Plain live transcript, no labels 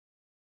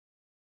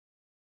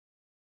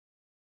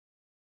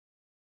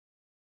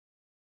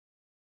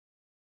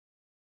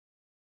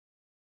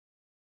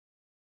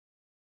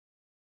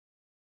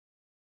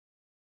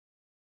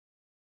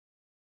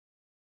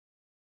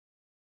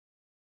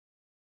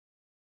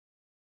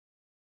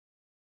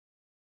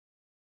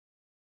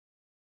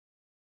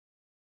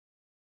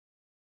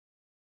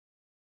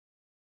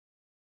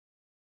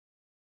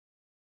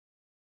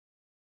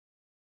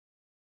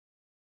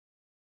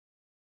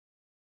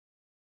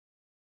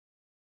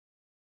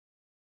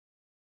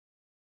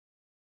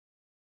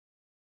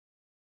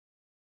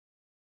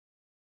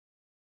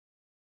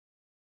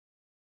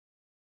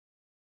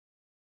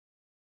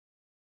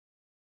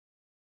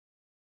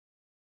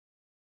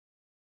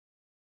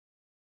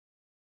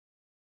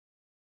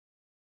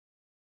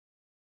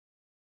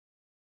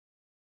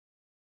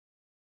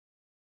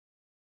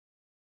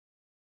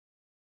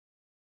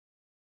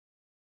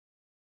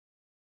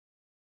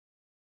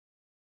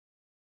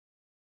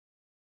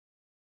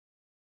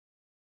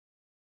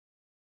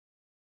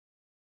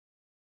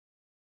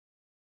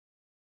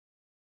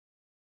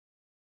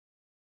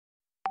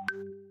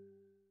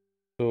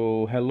So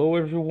hello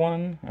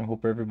everyone, I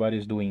hope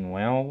everybody's doing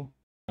well.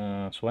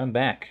 So I'm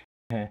back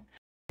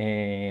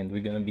and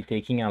we're gonna be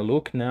taking a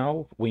look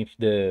now with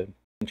the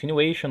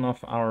continuation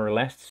of our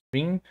last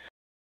stream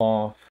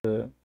of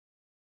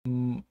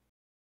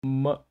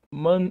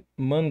Mundaun.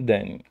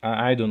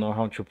 I don't know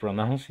how to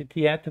pronounce it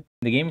yet.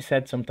 The game is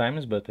said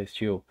sometimes, but I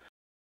still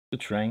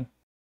trying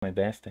my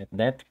best at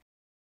that.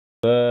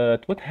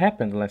 But what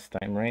happened last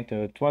time, right?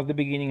 It was the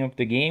beginning of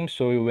the game,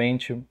 so we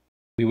went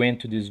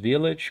to this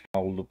village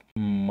called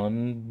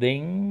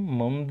Mundaun.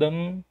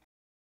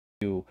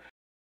 You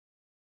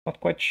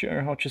not quite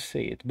sure how to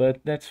say it,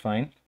 but that's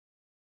fine.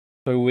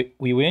 So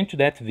we went to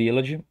that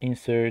village in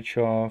search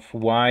of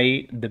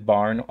why the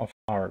barn of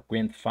our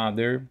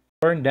grandfather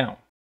burned down,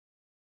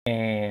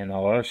 and a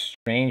lot of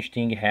strange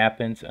thing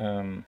happened.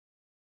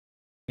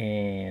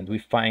 And we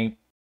find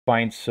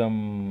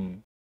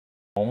some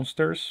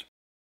monsters.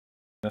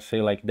 Let's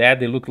say like that.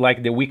 They look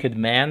like the Wicked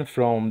Man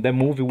from the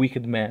movie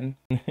Wicked Man.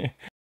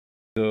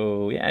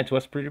 So yeah, it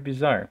was pretty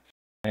bizarre.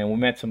 And we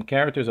met some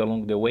characters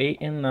along the way,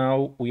 and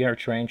now we are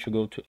trying to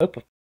go to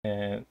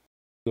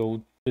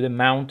the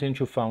mountain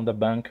to find a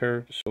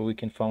bunker so we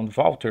can find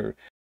Walter,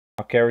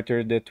 a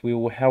character that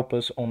will help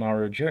us on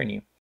our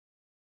journey.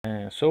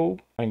 So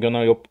I'm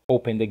gonna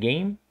open the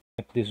game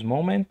at this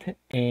moment,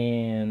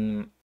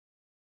 and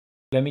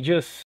let me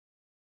just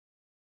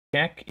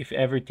check if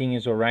everything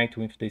is alright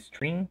with the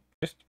stream.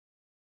 Just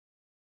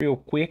real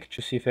quick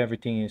to see if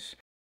everything is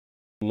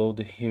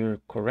loaded here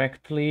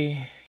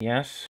correctly.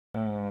 Yes.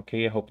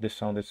 Okay, I hope the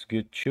sound is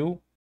good too.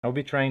 I'll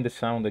be trying the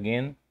sound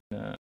again.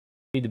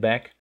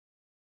 Feedback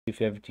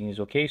if everything is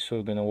okay. So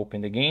we're gonna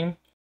open the game.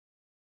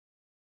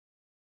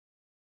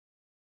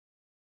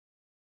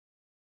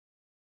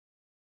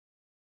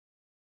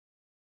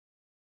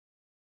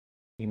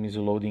 Game is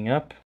loading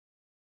up.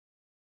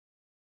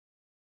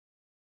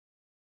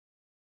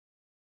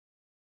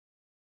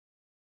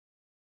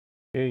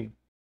 Okay.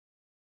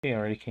 Okay, I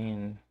already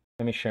can.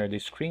 Let me share the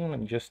screen. Let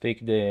me just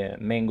take the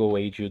Mango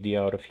HUD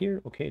out of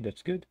here. Okay,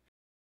 that's good.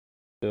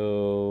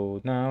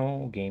 So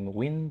now game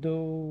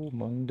window,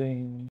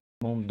 Mundaun,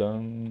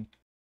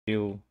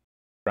 still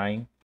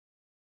trying.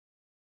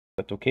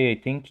 But okay, I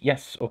think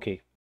yes, okay,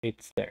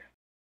 it's there.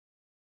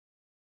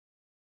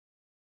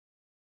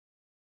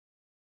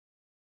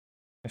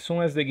 As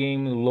soon as the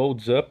game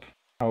loads up,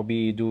 I'll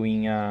be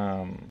doing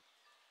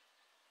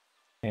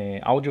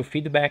audio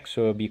feedback,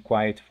 so I'll be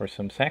quiet for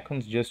some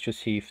seconds just to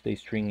see if the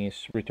string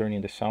is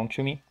returning the sound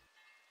to me.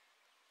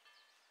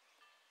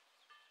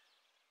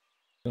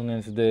 As soon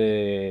as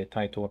the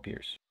title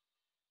appears.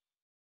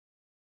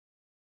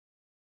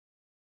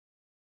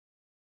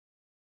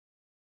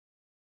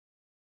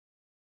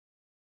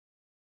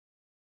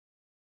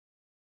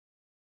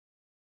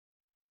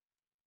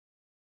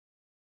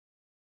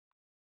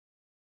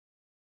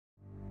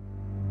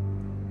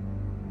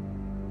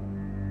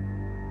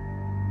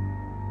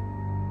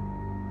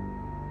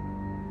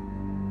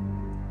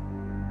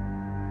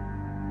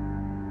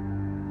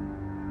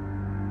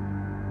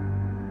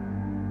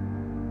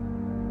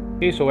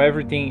 Okay, so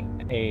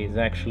everything is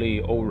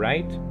actually all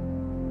right.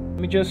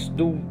 Let me just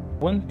do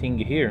one thing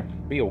here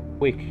real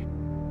quick.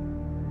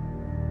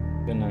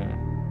 Gonna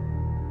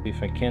see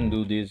if I can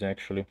do this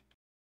actually.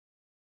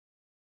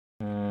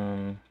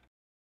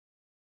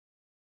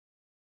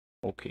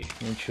 Okay,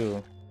 need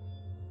to.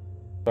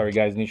 Sorry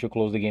guys, need to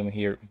close the game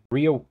here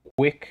real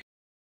quick.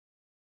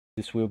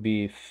 This will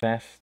be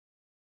fast.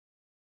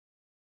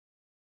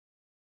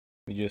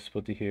 We just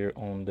put it here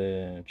on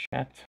the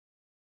chat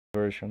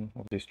version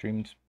of the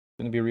stream. It's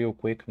gonna be real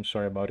quick. I'm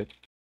sorry about it.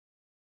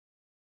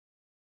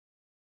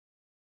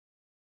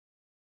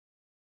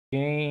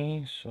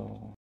 Okay,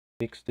 so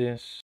fix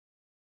this.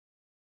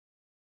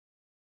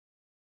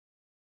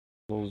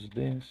 Close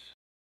this.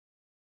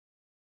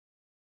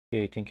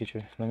 Okay, I think it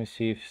should. Let me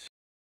see if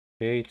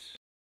shades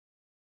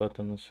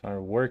buttons are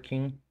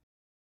working.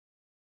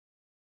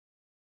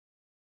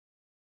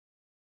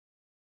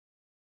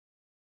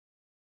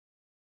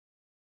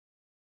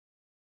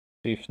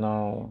 See if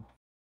now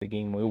the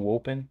game will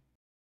open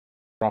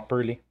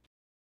properly.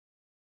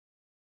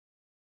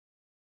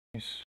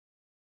 This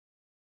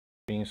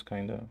screen is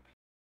kind of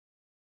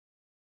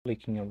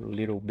flicking a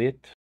little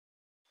bit.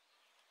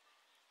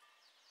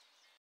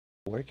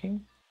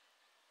 Working?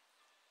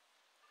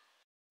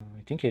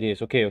 I think it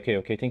is. Okay, I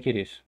think it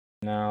is.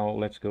 Now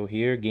let's go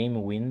here,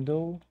 game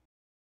window.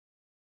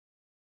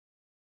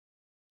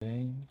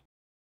 Okay.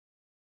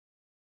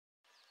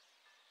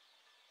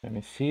 Let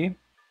me see.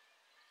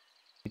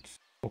 It's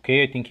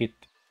okay, I think it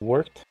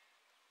worked.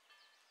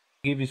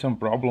 Give you some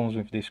problems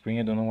with the screen.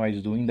 I don't know why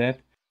it's doing that,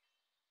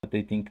 but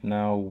I think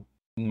now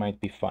it might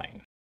be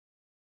fine.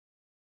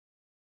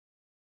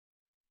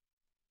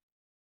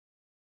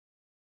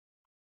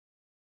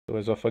 So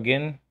as of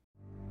again,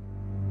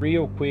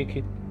 real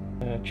quick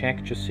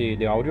check to see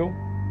the audio.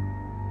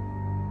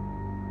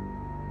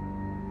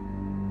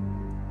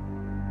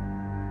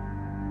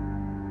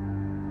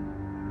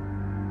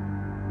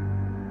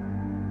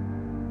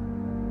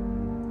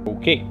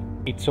 Okay,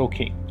 it's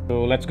okay.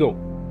 So let's go.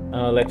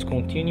 let's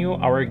continue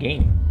our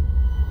game.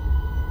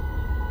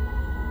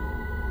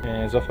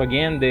 As of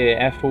again, the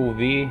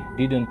FOV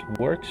didn't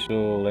work,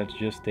 so let's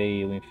just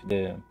stay with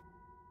the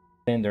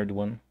standard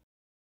one.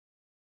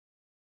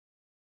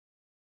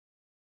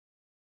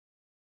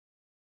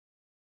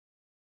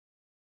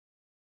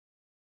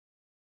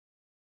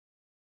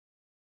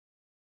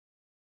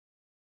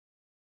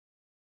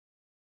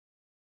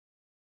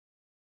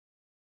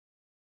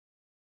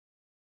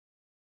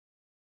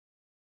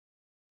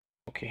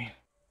 Okay,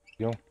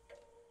 go.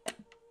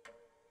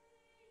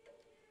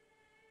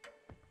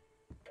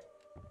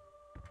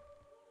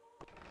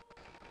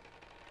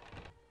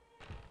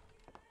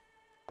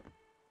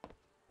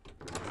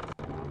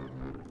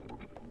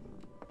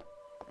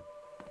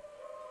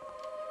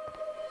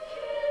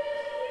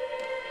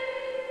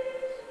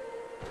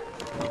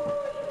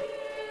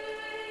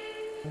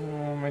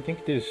 I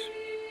think this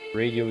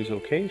radio is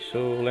okay,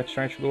 so let's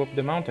try to go up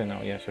the mountain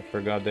now. Yes, I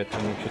forgot that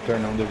I need to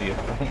turn on the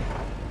vehicle.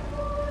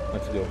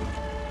 Let's go.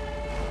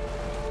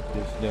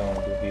 Just down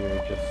over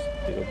here just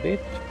a little bit.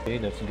 Okay,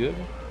 that's good.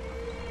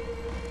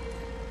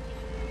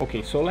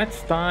 Okay, so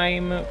last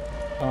time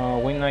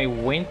when I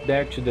went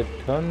there to the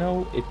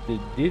tunnel, it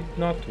did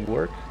not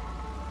work.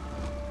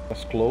 It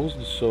was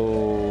closed,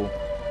 so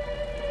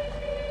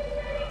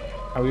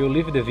I will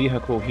leave the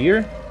vehicle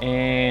here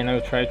and I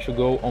will try to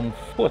go on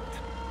foot.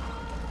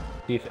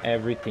 See if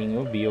everything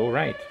will be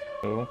alright.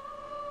 So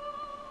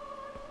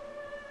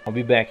I'll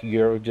be back,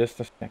 girl, just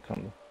a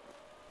second.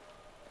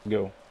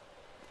 Go.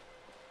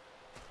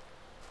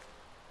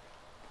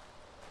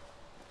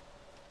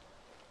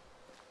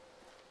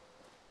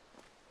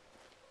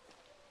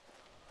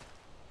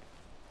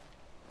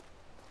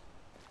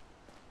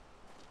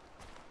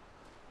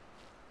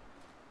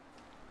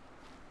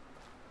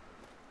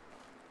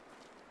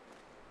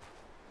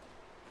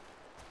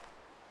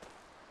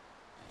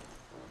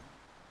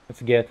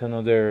 Let's get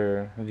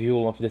another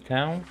view of the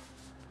town,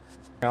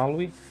 shall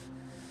we?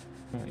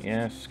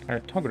 Yes,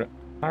 cartographer.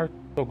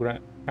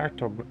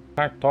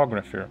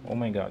 Oh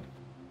my god.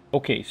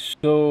 Okay,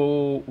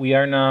 so we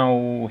are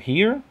now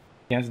here.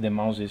 Yes, the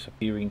mouse is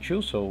appearing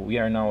too, so we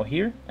are now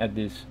here at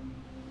this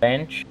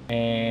bench,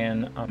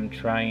 and I'm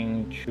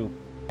trying to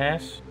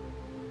pass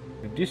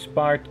this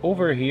part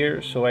over here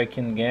so I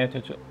can get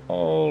to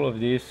all of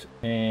this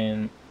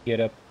and get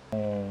up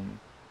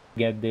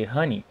get the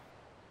honey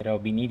that I'll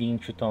be needing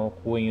to talk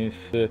with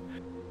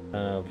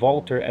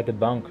Walter at the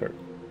bunker.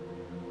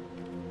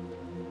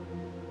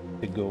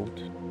 The goat.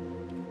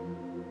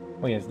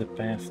 Oh yes, the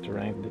past,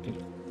 right?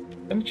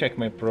 Let me check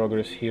my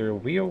progress here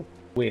real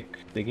quick.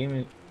 The game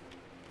is...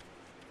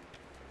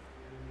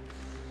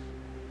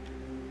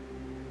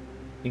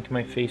 I think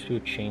my face will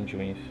change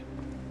with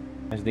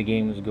as the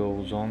game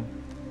goes on.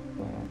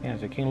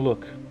 Yes, I can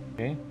look.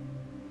 Okay.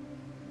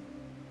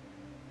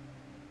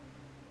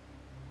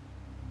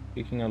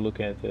 Taking a look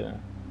at the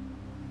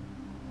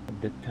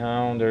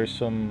town. There's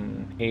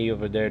some hay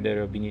over there that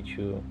I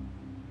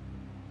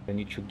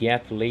need to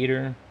get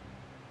later.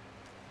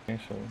 Okay,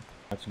 so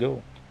let's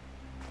go.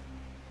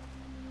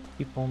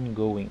 Keep on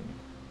going.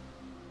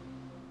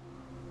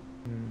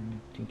 I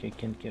think I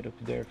can't get up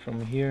there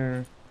from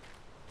here.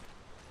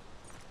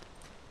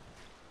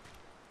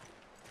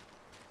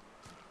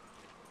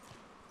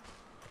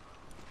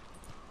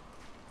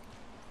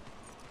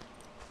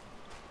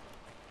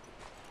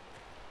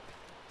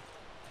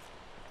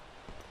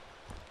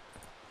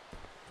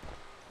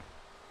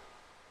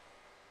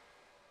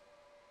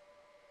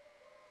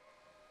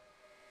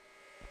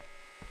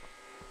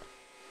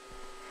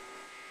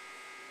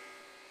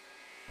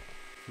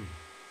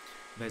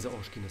 Vesa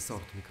oschi na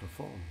sort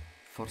microfon.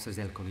 Forse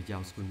el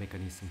conidiaus col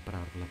mecanism per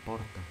la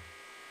porta.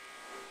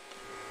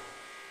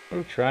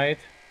 We'll try it,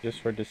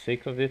 just for the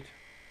sake of it.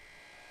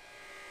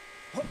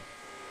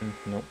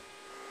 No.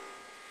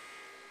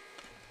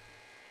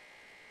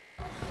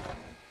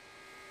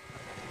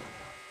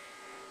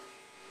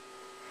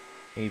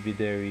 Maybe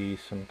there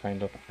is some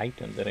kind of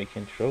item that I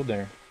can throw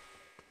there.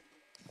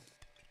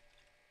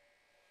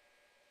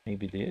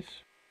 Maybe this.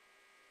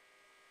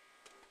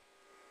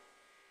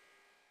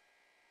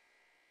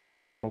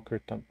 Poker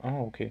top.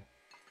 Oh, okay.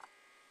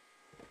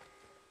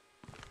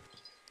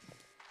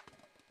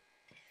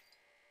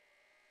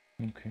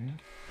 Okay.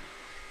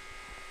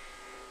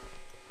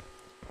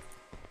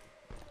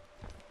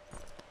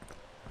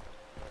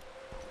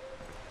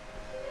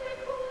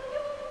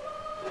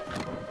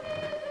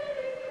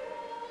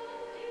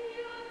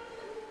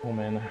 Oh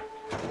man,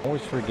 I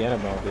always forget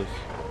about this.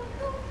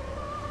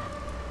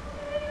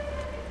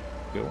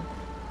 Go.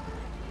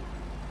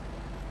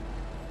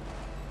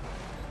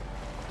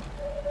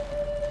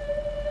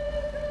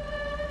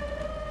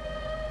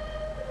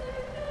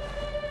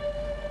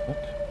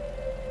 What?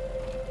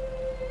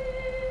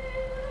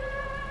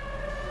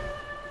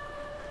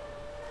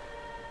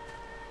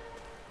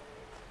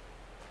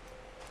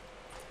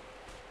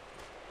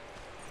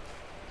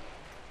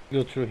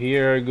 Go through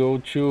here, go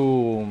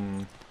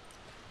to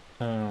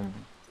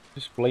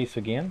this place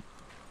again,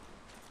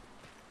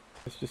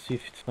 just to see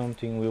if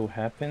something will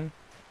happen.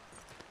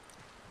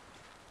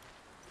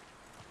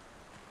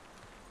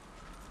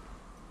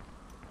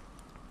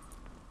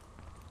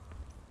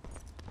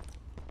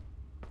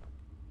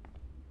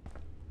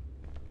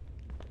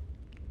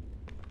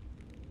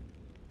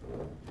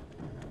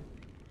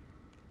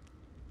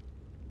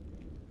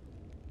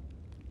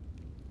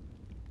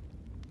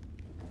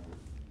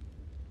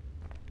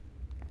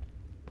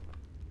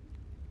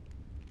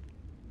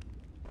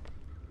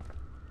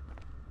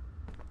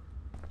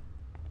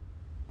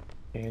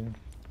 And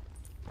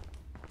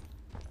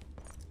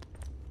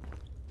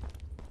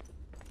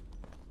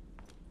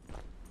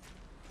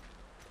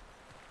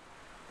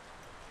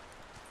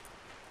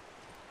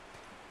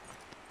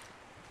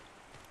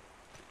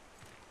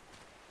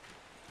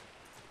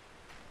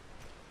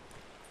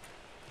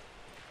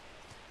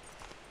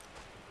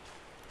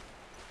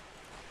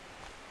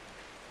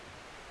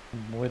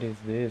what is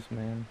this,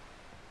 man?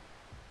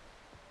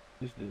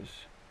 What is this?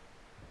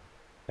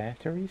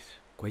 Batteries?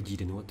 Quai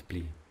di not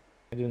pli.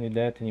 I don't need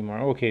that anymore.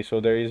 Okay, so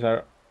there is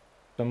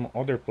some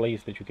other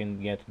place that you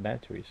can get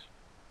batteries.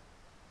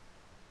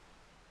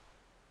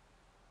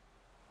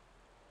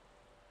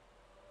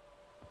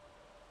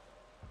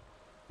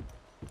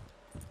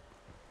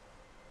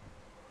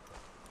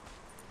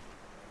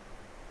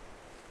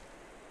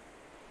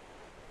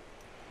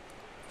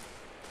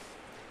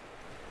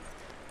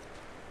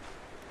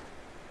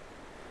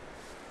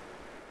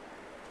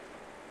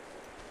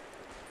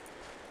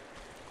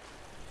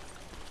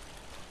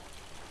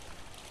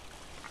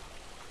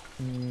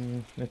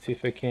 Let's see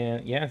if I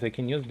can. Yes, I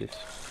can use this.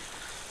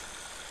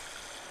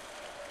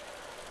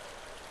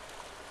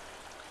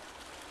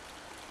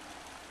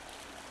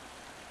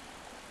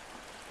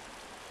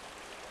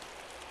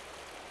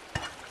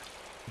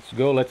 Let's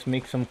go. Let's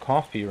make some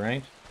coffee,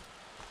 right?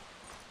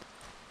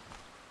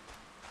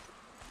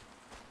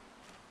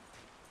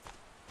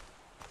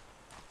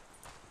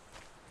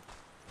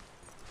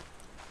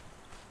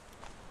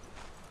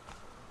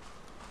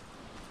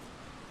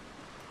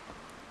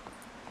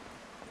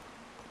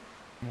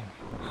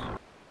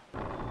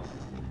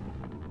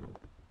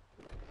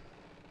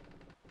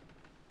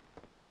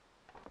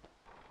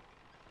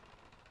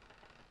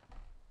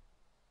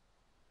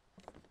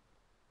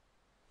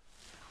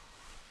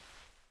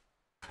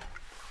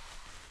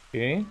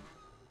 Okay.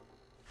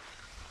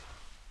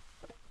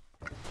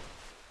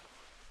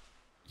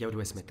 Jau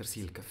dues mettersi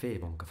il caffè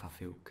bon che fa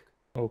fiuc.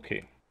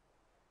 Okay.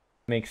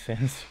 Makes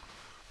sense.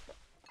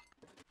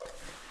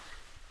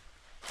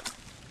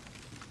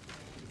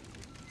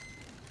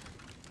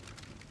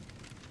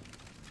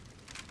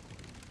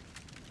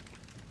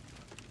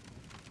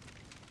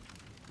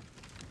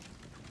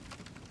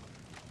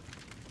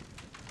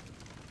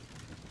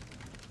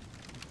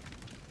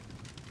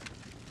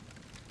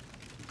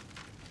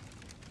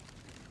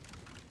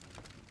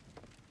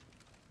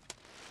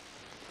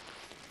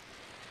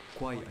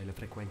 Quai hai la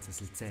frequenza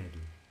sil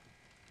zedel.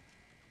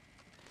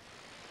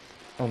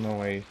 Oh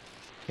no, I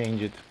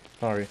changed it.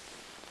 Sorry.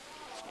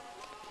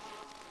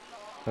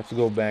 Let's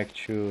go back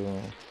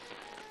to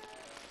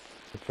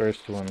the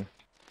first one.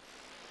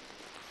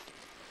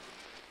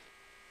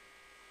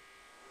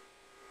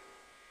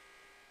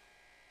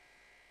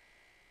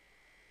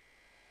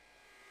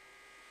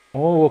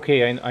 Oh,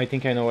 okay. I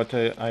think I know what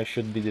I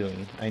should be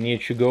doing. I need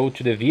to go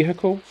to the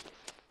vehicle,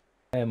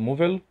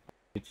 Movil.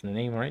 It's the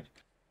name, right?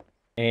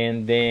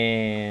 And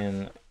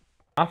then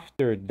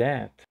after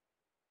that,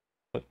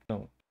 but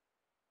no,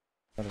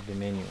 out of the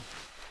menu.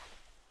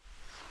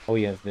 Oh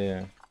yes,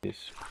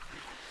 this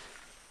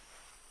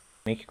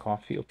make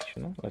coffee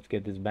optional. Let's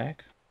get this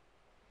back.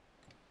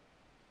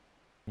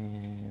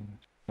 And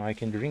now I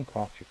can drink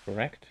coffee,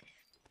 correct?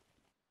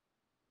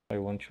 If I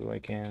want to, I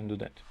can do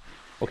that.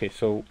 Okay,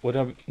 so what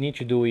I need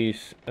to do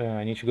is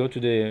I need to go to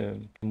the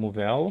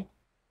Movell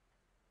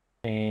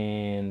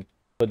and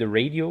put the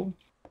radio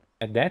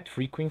at that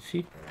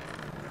frequency,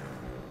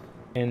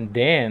 and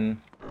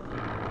then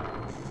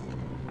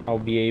I'll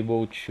be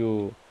able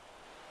to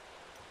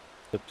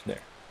up there,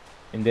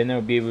 and then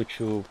I'll be able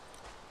to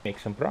make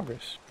some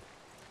progress.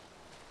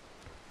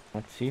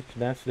 Let's see if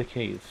that's the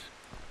case.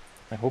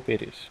 I hope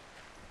it is.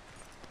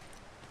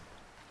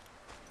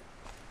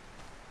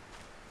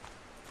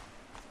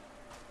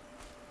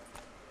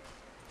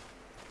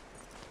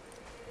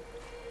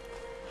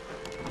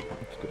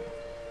 That's good.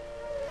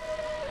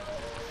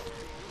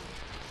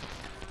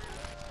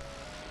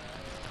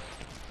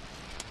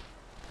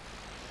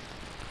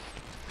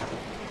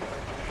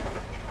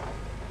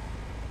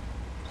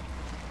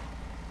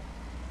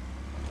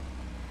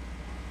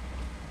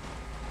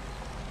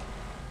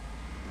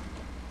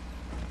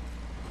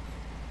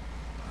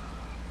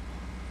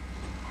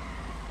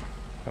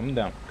 Come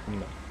down, come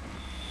down.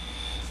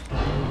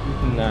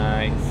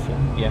 Nice.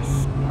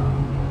 Yes.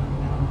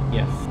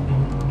 Yes.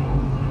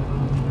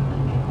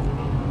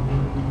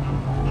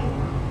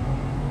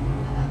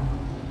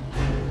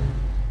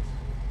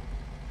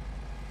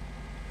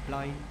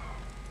 Plein,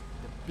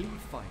 de pli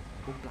fine,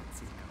 bu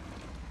plats il camp.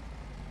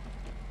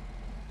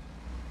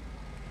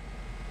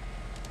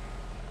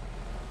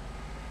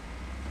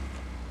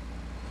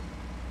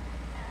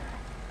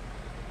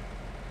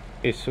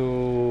 Okay, so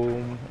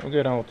we'll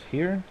get out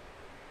here.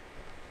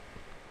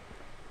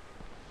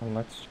 And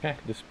let's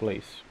check this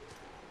place.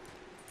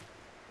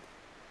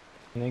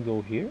 Can I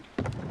go here?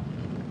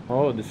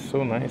 Oh, this is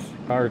so nice.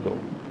 Cargo.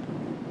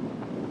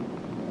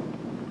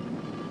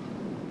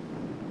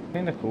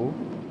 Kinda cool.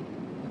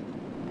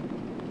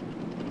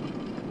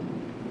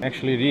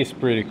 Actually, it is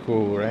pretty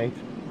cool, right?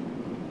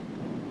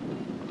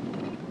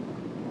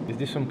 Is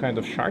this some kind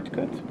of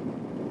shortcut?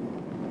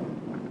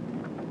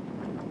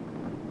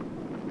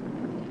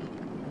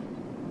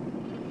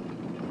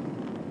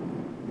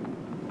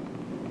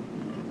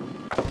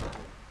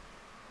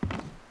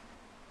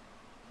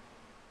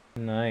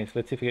 nice.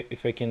 Let's see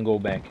if I can go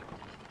back.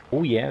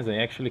 Oh yes, I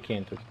actually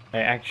can. I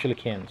actually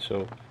can.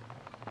 So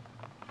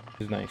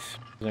it's nice.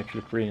 It's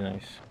actually pretty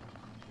nice.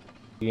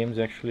 The game's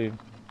actually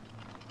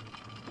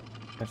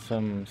has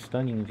some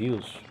stunning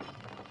views.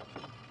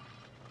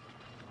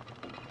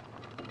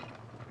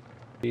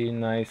 Pretty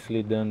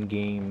nicely done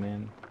game,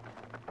 man.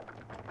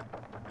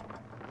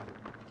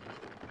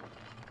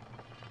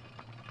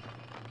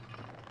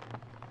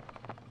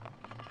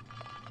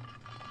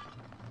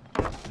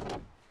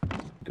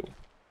 Go.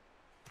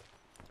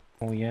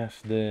 Oh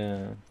yes,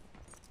 the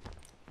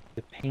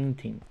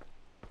painting.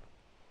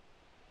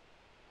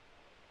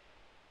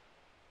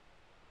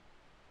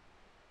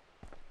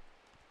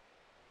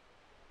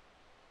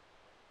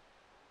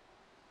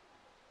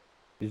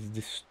 It's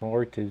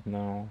distorted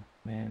now,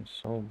 man,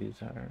 so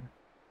bizarre.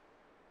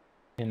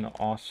 And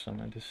awesome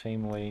at the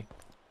same way.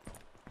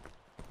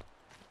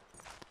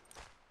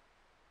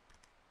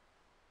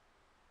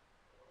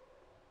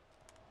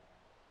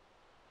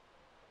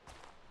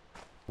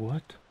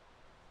 What?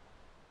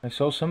 I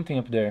saw something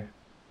up there.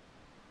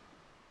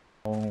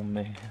 Oh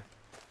man.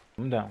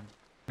 Come down.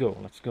 Go,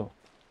 let's go.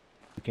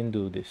 We can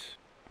do this.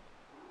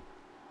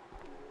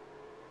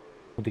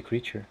 Oh, the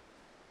creature.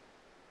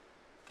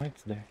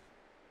 What's there?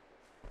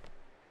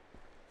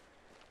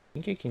 I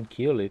think I can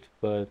kill it,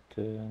 but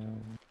I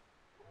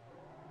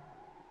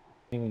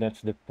think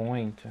that's the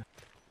point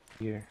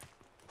here.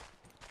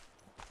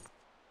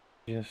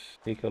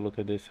 Just take a look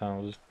at this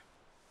house.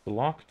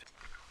 Locked.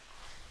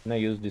 Can I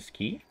use this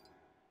key?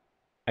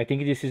 I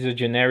think this is a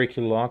generic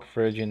lock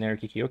for a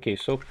generic key. Okay,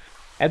 so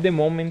at the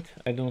moment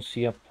I don't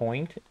see a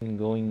point in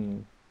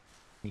going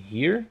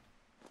here,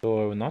 so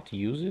I will not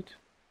use it.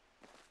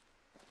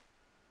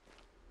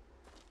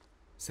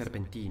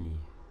 Serpentini,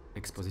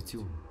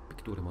 exposizione,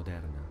 pictura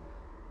moderna.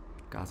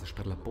 Casas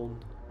per la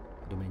pond,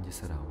 domenglia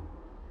sarau.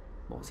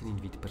 Mos in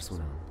invito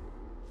personale.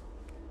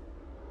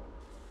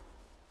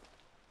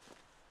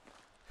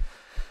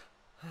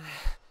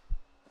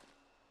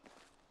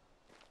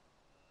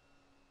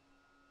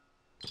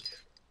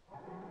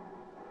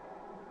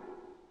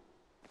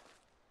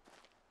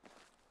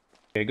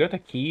 I got a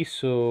key,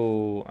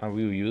 so I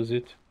will use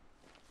it.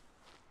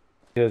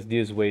 Because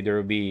this way there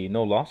will be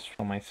no loss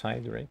from my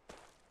side, right?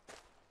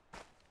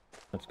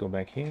 Let's go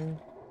back here.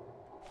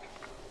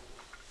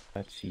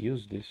 Let's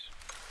use this.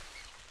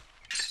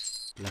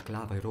 La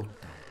clava è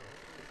rotta.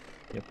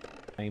 Yep,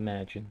 I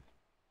imagine.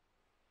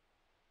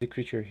 The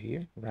creature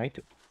here, right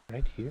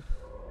here.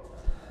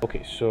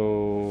 Okay,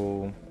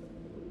 so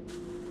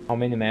how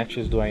many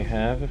matches do I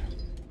have? I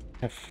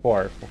have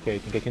 4. Okay, I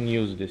think I can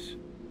use this.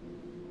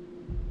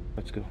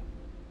 Let's go.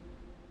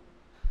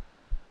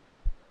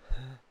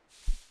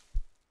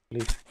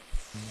 Please.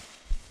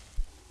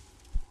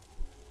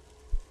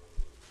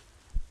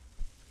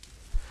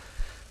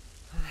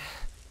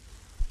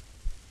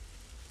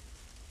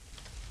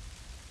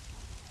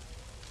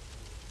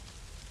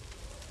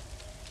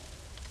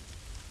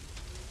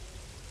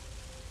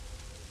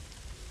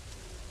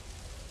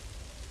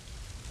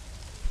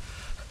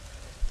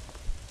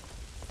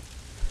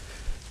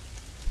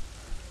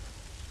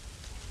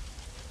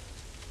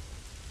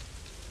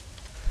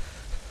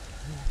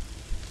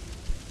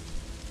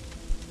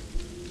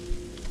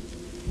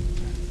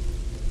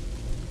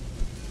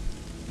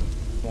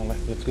 Come on,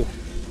 let's go.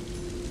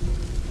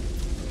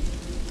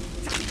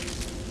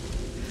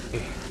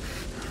 Okay.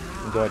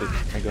 I got it.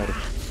 I got it.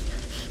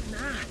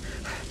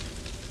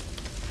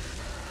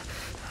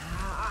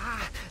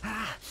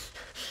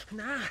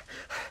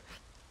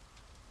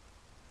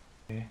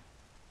 Okay.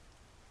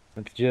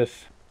 Let's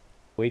just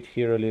wait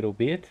here a little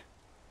bit.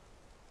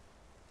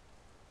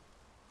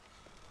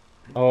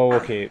 Oh,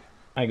 okay.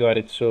 I got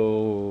it.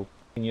 So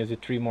I can use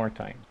it 3 more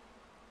times.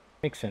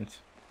 Makes sense.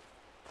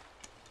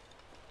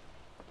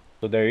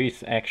 So there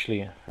is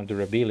actually a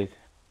durability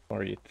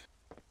for it.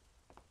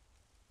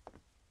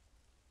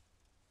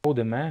 Oh,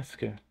 the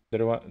mask.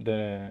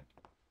 The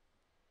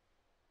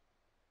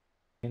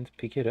can't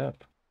pick it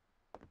up.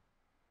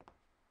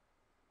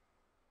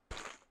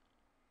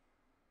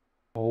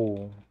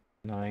 Oh,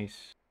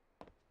 nice.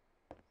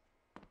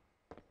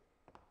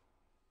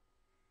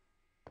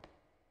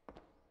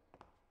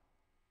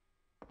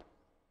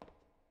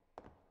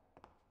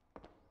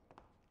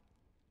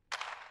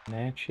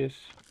 Matches.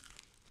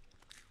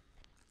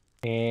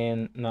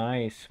 And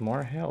nice,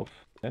 more health.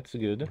 That's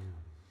good.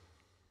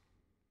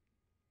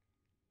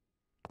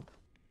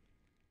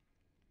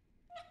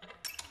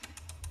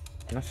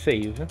 Gonna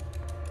save.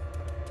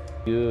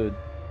 Good.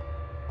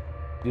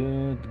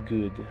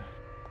 Good.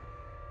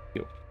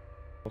 Yo.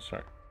 Oh,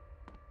 sorry.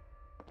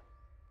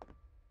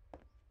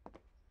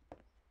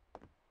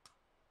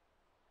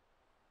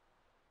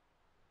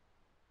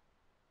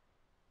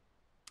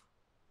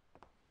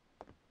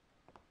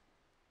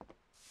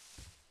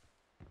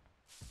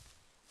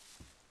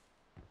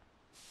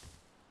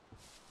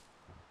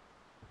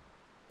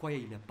 Qua è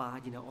una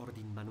pagina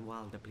ordin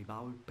manual da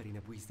plibaul per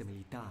una guisa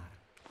militar.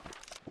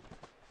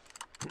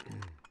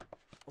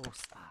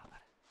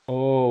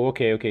 Oh,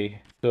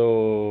 okay.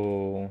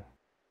 So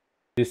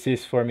This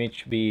is for me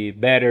to be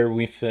better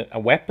with a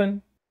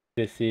weapon.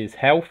 This is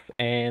health,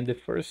 and the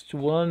first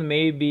one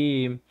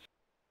maybe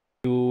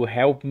to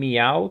help me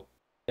out,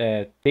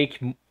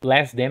 take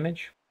less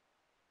damage.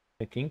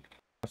 I think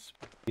must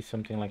be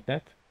something like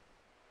that.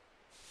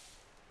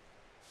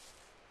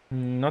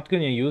 Not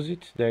gonna use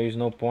it. There is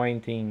no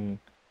point in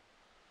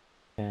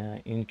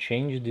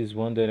change this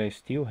one that I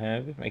still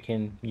have. I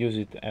can use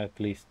it at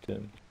least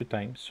 2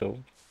 times, so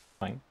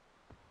fine.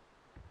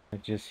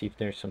 Let's just see if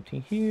there's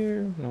something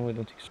here. No, I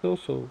don't think so.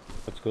 So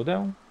let's go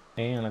down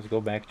and let's go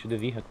back to the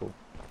vehicle.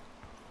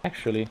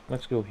 Actually,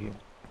 let's go here.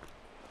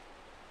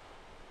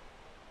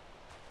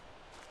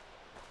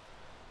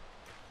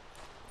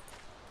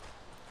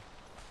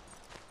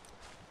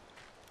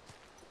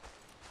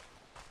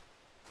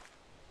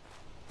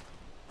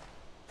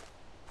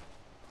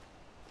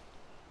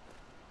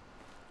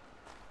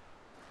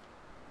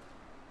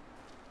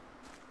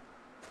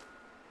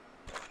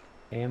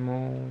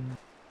 Ammo.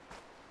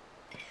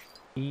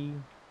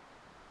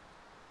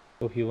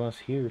 So he was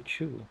here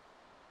too.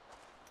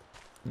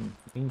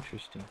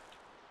 Interesting.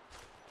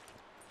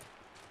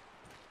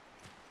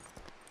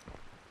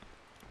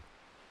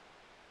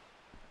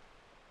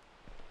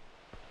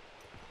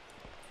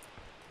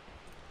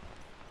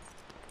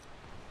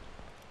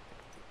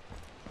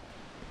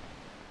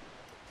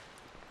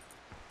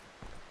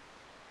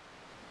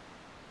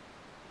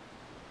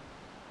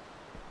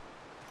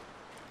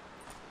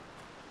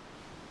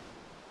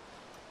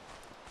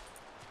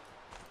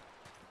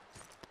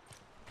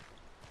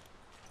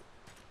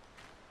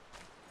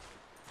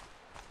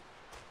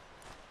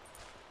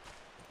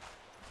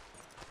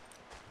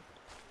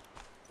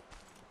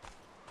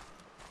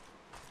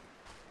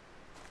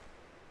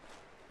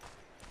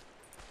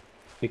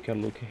 Take a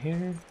look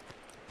here.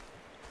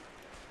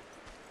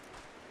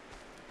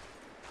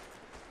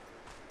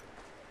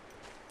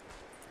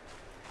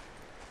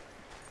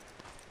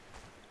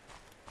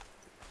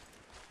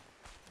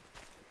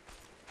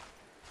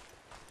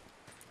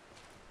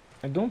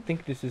 I don't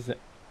think this is a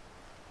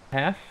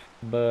path,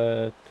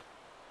 but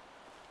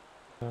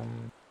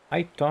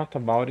I thought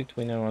about it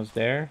when I was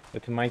there,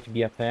 that it might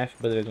be a path,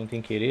 but I don't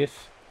think it is.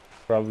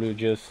 Probably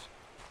just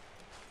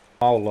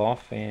fall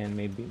off and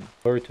maybe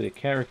hurt the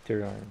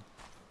character or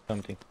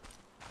something.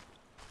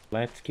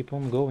 Let's keep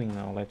on going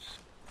now. Let's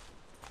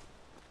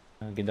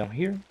get down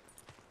here.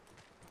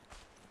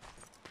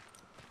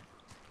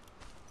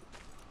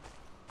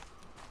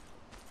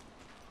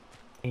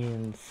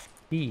 And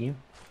see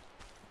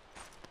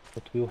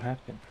what will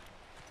happen.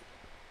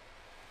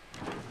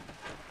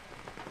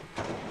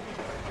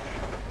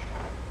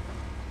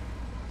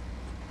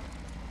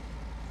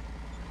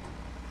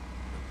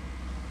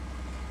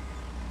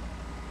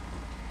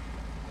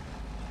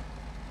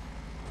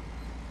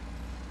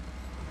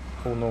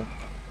 Oh no.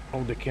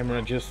 Oh, the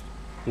camera just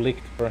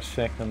clicked for a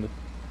second.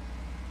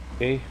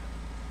 Okay.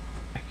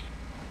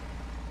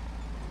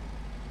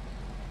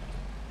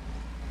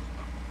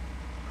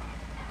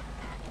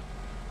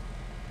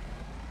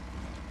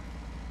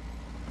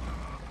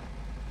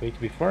 Wait,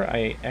 before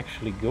I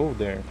actually go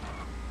there,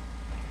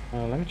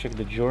 let me check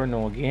the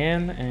journal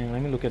again and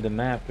let me look at the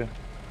map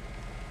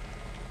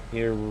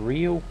here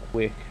real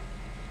quick.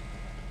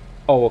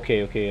 Oh,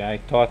 okay. I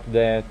thought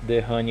that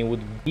the honey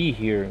would be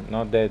here,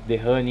 not that the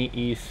honey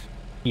is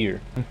here.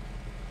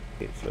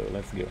 Okay, so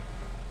let's go.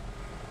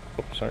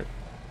 Oh, sorry.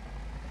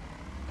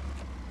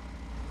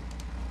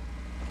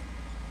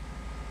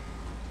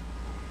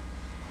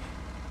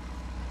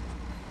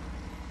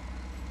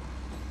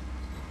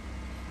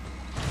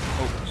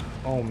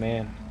 Oh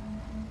man.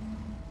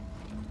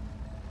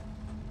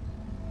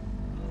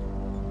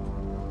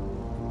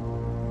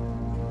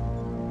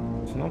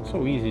 It's not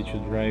so easy to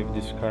drive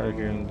this car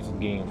here in this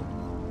game.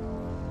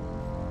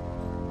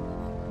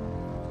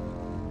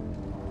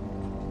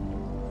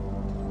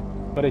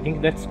 But I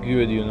think that's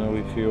good, you know,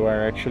 if you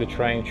are actually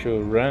trying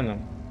to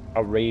run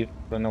away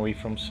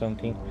from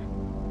something.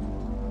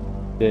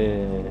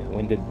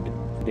 When the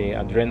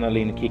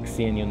adrenaline kicks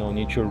in, you know,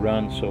 need to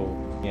run. So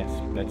yes,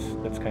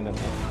 that's kind of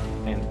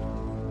nice.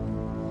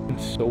 And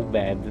it's so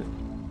bad.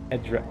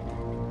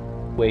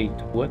 Wait,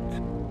 what?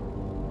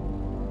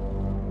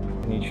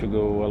 I need to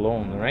go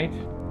alone, right?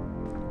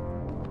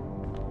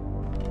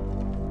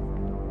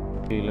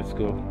 Okay, let's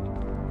go.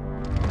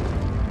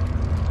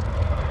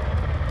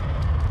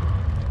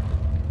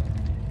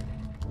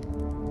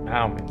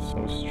 Wow, man,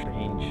 so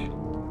strange.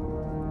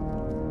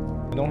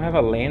 I don't have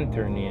a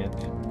lantern yet.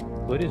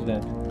 What is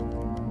that?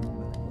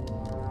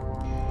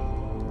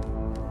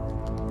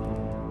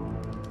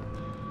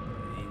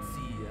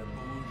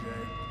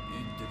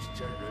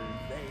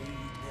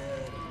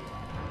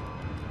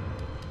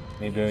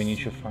 Maybe I need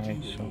to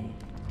find some.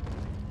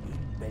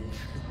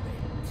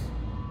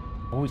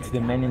 Oh, it's the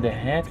man in the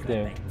hat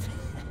there.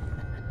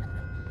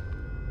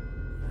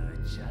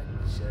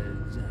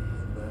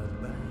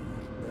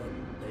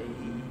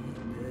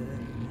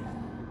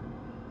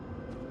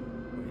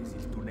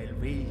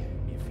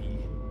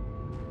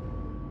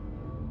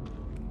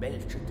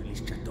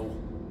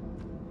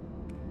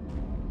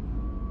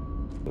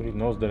 But he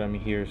knows that I'm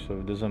here, so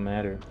it doesn't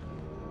matter.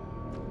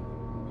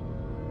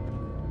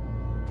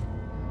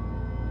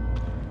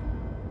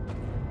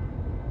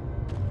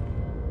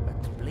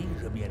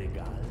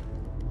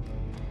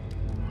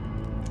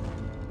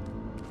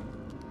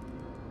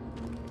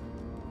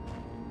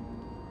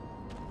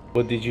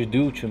 What did you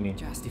do to me?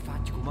 Già sti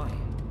facci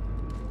com'hai?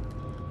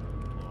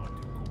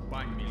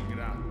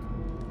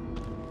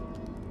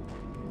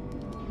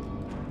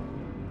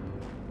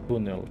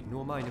 Tunnel.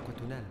 Non mai ne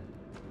tunnel.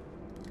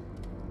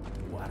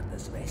 Guarda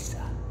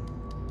svessa.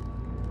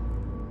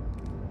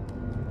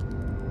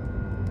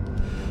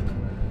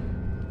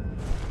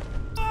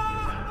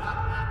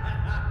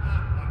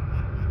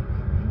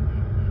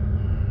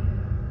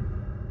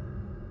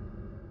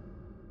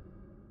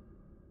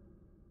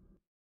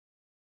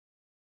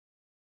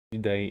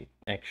 Did I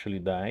actually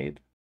died?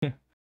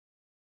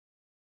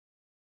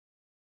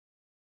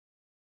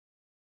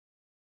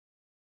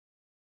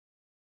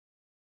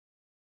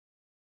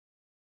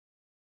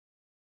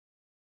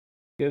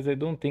 Because I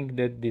don't think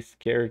that this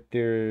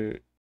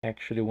character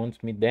actually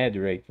wants me dead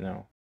right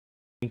now.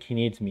 I think he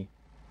needs me.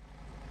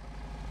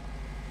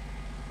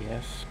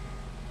 Yes,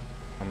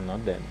 I'm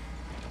not dead.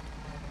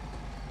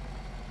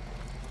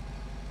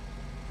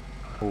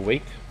 Oh,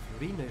 wait.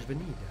 Florina és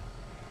venida.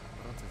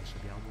 Pronto, deixa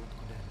abbiamo molto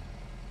con ella.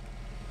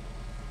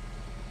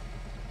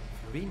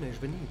 Florina és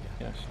venida.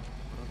 Yes.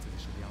 Pronto,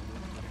 deixa abbiamo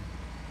molto con ella.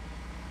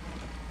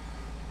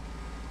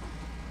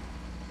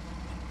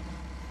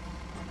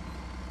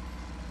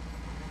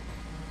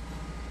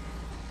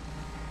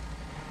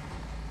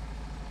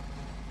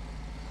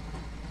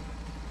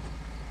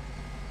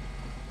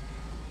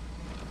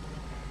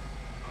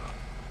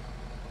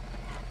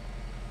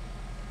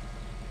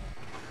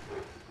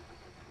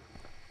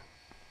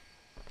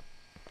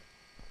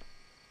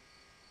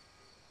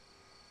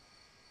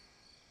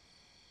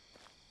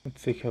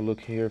 Let's take a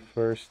look here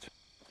first.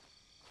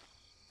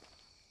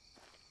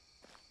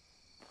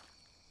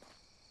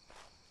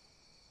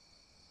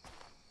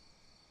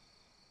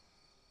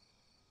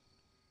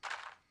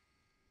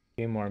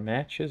 Okay, more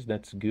matches,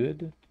 that's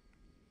good.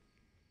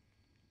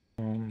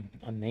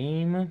 A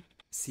name.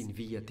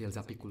 S'invia tels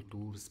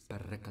apiculturs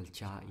per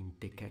recalciar in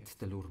tequets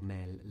de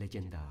l'urmel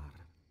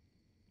legendar.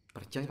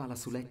 Perciai va la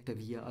suletta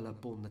via alla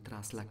ponna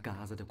tras la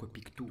casa de quei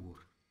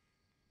pictur.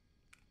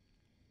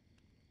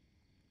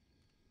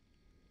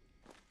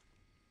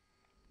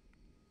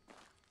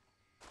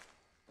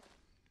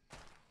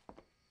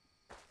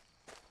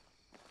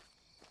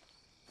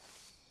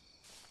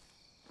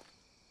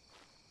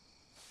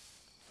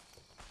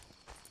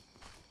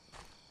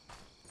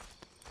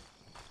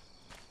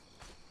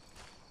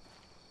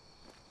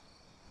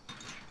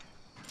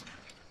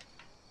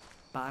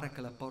 Pare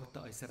che la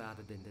porta è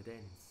serrata dentro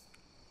dens.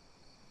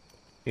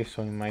 Okay,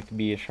 so it might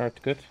be a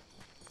shortcut.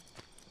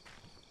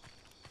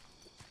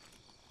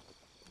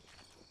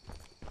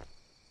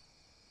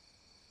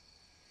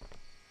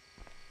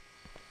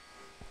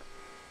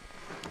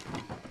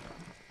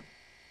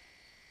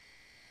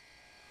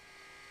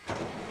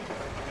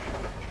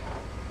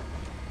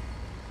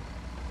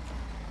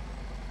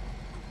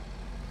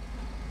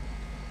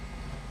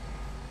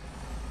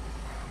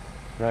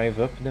 Drive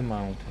up the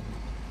mountain.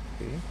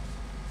 Okay.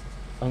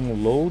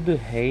 Unload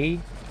hay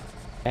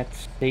at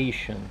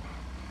station.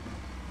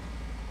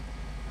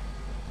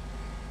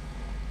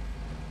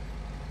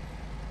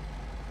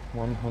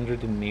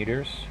 $100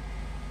 meters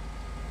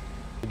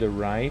to the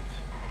right.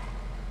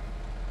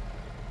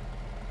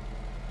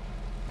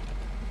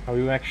 I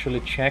will actually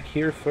check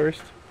here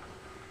first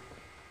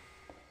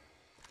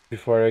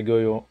before I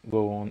go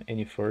on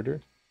any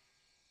further.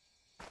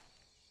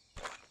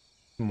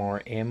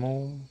 More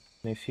ammo.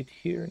 Can I sit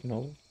here?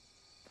 No.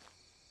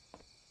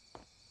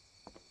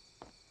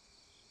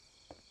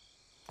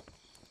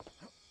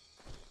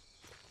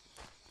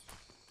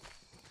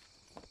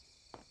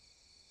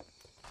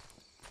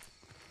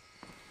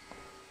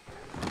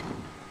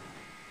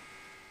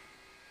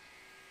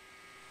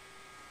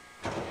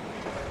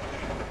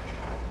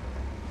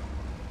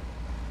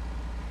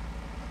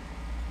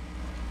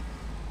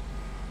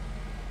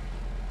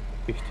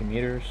 $50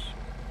 meters.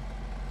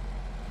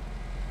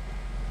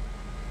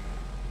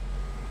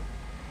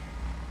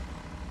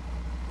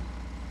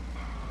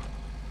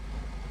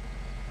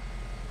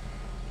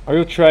 I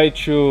will try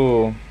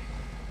to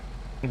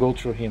go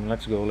through him.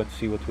 Let's go. Let's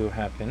see what will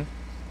happen.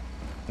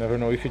 Never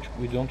know if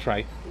we don't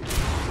try.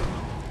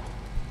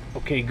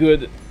 Okay,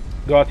 good.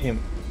 Got him.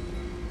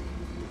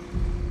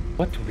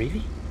 What,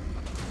 really?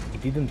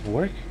 It didn't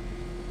work?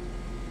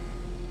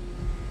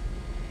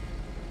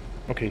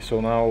 Okay,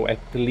 so now at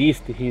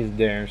least he's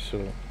there,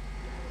 so...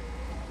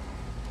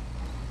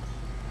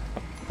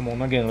 Come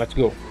on again, let's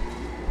go.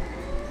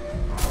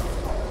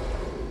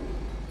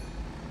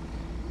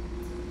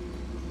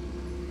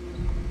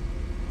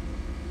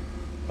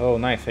 Oh,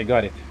 nice, I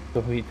got it.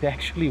 So it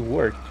actually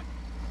worked.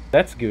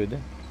 That's good.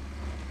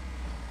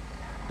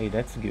 Hey,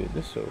 that's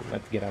good. So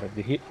let's get out of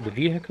the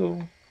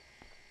vehicle.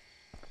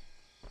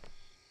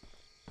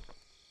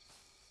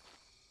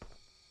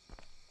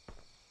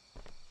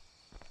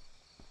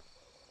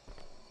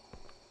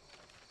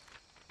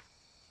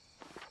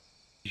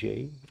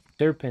 J.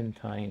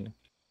 Serpentine.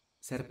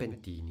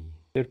 Serpentini.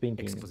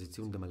 Serpentini.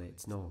 Exposizione de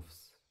malets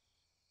novs.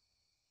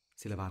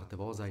 Se la varta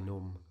vos ai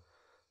nom,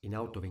 in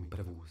auto veng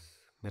prevus,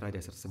 merai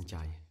d'esser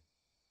samtgiai.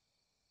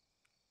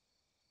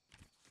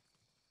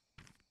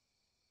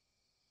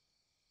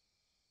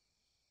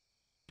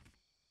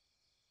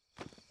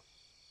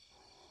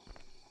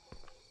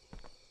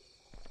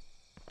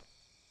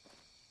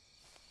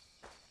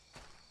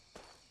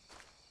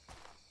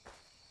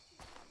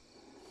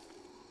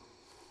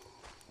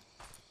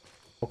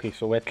 Okay,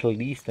 so at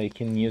least I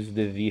can use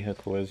the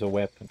vehicle as a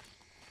weapon.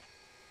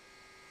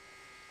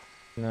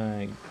 Can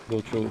I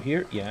go through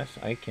here? Yes,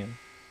 I can.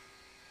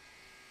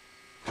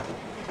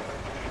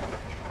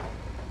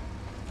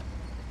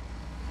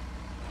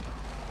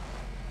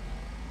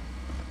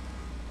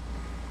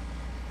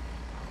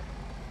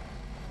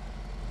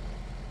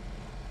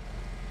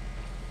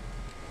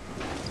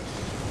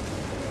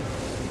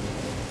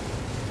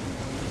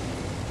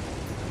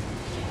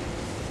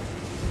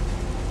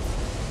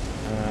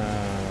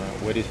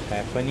 What is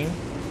happening?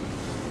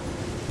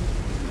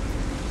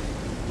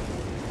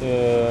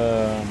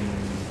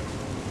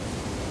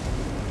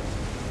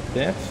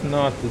 That's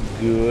not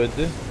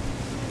good.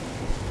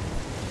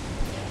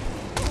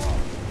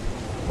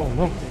 Oh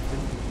no!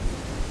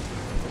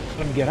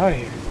 Let me get out of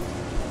here.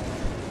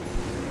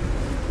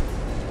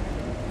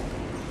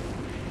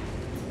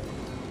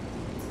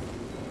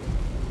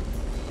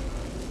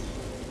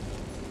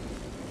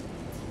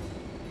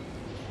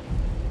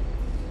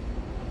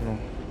 No.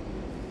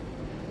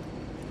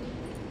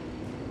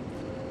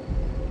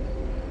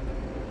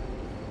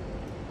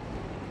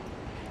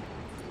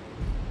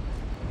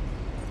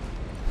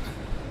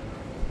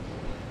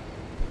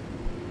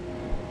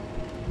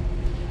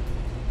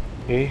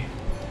 Okay.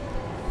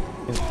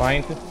 Can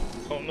fight.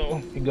 Oh no,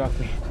 he got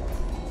me.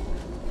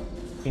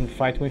 Can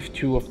fight with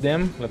two of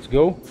them. Let's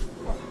go.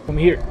 Come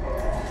here.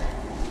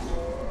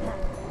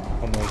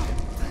 Oh no, I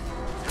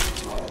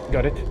can't.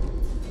 Got it.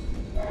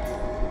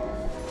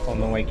 Oh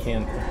no, I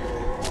can't.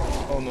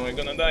 Oh no, I'm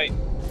gonna die.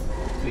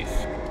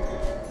 Please.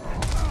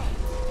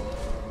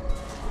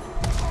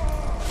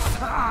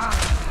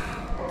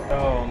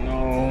 Oh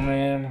no,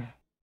 man.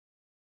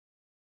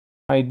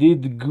 I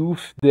did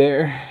goof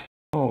there.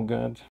 Oh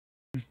god.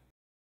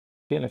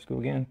 Okay, let's go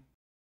again.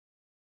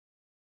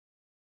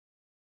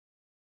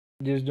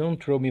 Just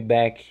don't throw me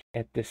back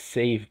at the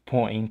save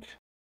point.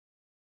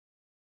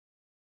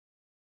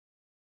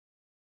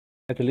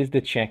 At least the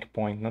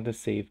checkpoint, not the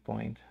save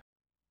point.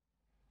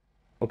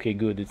 Okay,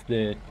 good, it's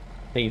the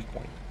save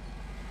point.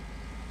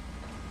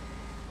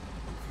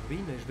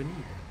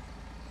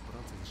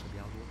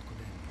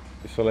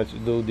 So let's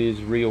do this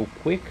real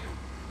quick,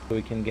 so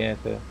we can get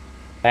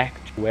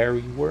back to where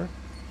we were.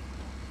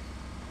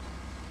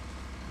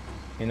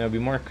 And I'll be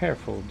more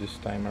careful this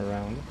time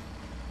around.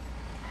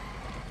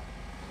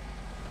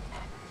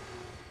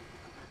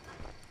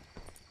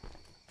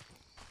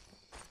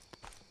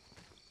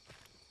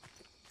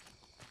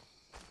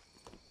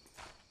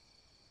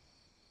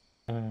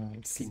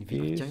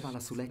 Significa già va la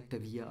soletta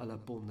via alla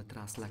bonna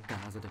tras la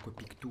casa da quel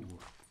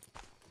picture.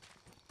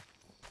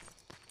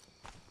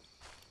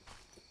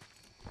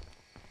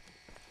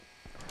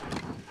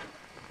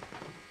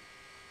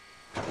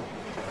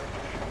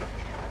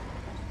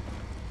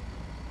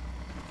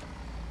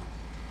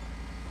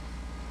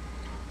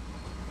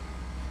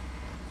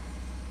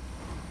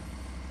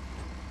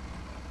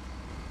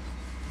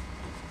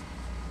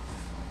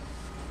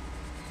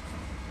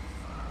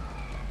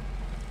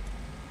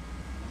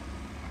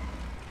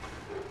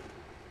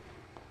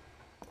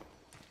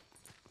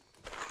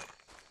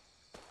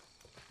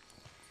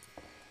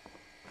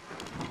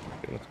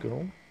 Let's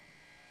go.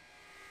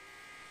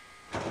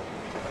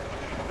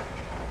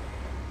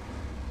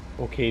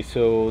 Okay,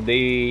 so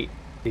they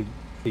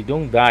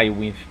don't die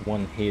with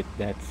one hit.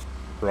 That's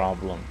the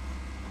problem.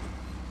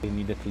 They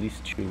need at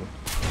least two.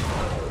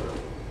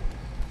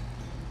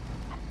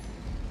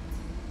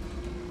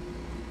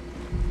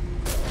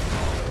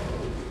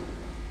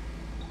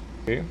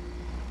 Okay.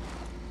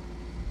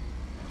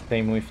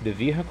 Same with the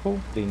vehicle.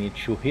 They need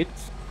 2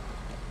 hits.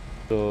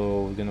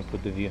 So we're gonna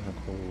put the vehicle.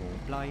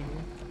 Blind,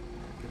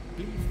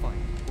 please find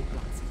o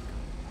classic.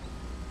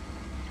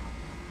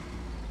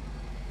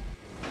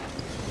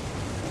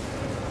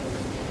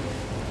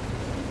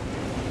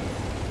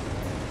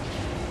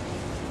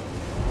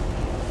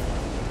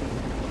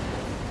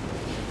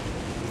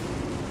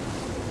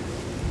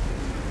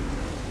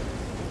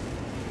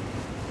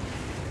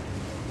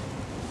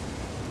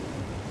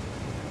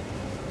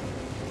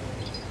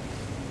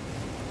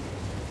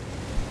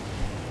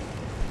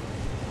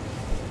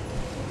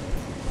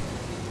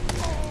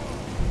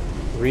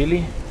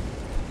 Really?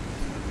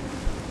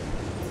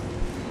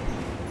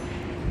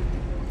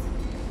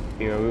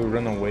 Here, I will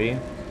run away.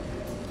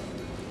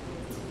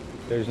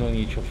 There's no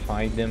need to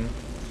fight them.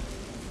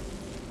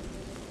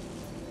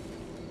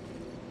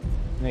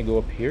 Can I go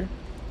up here?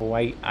 Oh,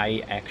 I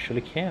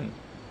actually can.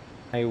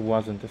 I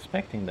wasn't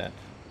expecting that.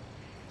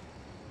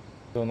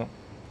 So no.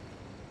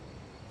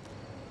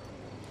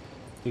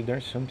 Dude,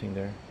 there's something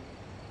there.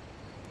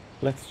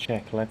 Let's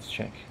check, let's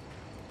check.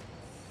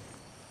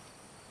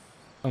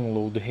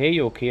 Unload hay,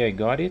 okay, I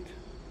got it.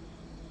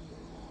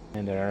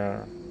 And there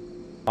are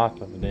a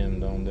lot of them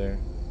down there.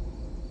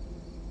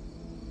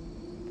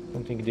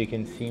 Don't think they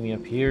can see me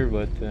up here,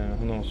 but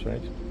who knows,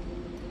 right?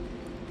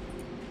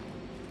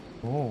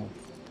 Oh.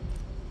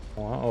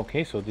 Wow,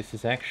 okay, so this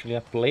is actually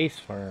a place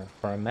for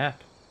a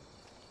map.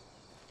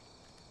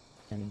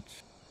 And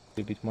it's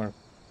a bit more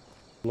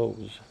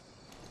close.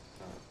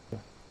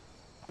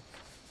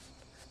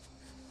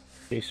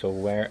 Okay, so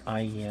where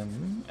I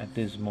am at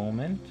this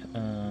moment,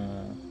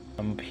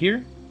 I'm up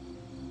here.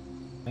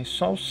 I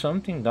saw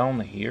something down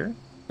here.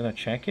 I'm gonna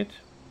check it.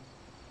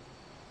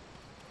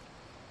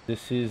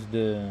 This is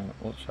the...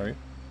 oh, sorry.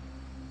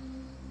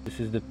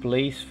 This is the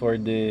place for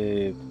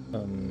the...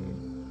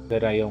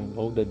 that I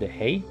unloaded the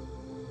hay.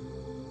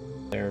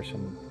 There are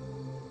some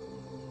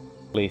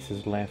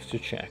places left to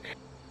check.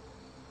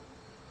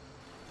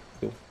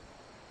 Cool.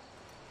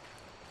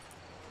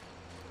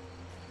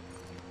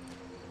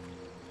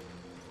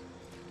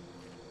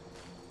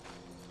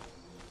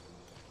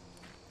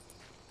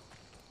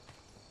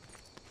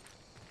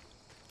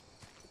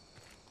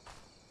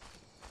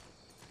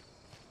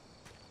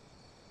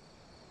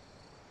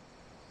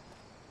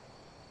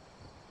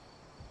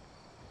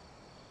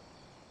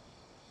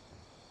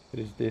 What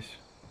is this?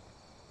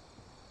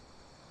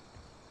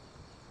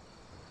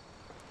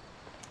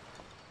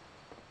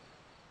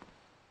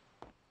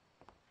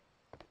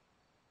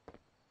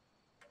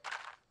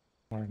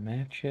 More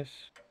matches.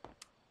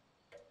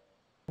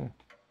 Oh.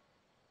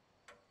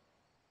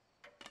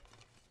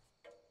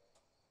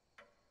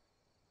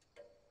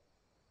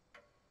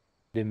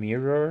 The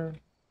mirror,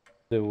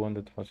 the one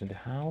that was in the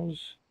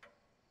house.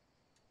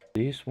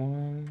 This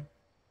one.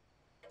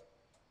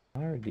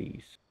 What are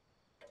these?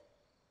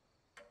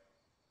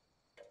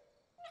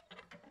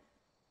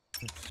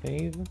 Let's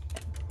save.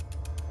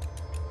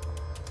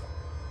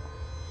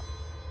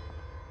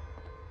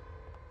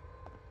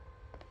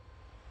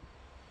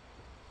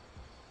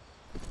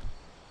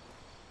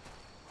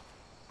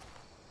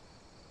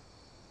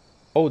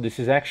 Oh, this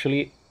is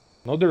actually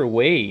another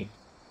way.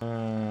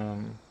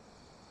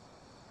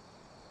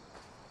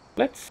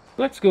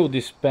 Let's go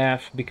this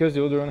path because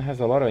the other one has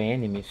a lot of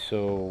enemies,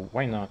 so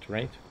why not,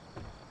 right?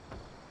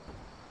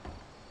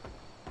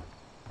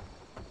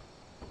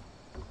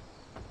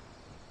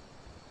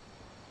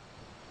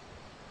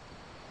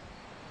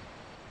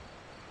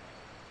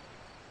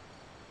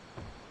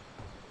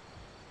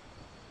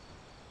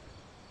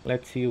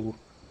 Let's see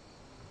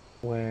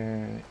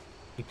where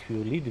it will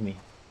lead me.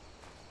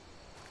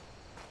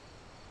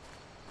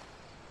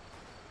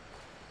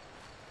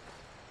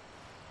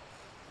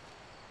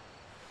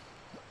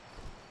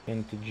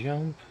 And to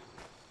jump.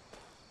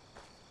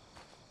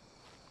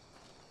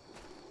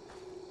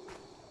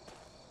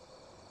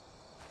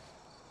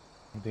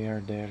 They are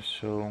there,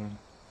 so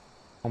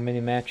how many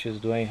matches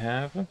do I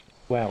have?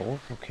 12,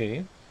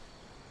 okay.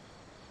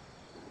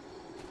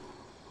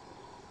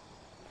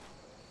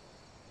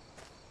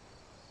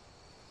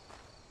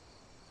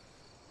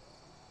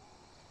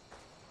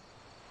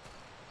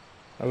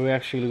 I will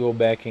actually go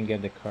back and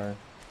get the car.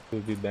 It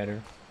would be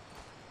better.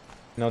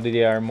 Now that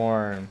they are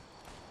more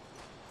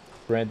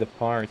spread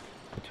apart,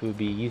 it will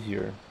be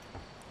easier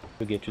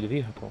to get to the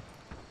vehicle.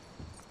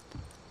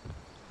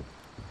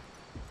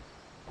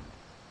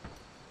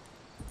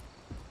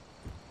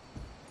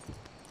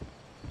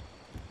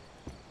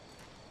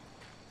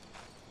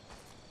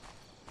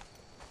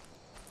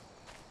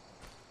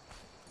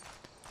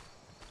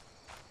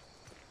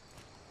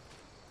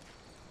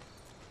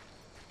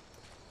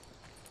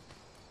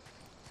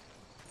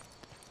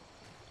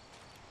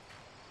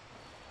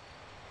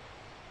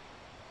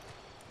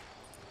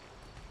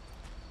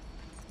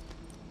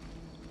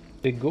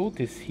 The goat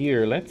is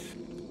here. Let's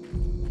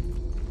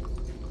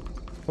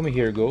come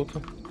here, goat.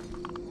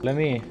 Let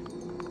me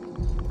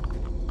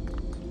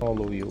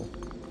follow you.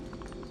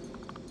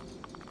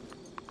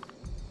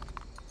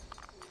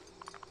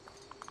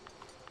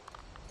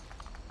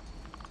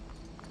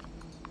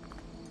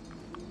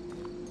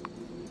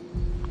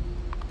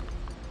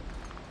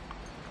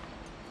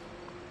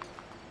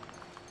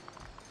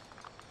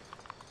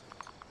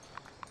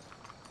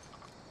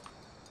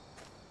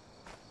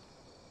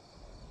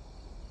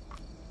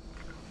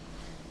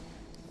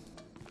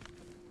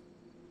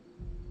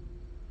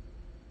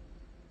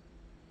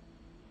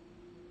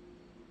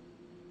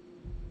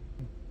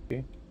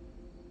 Okay.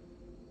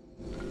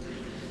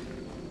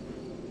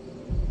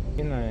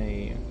 Can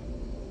I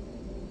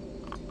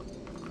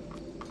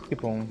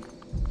keep on?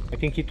 I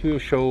think it will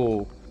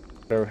show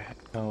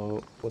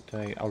what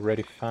I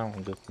already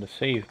found, the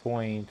save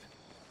point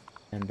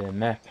and the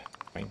map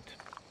point.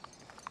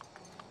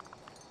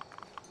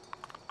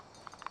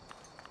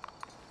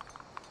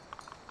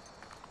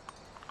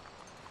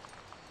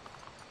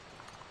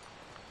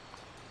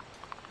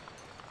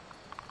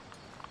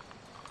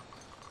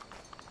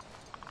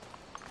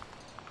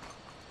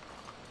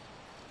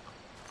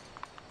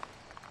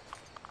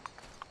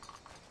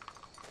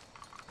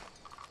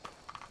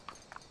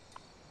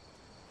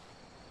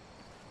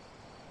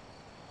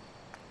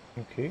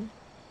 Okay,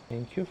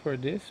 thank you for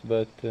this,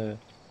 but can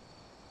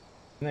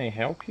I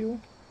help you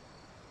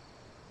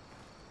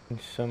in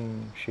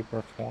some shape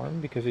or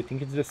form? Because I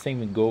think it's the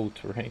same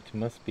goat, right? It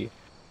must be.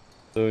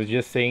 So it's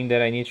just saying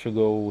that I need to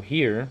go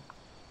here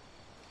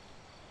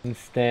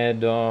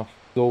instead of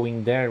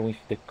going there with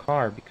the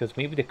car, because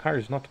maybe the car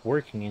is not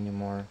working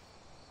anymore.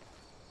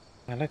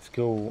 Now let's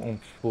go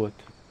on foot.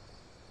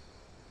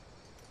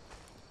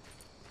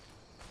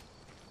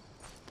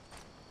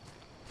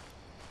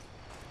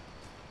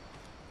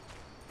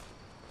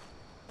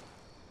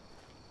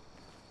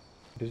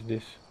 What is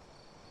this?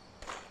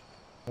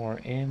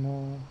 More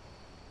ammo.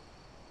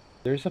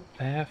 There's a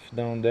path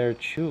down there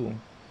too.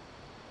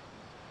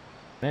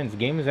 Man, this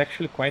game is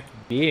actually quite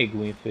big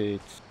with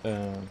its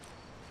with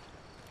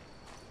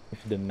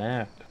the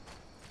map.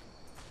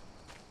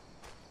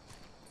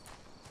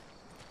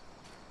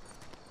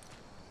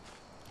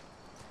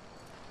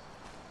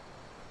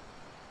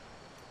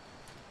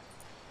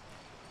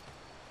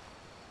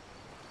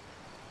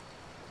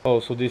 Oh,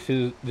 so this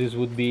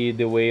would be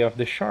the way of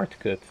the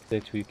shortcut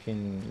that we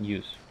can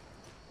use.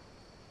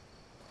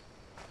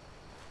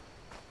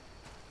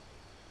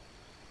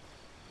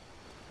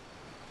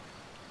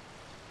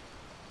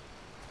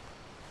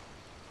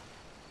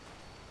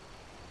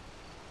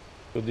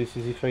 So this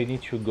is if I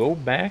need to go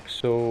back,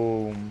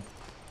 so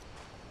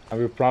I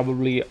will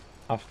probably,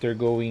 after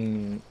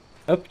going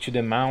up to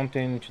the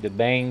mountain, to the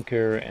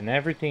banker and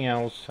everything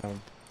else, I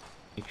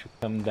need to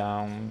come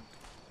down,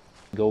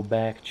 go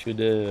back to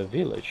the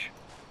village.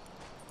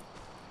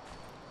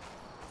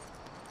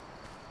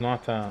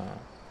 Not a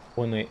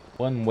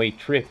one-way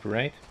trip,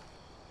 right?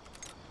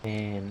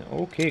 And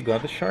okay,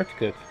 got the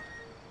shortcut.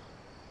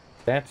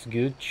 That's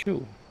good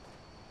too.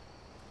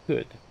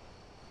 Good.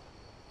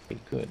 Okay,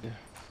 good.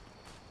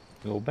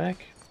 Go back.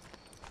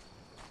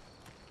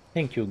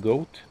 Thank you,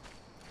 goat.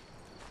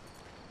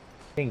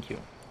 Thank you.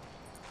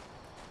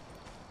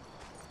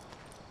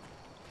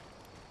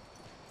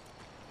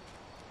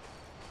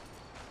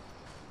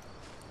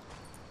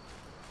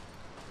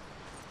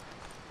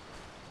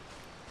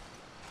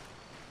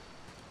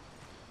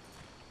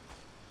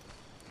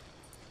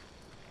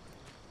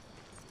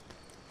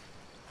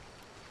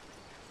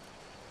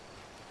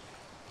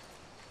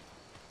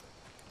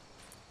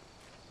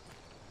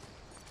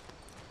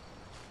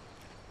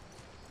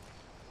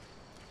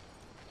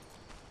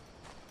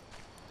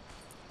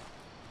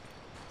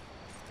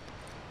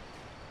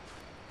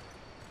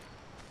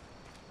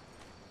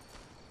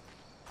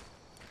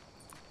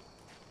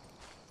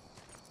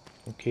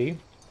 Okay,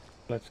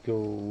 let's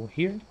go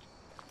here.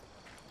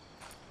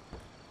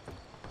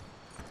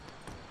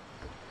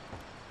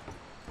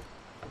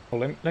 Oh,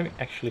 let me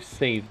actually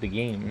save the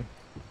game.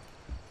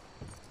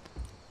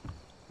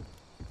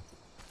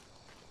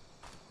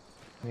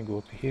 Let me go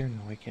up here.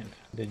 No, I can't.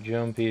 The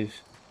jump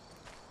is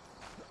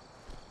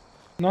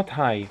not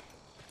high.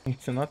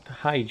 It's a not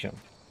high jump.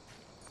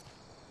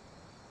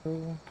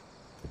 So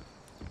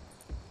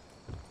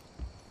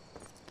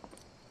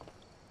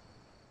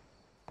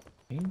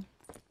okay.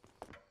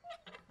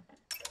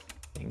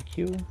 Thank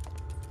you.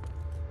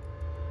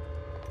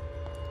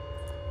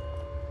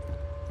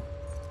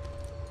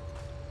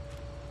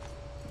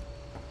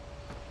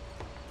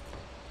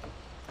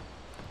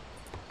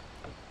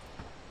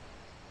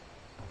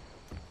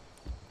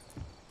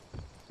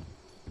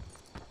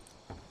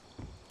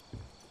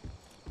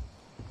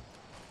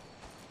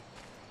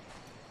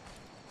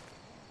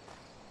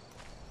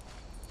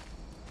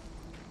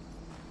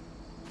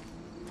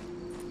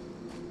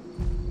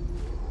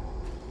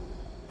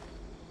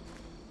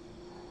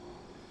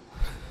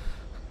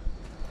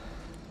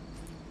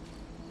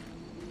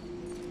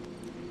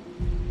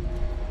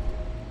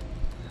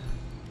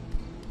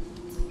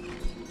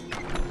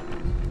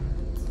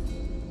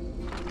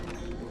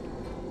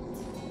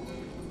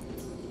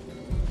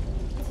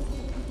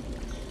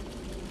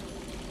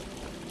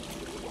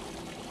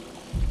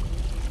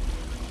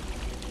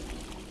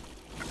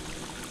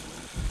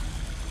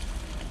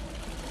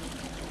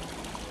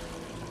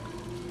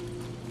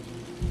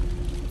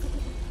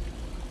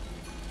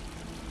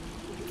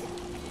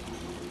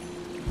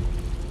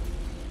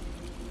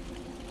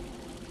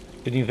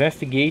 Should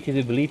investigate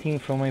the bleeding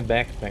from my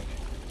backpack.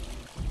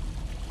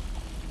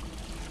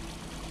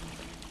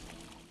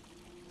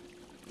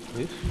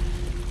 This?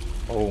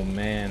 Oh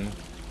man.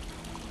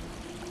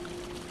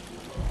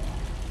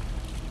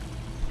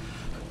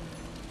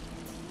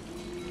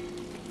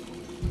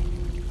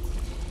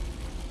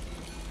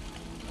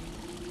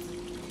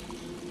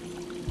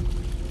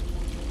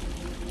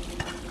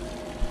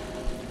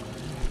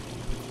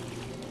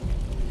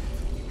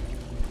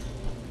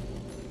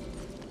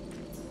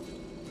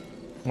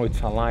 Oh,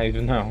 it's alive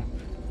now.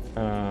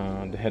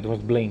 The head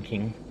was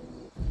blinking.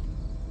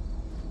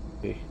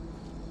 Okay.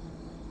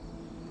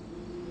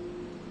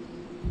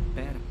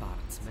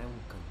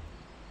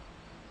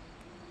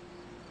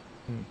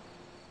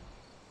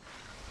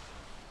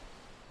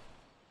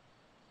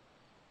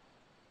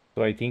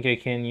 So I think I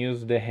can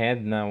use the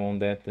head now on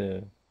that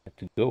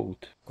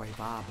goat.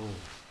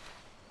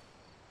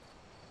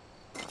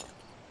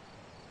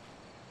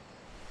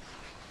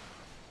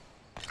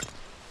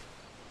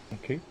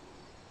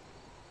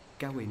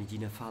 Gaweni di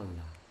una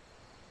falla.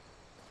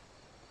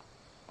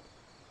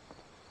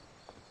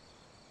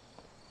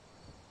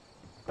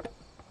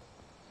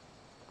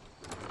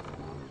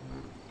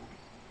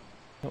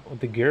 Oh,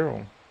 the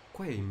girl.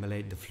 Qua è in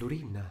malè de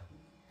Florina.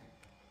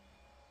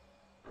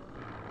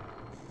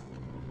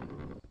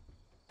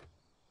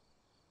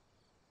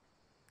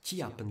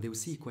 Ci appendeu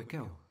sì qua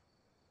cao.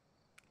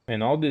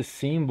 And all these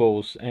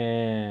symbols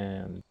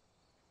and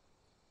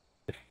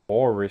the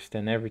forest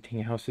and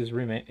everything else is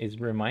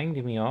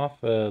reminding me of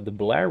the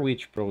Blair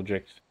Witch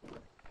Project.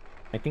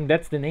 I think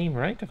that's the name,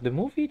 right, of the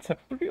movie? It's a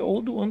pretty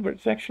old one, but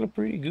it's actually a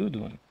pretty good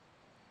one.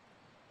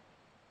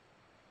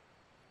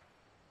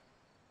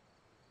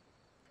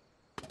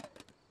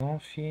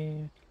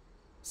 Coffee.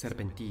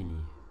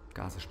 Serpentini,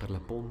 casas per la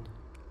pond,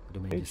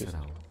 domenica It's just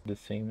sarau. the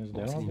same as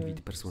the Mos in other.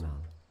 invito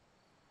personal.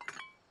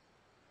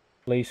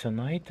 Place an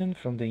item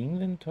from the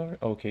inventory.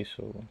 Okay,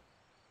 so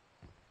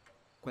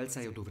Quel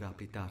sai io dovrà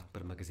aplitar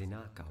per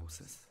magasinar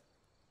causas.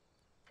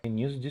 can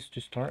use this to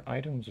start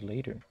items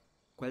later.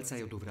 Quel sai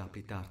io dovrà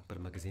aplitar per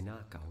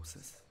magasinar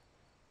causas.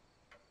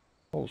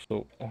 Oh,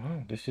 so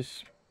wow, this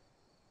is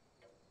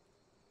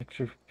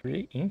actually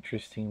pretty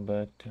interesting,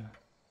 but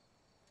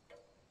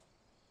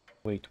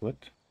wait,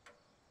 what?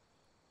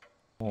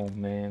 Oh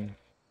man.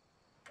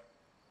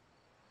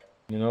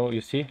 You know,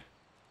 you see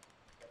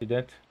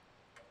that?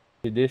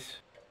 See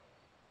this?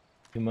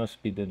 You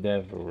must be the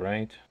devil,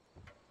 right?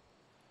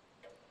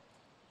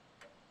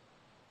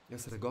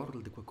 Es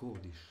regordel de qua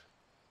codis.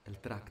 El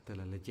tracta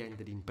la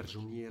leggenda di un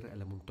prigionier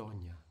alla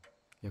montagna.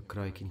 Io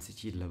credo che in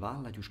Sicilia la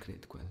valle ha giù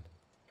scritto quel.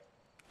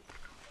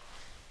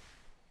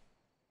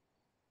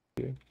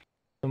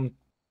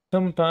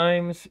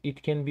 Sometimes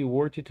it can be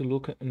worth it to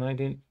look at an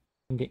item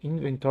in the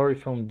inventory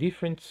from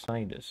different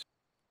sides.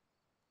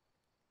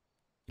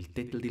 Il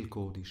titolo del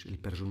codice Il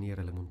prigionier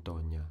alla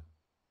montagna.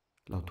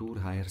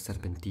 L'autore è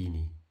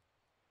Serpentini.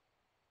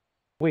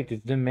 Wait,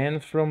 it's the man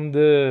from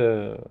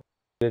the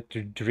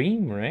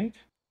dream, right?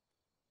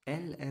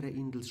 El era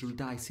in del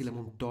soldai sulla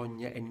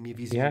montagna in mia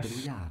visione Yes.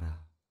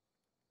 dell'Iara.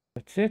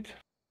 That's it.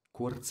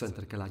 Kurz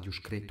enter che l'ha giù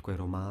scritto quel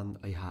roman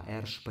e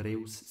ha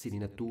spereus sin in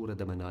natura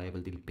da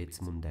manaivel del pezz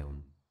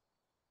Mundaun.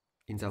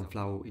 In San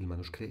Flau il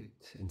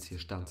manoscritto, in sia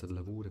stanza de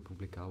lavoro e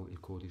pubblicau il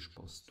codice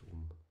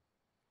postum.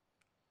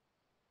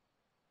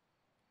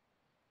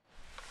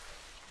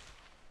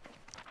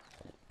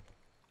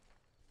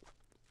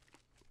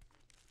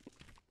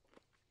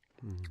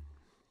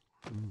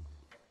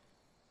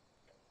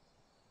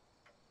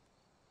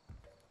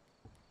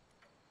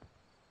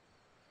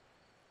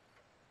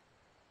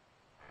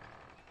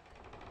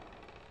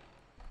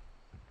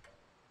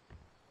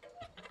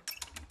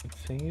 Let's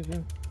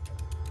save.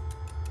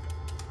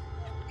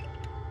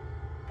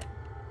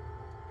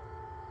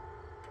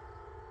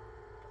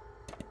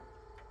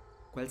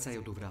 Quel sai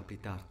io dovrà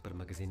aplitar per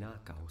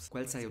magasinar caus.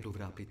 Quel sai io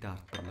dovrà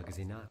aplitar per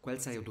magasinar. Quel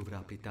sai io dovrà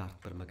aplitar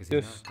per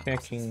magasinar Just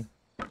checking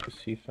to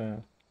see if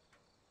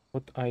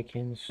what I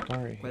can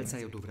start here. Quel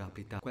sai io dovrà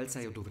aplitar. Quel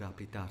sai io dovrà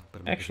aplitar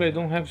per Actually, I magasinar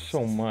don't have so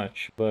causas.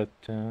 much,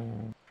 but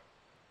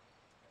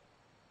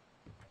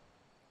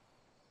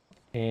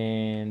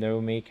and I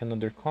will make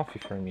another coffee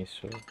for me.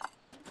 So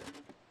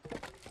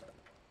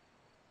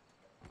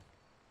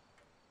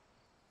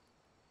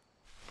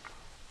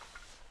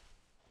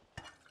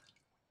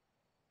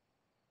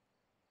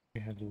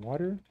we have the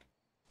water.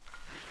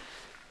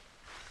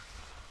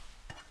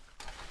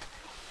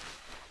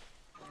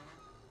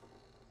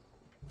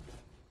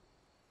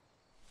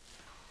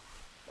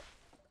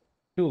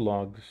 Two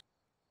logs.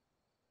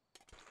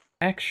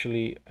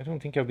 Actually, I don't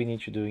think I'll be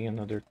need to doing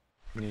another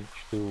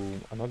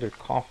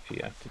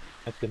coffee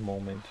at the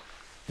moment.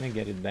 Can I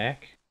get it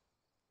back?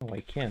 No,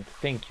 I can't.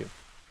 Thank you.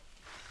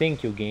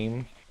 Thank you,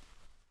 game.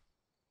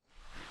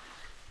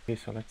 Okay,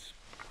 so let's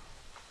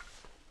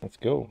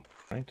go,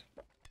 right?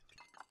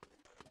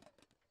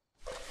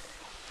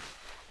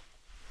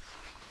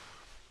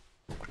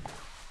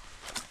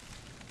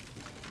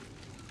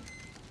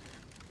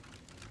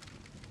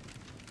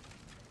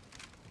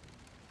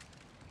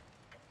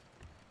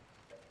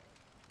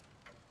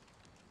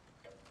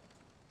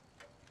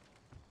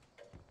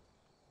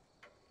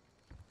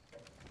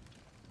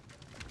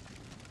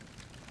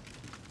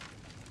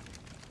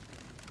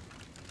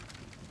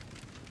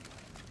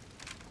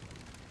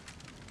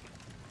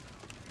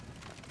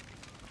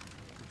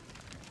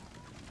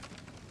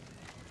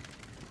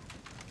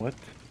 What?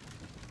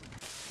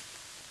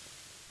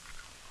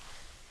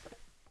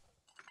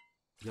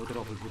 Io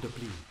trovo il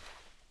Budapli.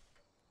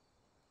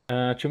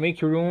 To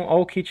make your room,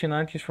 all kitchen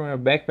items from your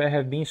backpack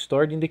have been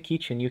stored in the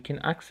kitchen. You can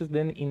access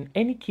them in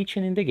any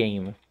kitchen in the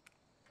game.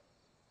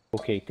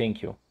 Okay,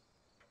 thank you.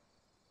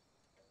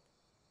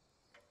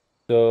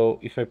 So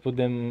if I put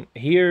them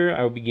here,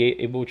 I'll be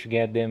able to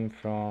get them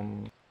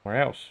from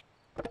somewhere else.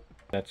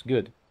 That's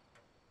good.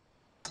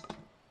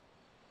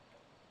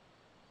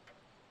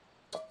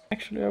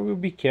 Actually, I will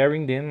be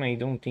carrying them. I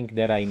don't think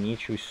that I need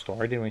to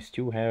store them. I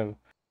still have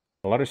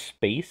a lot of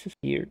spaces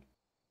here.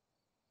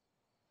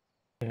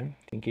 Yeah, I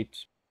think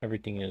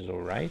everything is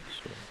alright.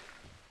 So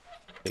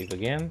save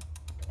again.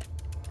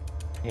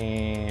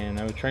 And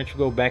I will try to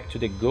go back to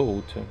the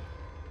goat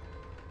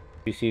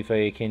to see if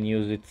I can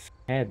use its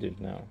head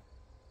now.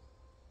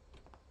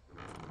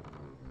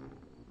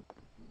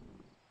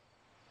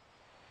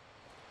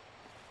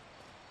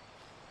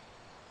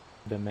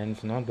 The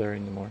man's not there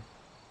anymore.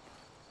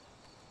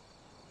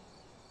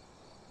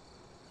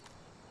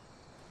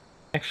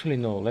 Actually,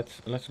 no.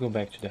 Let's go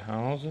back to the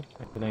house.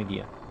 I have an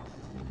idea.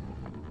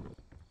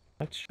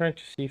 Let's try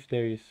to see if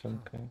there is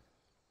some kind.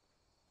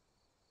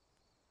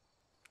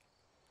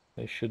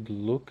 I should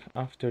look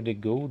after the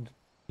gold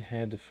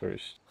head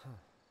first.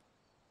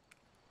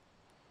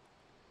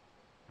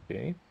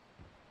 Okay.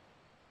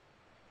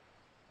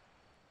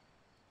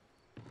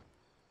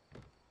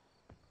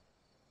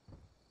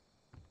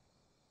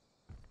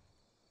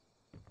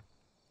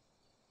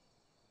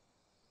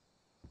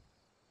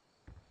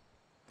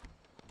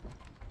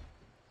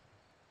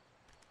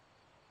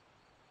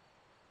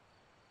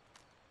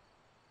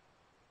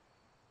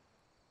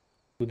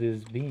 Could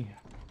this be?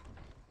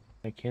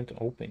 I can't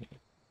open it.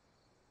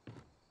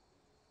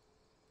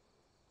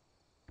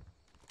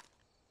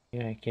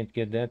 Yeah, I can't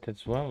get that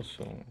as well,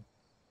 so...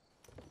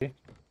 Okay.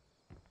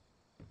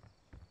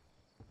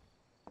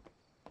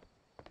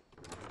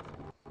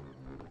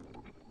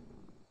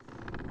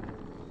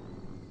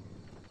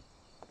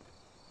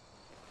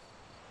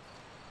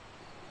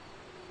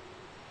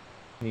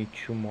 Need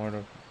 2 more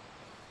of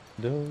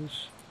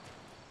those.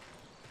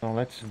 Now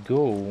let's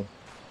go.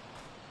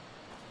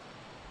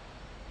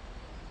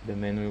 The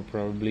man will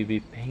probably be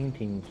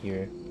painting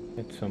here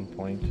at some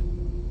point.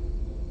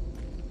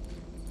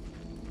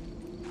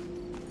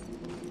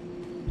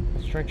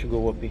 Let's try to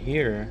go up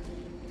here,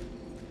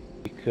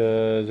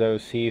 because I will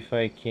see if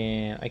I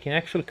can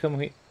actually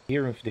come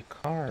here with the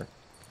car.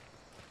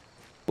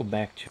 Go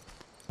back to,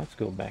 let's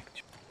go back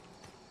to,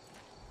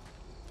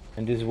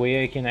 and this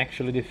way I can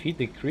actually defeat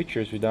the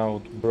creatures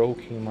without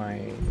breaking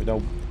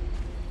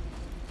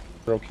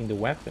the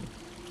weapon.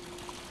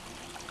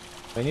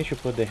 I need to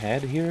put the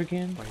head here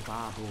again.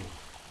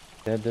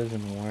 That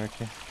doesn't work.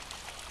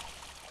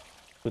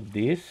 Put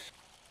this,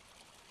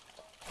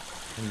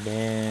 and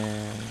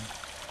then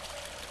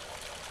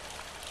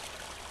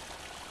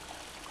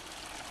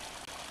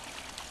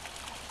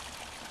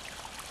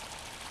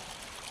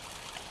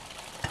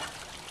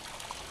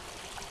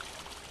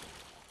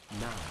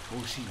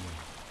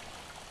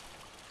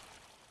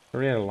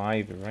we're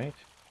alive, right?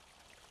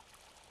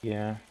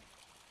 Yeah.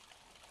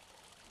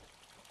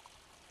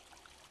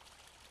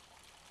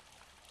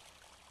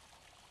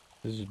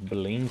 This is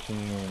blinking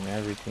and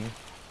everything.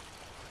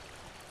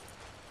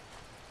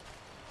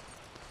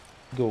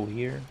 Go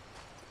here.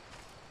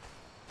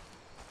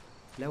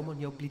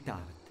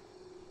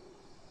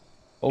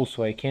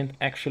 Also, I can't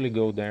actually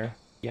go there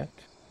yet.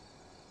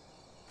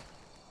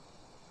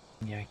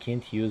 Yeah, I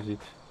can't use it.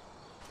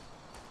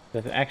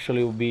 That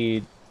actually will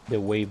be the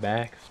way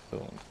back,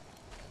 so...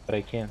 But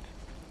I can't.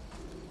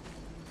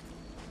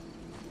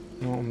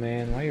 Oh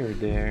man, why are you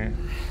there?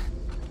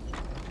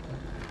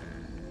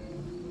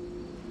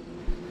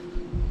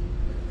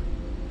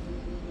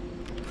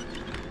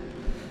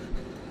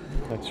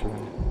 Let's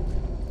run.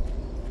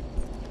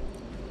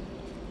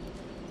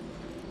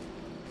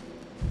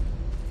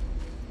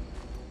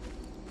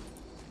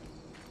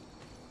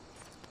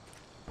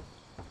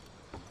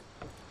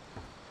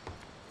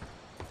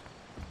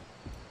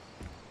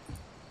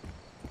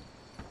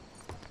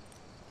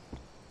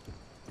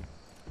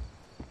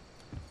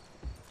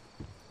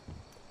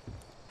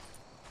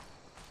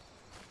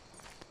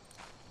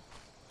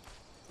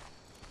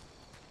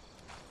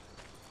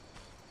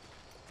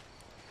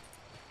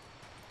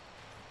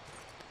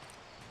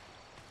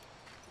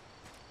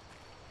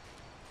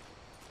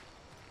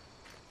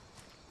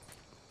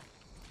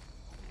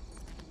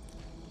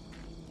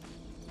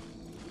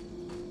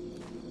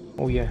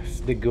 Oh yes,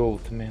 the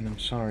goat, man, I'm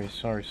sorry.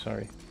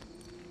 Forgot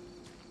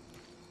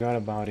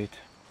about it.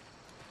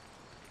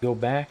 Go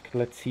back,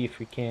 let's see if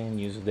we can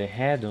use the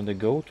head on the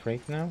goat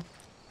right now.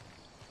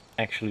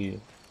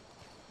 Actually,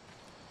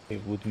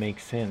 it would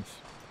make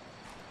sense.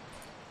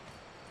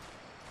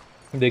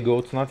 The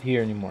goat's not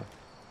here anymore.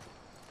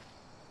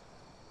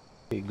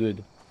 Okay,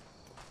 good.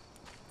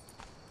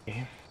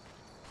 Okay.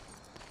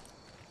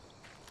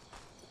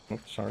 Oh,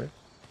 sorry.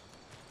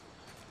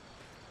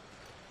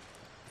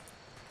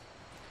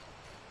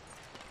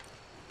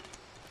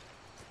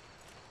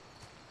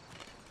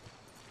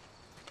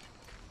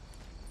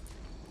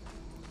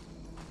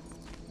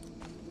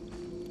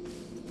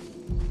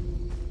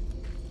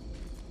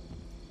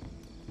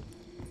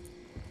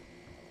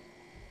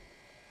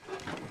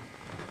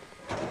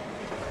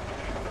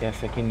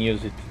 Yes, I can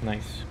use it.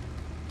 Nice.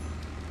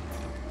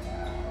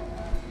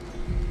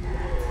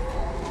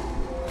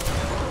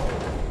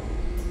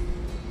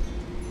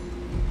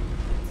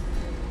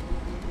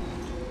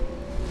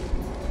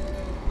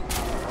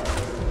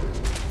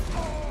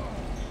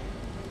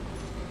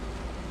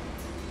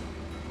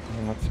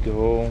 Let's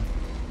go.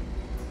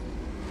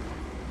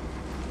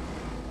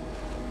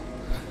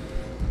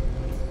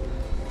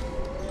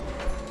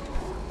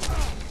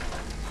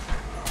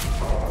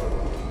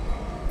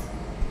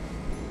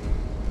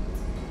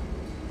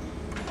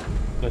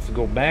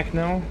 go back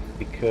now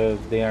because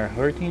they are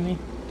hurting me.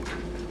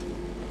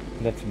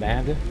 That's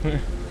bad.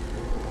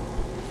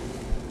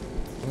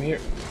 Come here.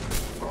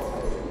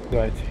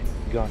 Got it.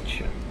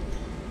 Gotcha.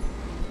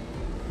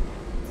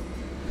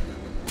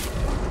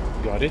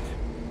 Got it.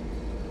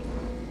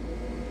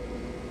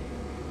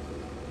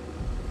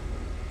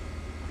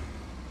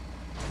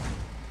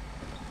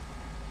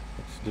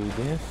 Let's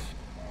do this.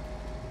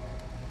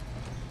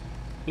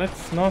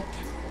 Let's not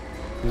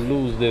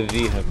lose the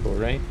vehicle,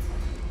 right?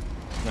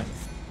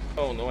 Nice.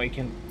 Oh no, I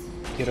can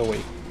get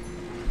away.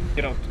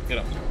 Get out, get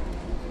out.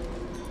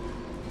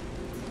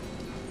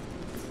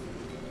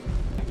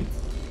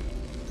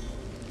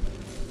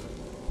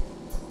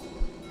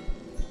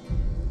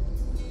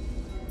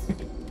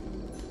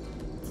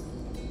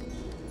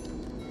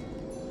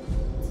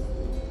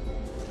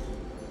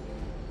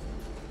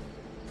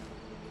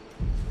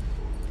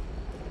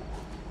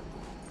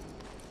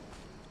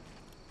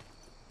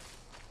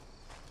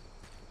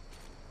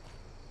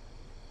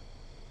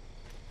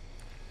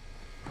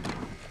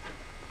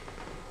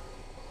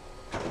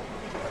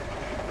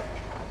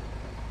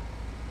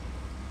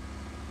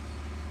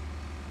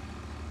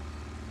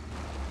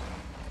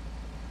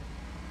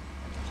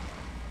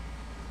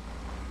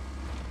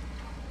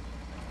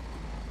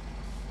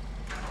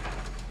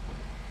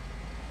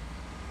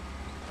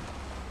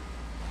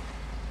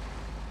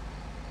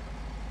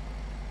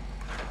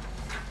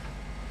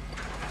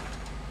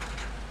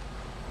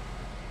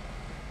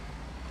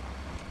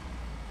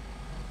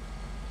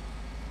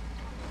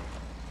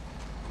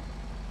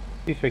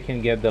 If I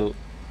can get the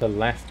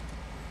last,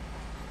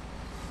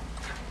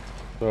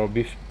 so I'll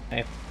be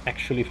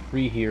actually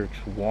free here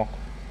to walk.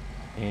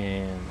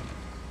 And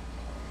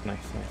nice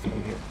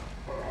from here.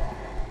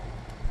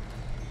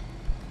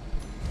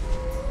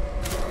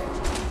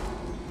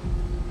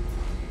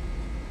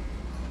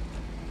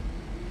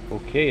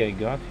 Okay, I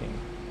got him.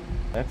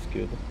 That's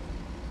good.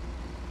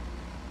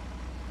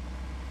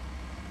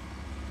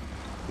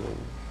 Go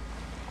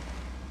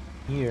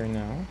here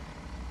now.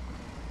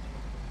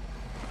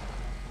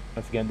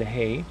 Let's get the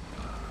hay.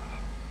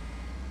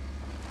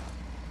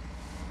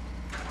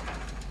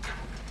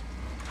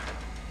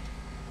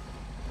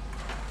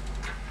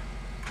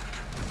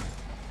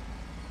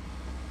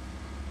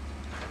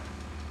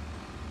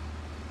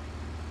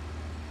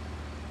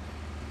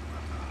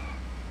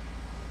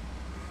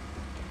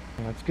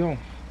 Let's go.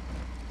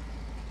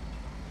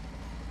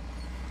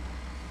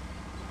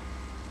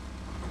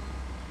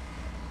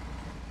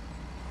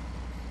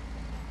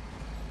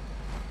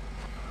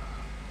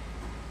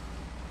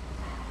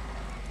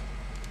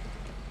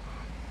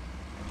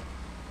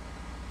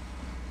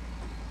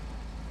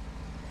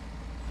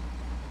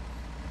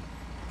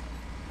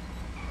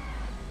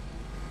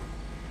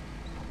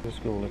 Let's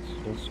go,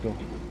 let's go.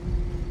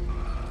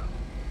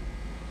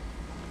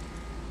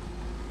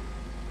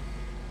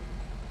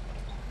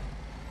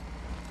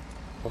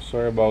 Oh,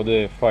 sorry about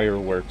the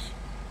fireworks.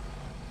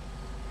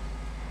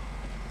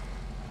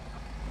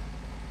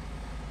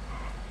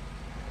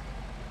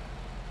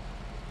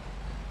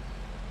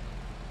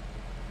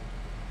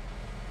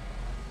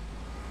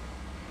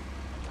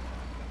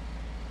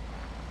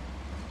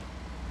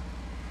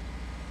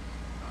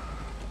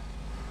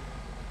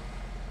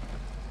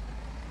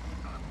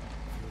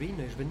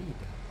 Florina és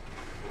venida.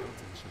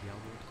 Antes de chegar ao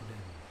outro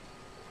colégio.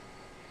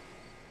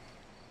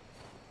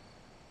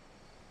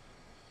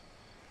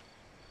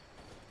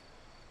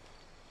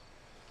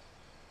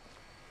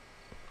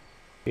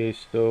 Okay,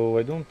 so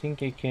I don't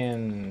think I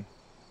can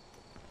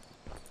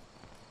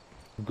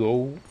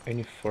go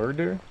any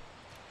further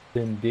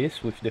than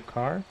this with the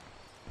car.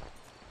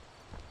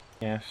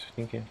 Yes, I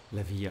think I...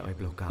 La via è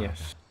bloccata.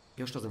 Yes.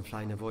 Io sto in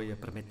flyna voia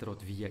per mettere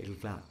via il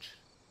ghiaccio.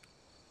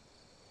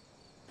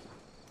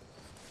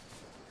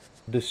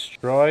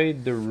 Destroy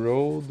the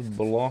road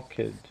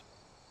blocked.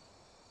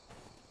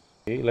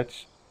 Okay,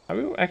 let's... I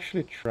will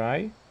actually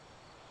try.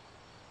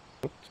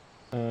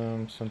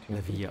 Something.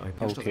 La via è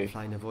Okay. in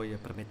flyna voia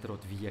per mettere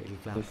via il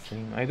The ghiaccio.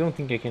 thing. I don't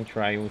think I can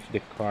try with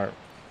the car.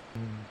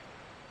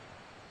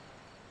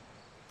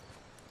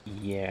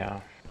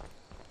 Yeah.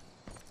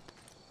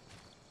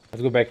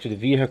 Let's go back to the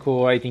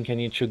vehicle. I think I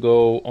need to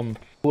go on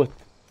foot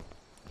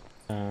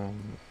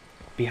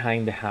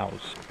behind the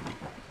house.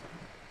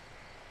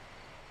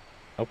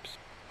 Oops.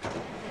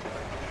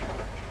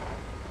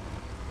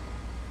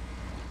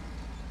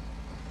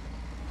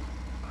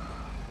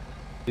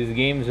 This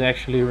game is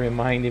actually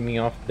reminding me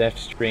of Death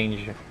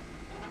Stranding.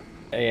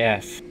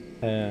 Yes.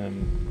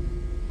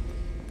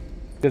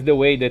 Because the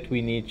way that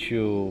we need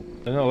to...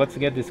 No, let's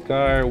get this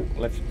car.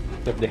 Let's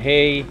put the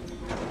hay.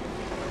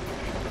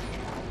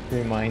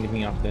 Remind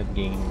me of that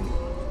game.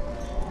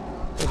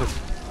 It was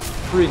a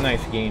pretty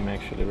nice game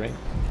actually, right?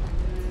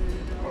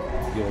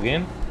 Go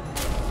again.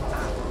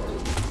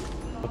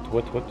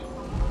 What?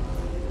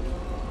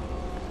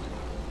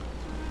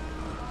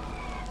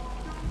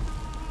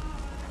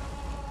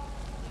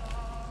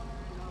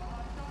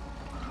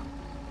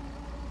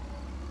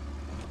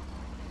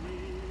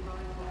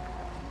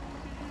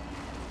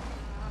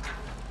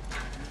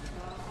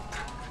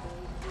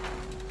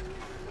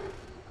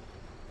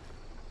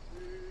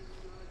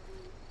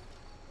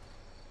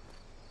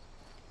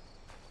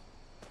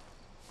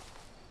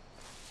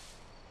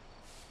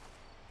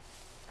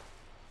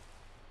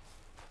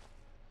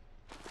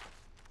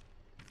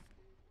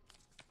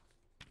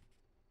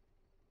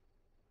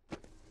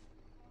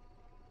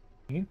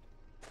 Okay.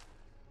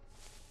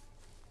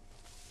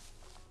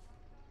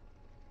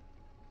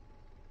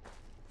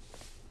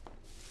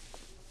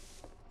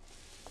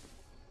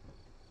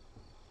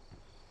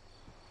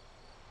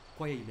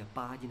 Qua è una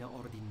pagina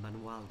ordine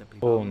manual da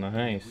Oh,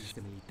 privare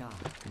nice.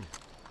 militare.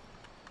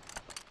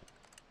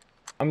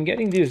 I'm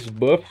getting these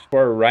buffs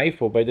for a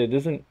rifle, but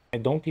I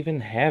don't even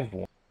have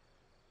one.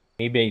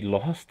 Maybe I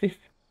lost it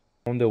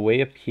on the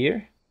way up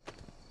here?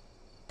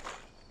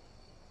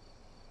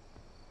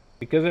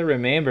 Because I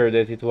remember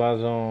that it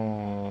was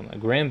on a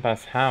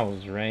grandpa's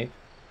house, right?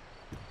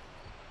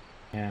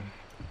 Yeah.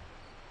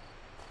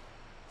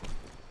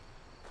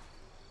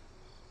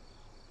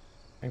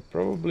 I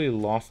probably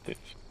lost it.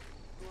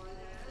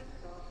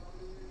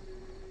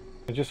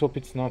 I just hope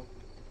it's not...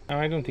 No,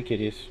 I don't think it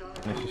is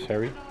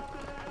necessary.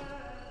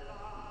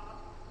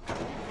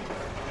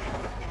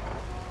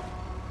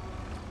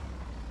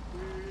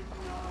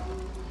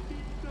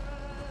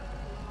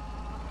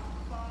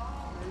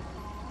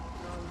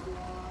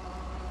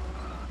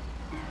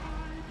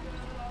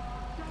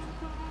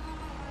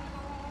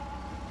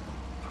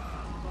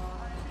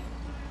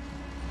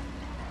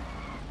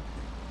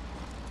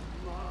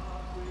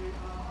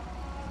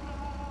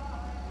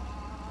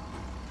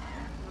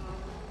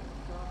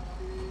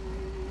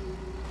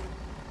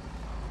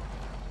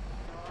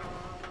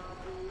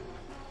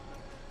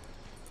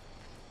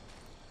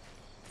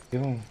 Yo.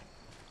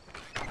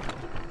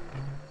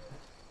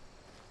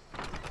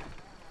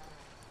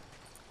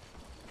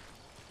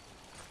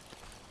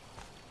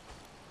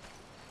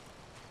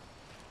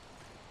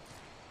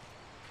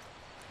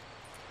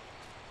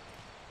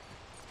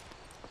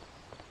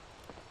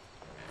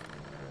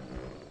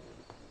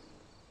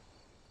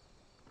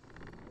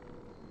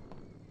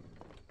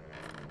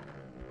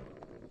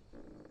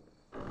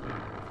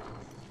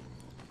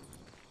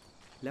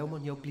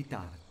 Leumann jau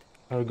plitard.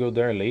 I'll go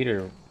there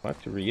later. What,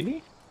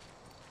 really?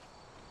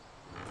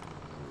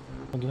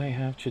 What do I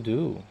have to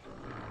do?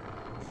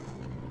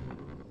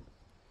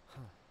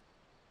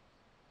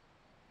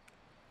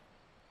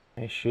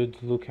 I should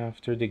look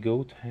after the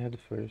goat head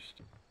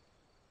first.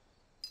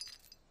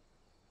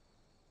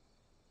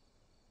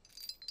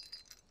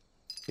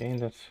 Okay,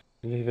 let's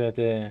leave at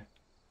the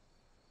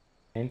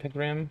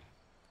pentagram.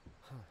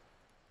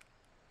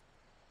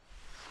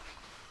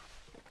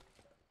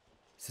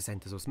 Se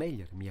sente sos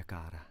meglier, mia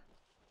cara.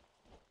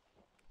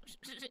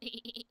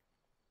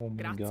 Oh my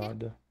Grazie.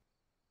 god.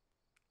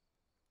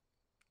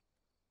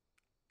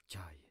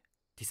 Tjai,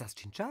 ti sas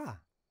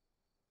cincià?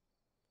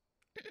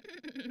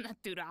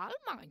 Natural,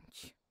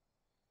 manch.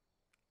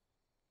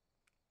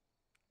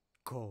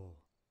 Co?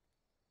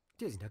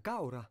 Ti es una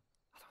caura?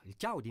 Il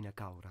ciao di una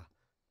caura.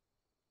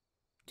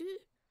 Du,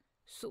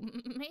 som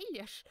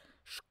meglias,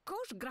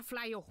 skos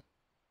graflaio.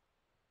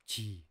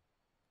 Ci.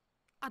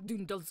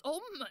 Adun dels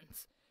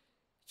omens.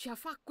 Cia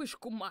facquis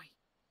cum mai.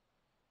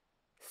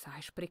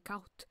 Sai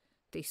sprecaut,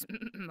 tes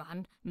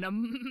man na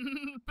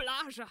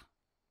plaja.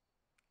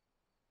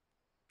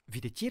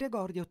 Vide ci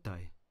regordi o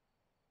te?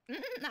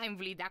 Nein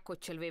vlidaco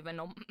ce l'aveva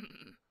no.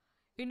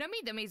 Una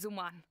mida mes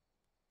uman.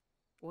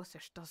 Ossa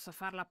sto a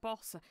far la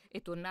possa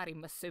e tornare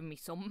in semmi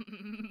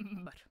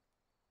somber.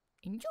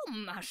 In giù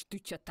ma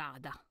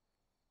stucciatada.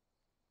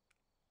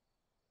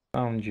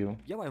 Found you.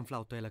 Io hai un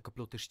flauto e la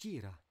caplotta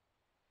stira.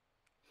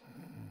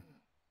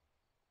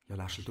 Io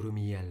lascio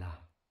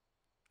drumiella.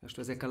 Io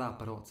sto a calà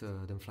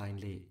parozza d'un flying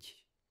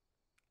legge.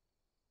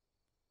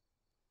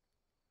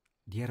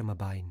 Dierma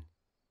bain.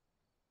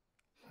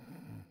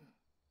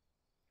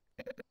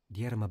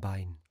 Dierma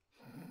bain.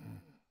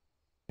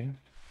 Okay.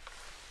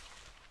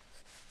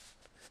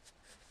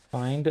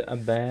 Find a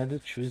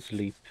bed to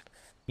sleep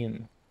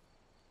in.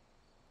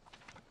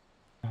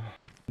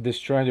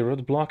 Destroy the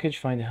road blockage,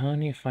 find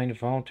honey, find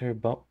Walter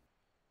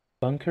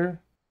bunker,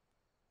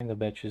 find a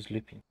bed to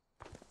sleep in.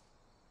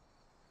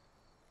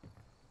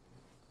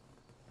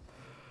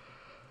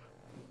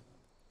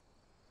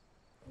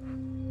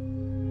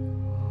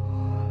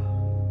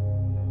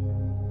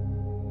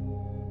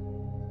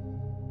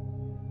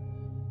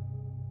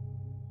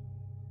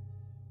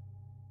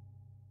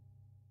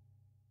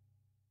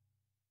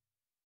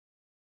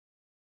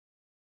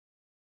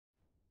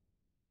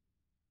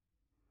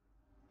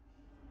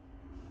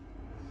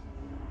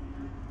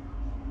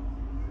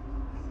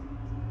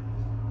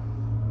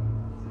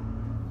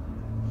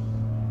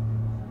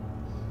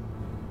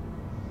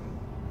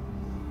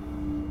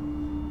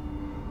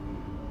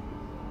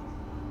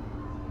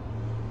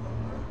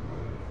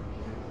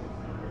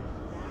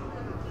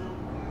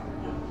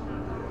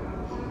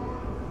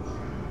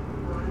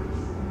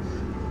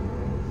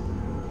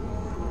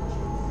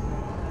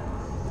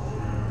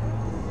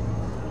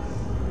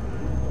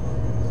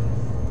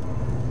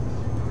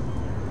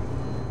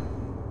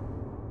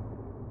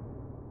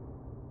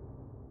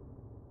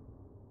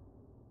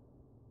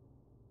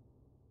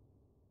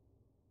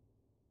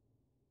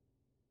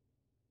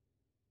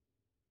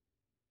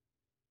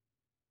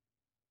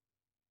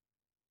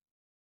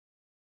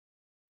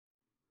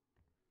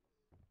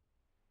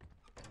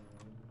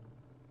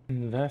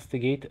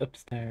 Investigate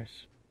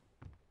upstairs.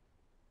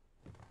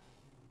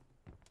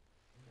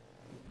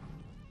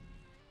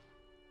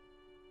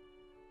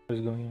 What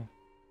is going on?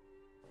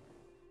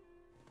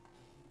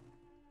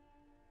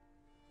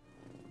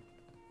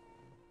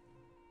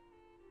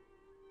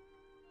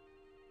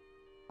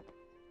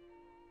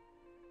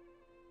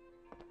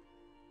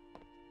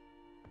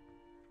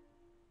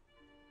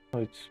 Oh,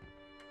 it's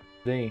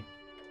day.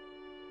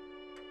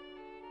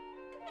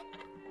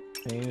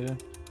 Here.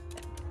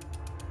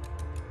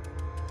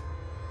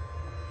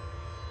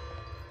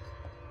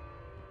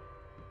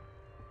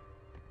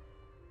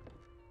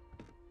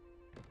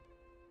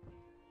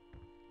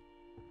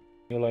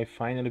 Will I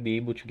finally be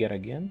able to get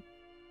again?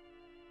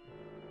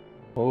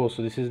 Oh,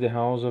 so this is the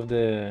house of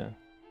the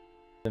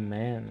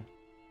man.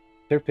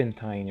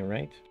 Serpentine,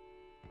 right?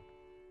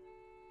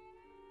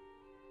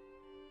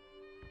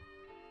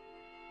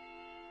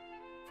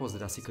 Fosse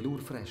da si calur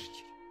fresc.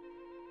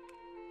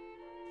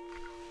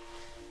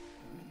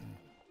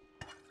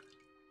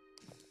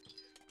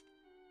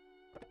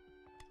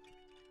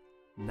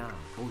 Na,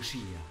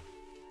 boschia.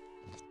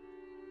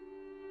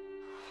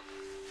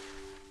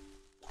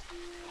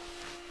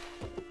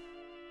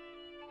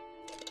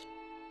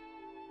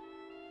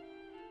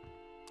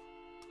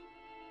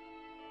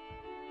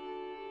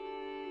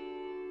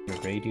 The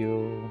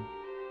radio.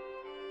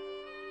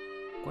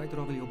 Quai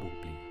droga li o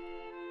bupli.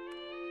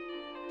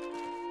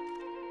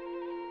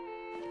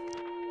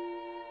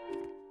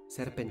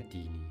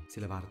 Serpentini, se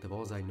levarte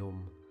vos ai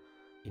nom,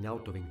 in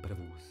auto veng per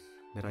vos,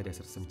 ne rai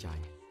d'esser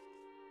samciai.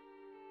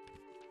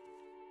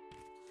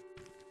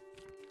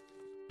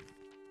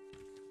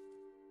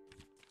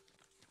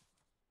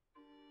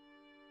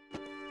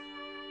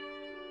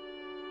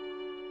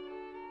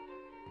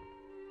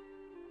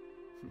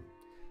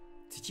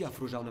 Si ci ha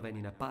frugià una ven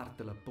in a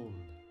parte la pon.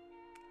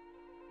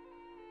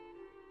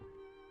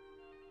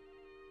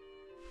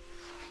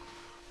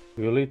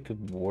 Will it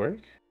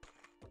work?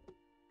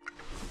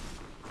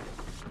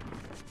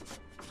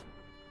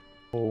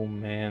 Oh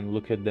man,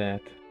 look at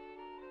that.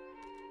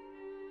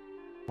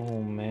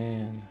 Oh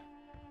man.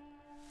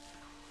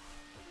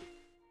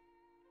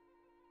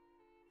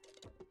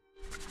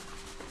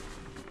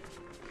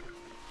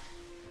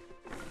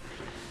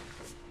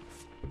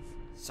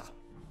 Sa.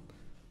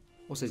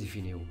 O se si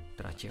finiu,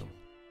 traceu.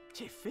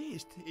 Ce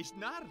feest, ești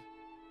nar?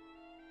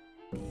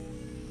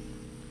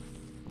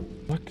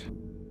 What?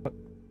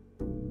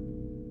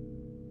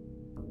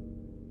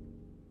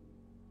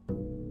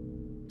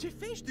 Ce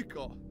feest de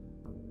ca?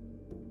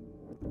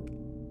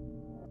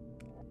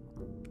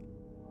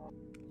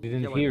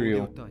 Didn't hear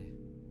you.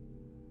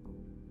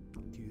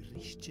 Tu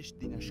riscest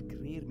din a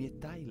screr mie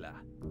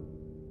taila.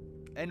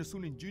 E nu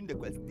sun in giun de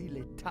quels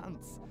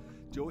dilettanz.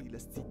 Gioi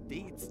las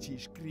citets ci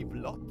scriv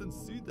lotten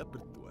süda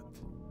per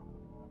tuot.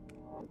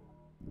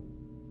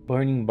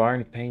 Burning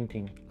barn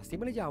painting.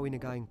 Astimele jau in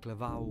ga in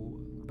clavau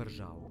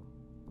berjau.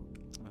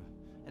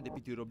 E de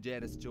pitur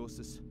obgeres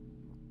Joses.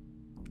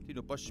 Tu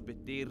nu pots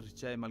speter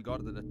c'è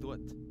malgorda da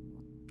tuot.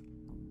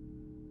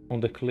 On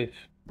the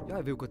cliff.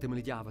 Ja, viu che te me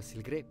li giavas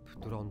il grep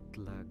durant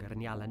la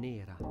garniala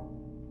nera.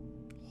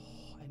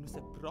 E nu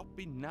se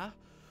propi na.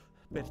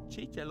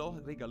 Perché ce l'ho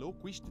regalò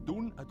quist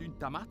dun ad un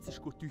tamazzi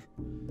scotu.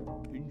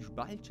 Un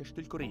sbail c'è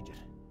stil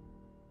corregger.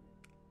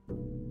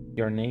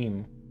 Your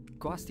name.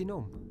 Coasti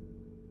nom?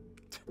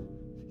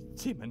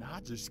 Ce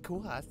menages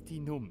coasti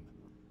num.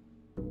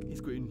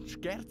 Isco un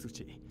scherzo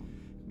c'è.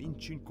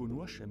 Mincin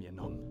conosce mio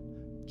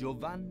nom.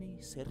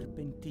 Giovanni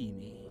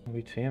Serpentini. Oh,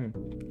 it's him.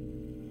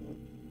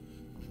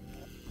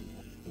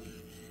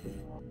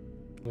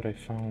 What I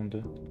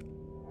found.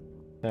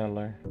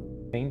 Cellar.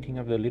 Painting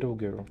of the little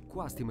girl.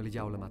 Coasti me li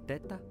giau la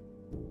mattetta?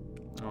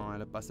 No,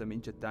 ela passa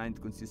mince taint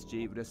con sis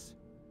cevres.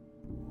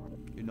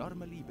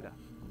 Un'orma libra.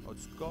 Od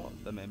sco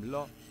da mem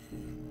lo.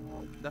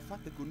 Da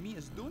fatta con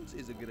mias duns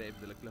is a grev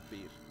della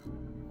clapir.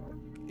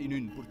 In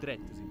un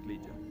portretto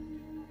s'incligia.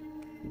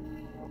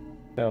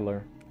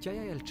 Cellar.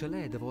 C'è il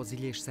celè de vos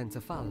iliesch senza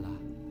falla.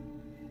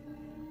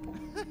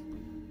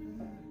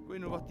 Quei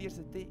non va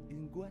tirse te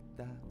in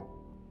guatta.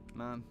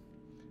 Ma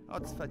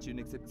oggi faccio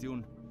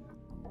un'eccezione.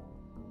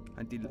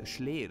 Und il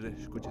Schleer,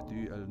 scusa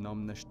tu al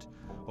nom nest,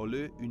 ho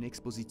lö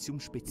un'exposizione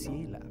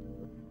speciale.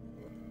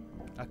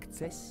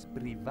 Access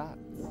privat,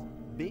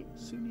 be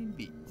sun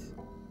invit.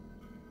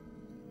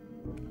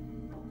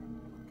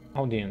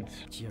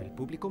 Audience. C'è il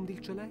publicum del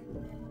celè?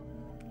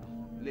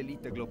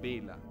 L'elite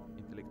globela,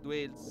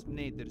 intellectuels,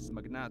 neders,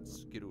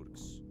 magnats,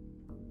 chirurgs.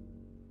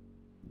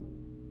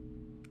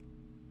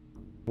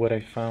 What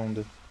I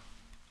found.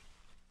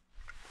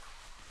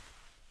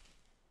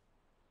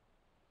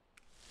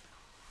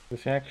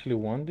 Does he actually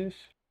want this?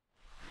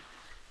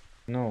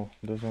 No,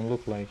 doesn't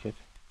look like it.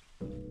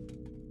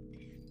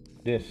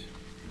 This.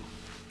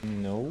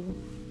 No.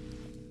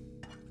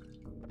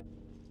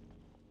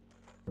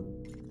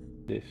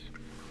 This.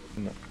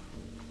 No.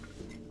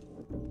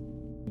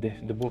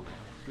 This, the book.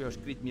 Qui ho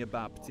scritto mia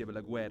bab zieva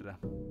la guerra.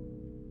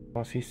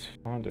 Was his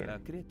father. La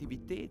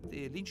creatività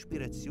e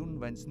l'ispirazione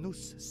vens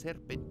nus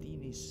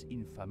serpentinis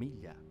in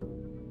famiglia.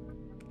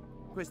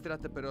 Questa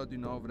tratta però di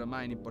un'opera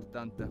mai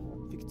importante,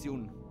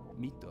 fiction,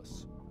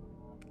 mythos.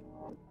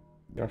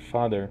 Your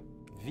father.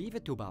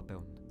 Vive tu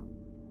bapeon?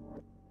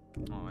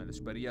 Oh, la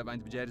sparia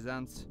vaint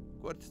begersans.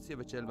 Quart si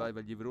vecel vai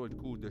gli vrol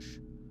cudes.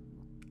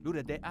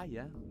 L'ora de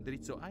aia,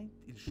 drizzo aint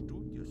il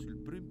studio sul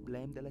prim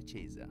plem della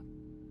chiesa.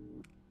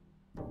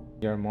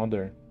 Your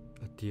mother.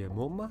 A tia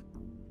mamma?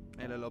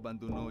 Ella lo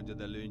abbandonò già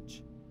da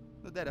lunch.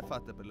 Non era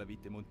fatta per la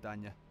vita in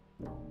montagna.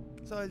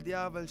 So il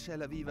diavolo se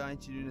la viva in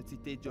una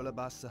citteggiola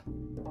bassa.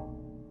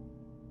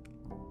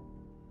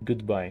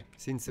 Goodbye.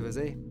 Senza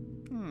vasè?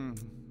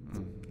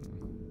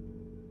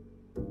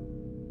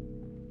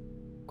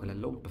 Quella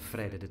lompa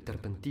fredda de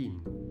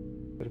terpentin.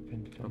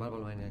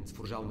 Probabilmente hanno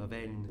sforgiato una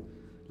ven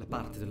la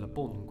parte della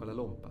ponte in quella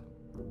lompa.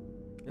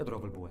 E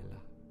trovo il buella.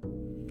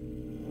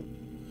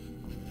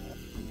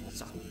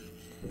 Sa.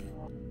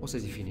 O se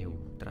si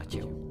finiu,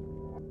 tracciu.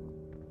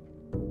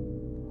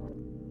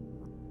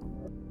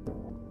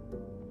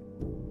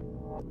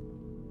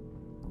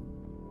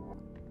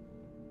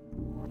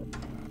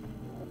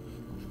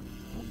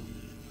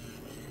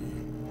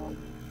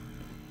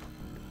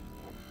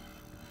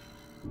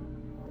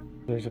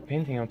 There's a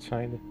painting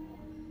outside.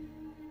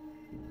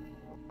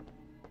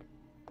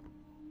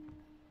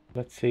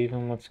 Let's save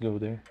and let's go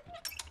there.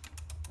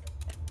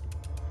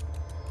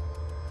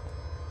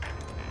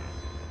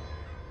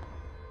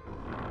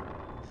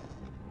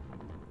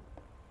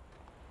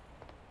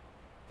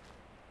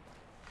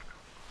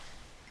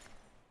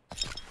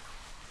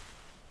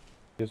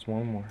 There's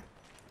one more.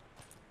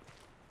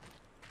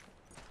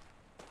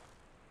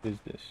 What is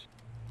this?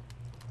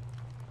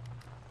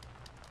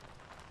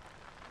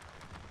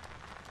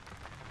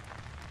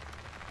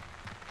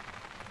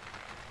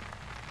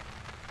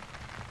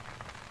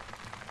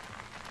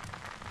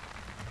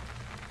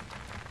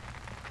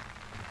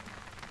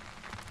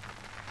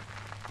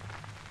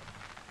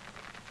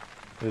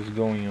 What is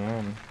going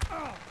on?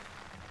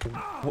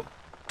 What?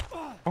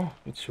 Oh,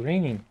 it's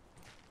raining.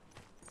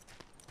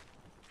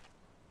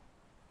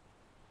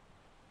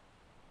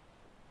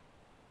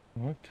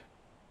 What?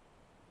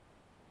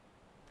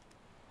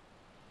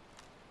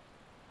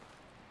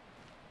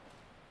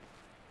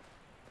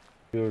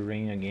 Will it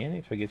rain again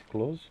if I get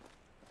close?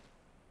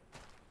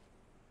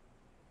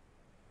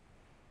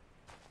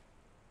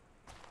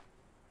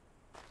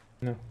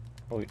 No.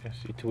 Oh yes,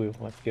 it will.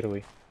 Let's get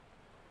away.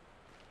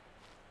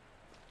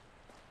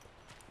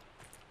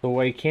 So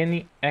I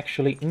can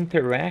actually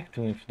interact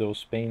with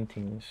those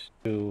paintings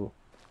to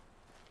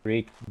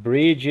create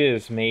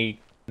bridges,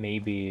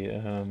 maybe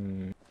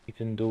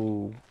even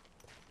do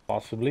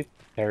possibly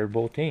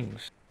terrible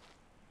things.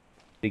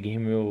 The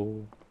game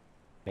will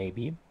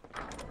maybe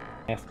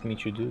ask me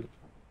to do.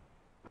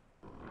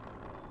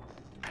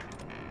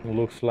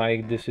 Looks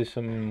like this is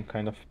some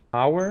kind of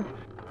power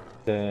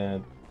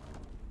that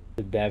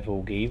the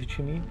devil gave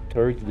to me.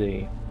 Third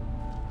day.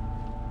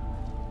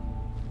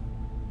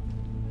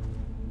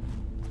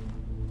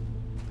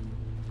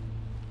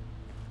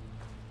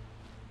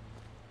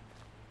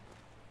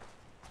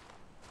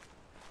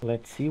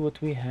 Let's see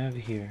what we have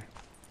here.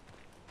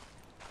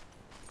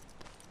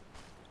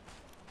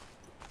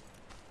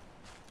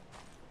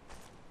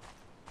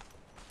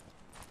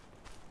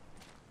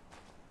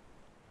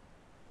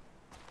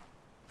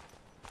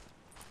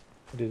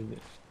 What is this?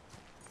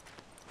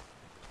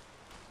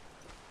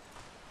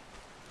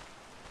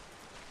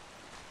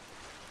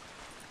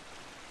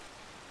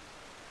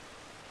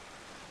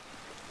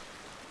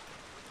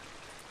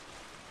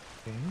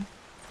 Okay.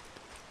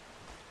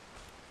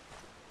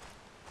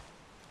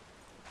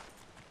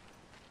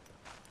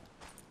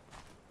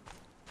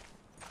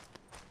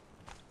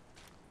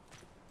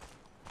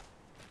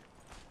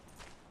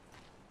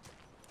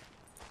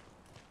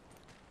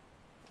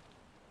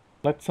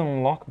 Let's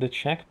unlock the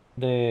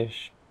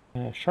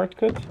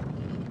shortcut,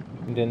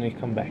 and then we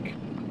come back.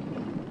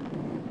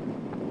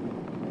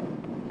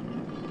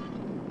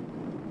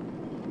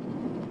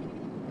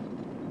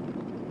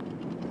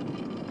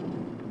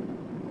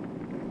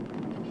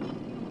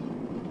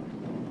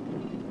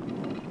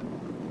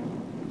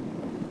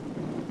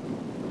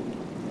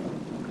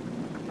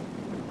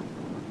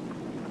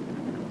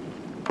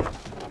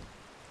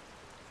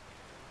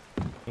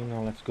 Okay,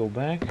 now let's go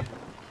back.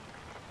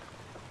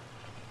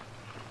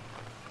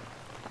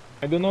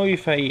 I don't know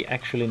if I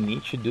actually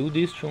need to do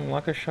this to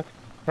unlock a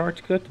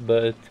shortcut,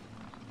 but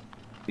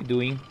we're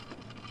doing.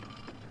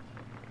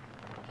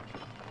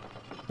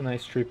 A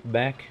nice trip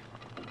back.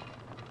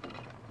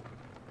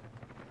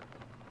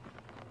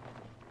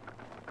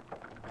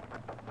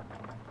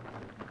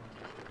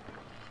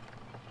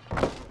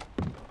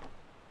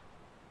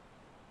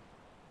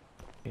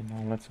 Okay,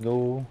 now let's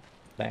go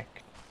back.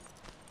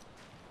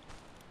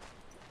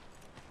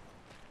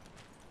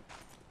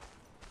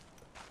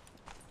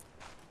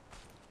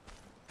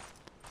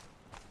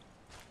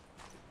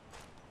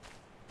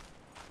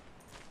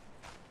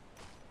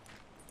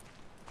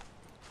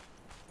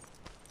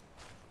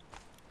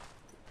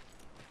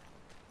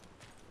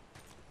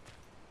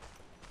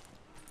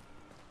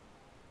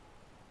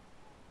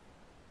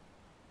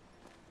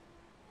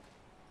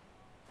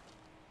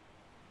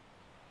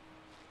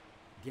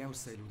 Diaus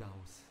sei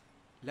ludaus.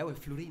 Leu è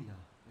Florina,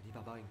 e va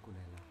bene con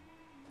ella.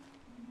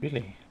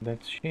 Really?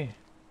 That's she.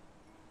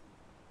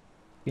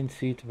 Can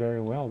see it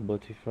very well,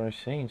 but if you are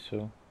saying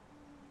so.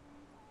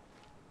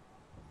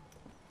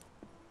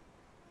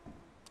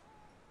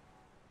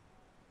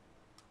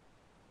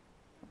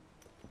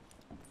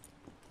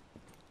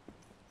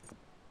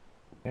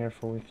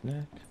 Careful with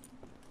that.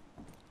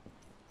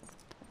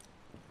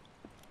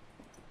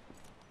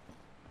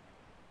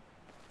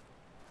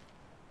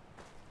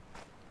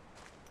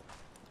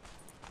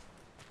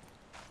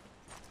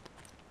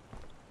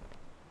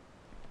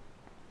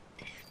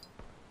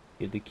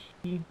 Get the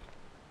key.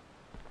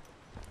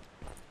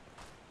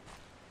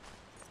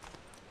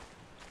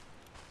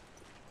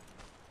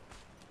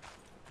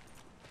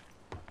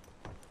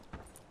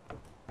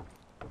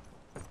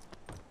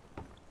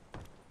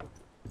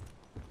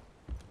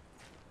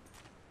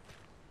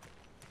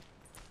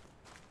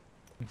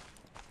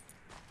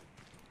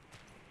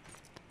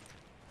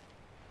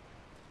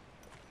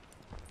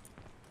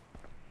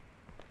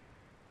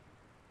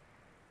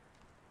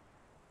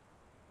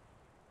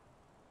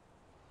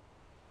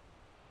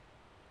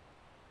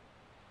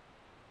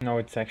 No,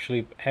 it's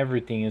actually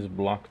everything is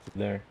blocked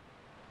there.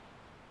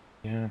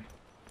 Yeah.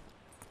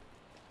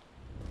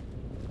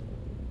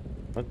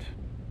 What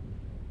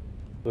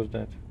was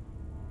that?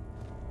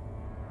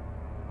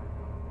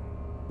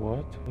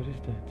 What? What is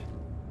that?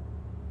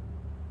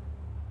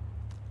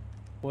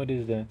 What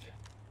is that?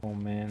 Oh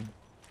man.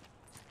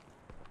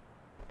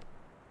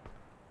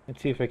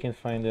 Let's see if I can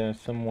find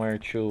somewhere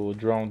to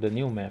draw the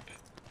new map.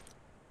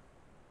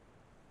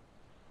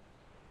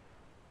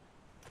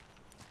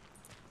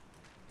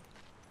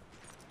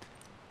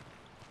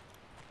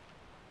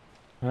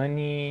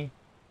 Honey.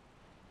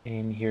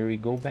 And here we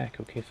go back.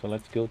 Okay, so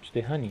let's go to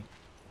the honey.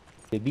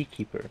 The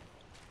beekeeper.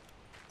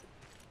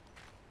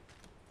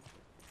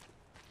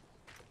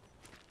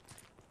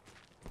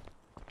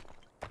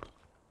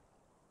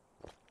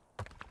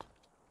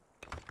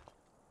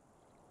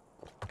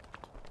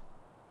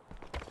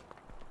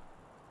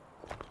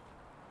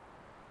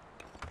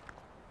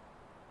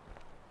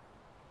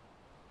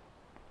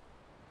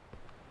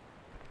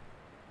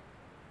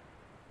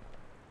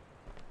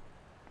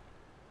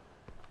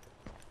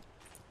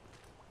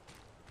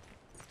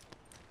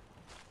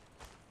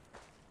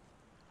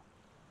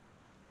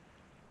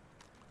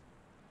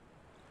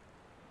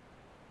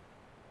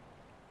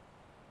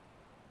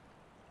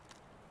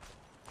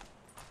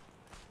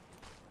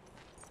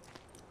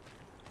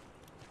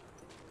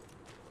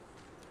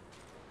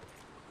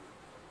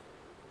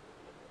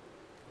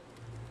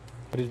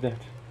 What is that?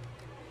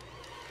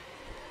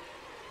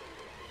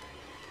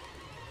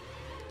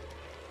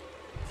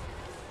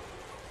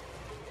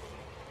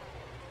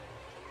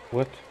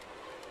 What?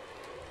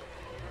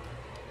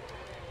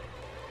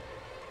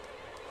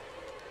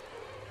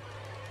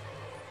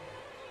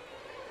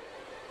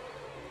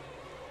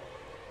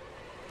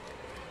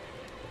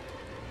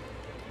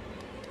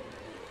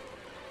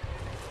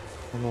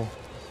 Oh no.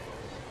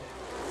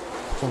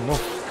 Oh no.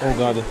 Oh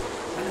god.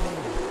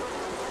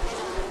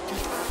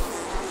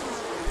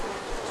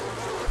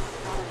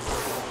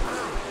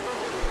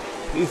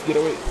 Please get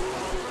away.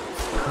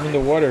 I'm in the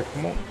water.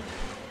 Come on.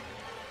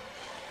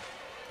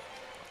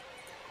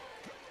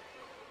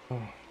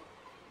 Oh.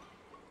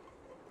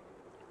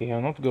 Okay,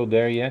 I'll not go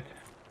there yet.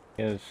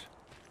 Because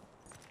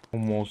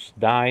almost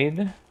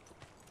died.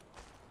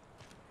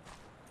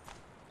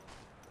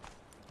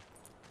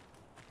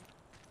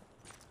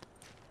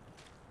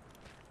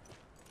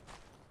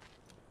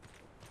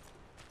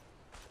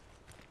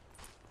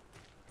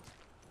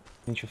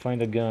 Need to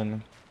find a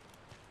gun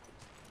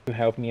to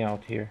help me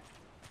out here.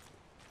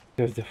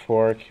 Because the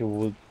fork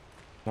would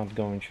not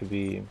going to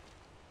be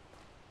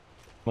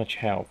much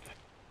help.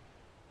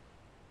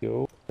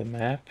 Go the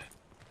map.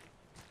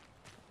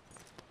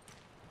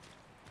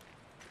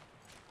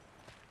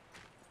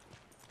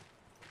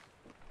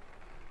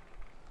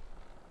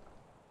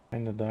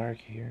 In the dark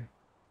here.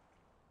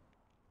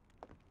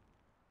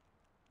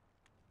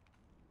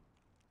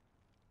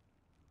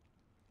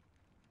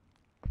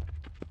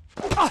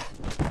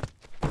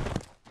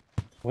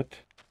 What?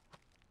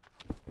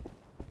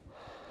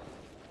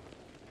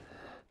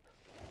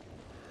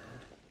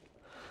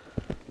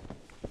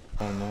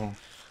 Oh no.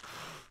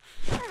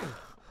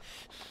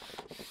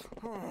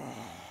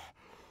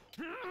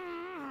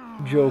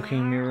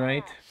 Joking me,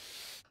 right?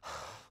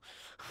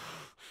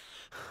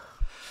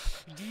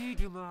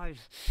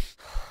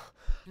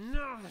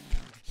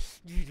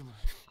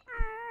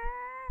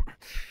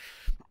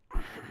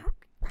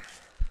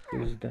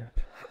 What is that?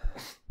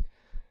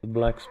 The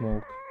black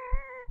smoke.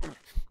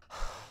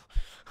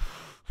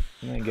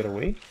 Can I get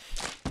away?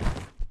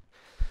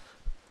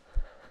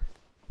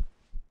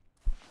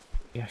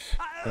 Yes,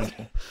 thank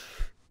you.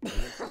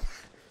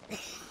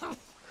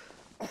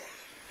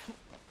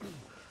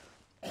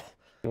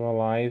 Still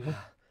alive.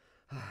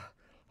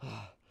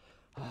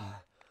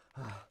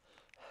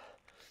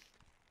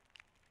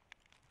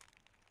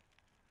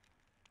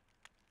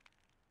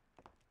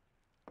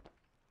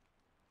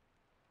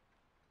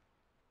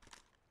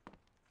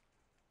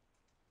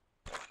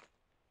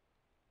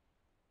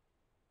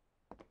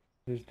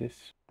 What is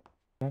this?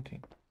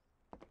 Nothing.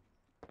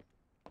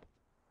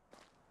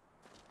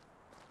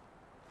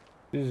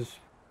 This is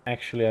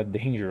actually a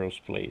dangerous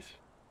place.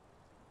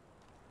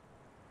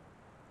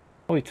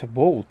 Oh, it's a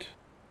boat,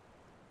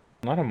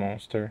 not a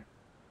monster.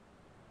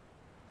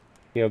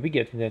 Yeah, I'll be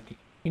getting that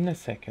in a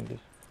second.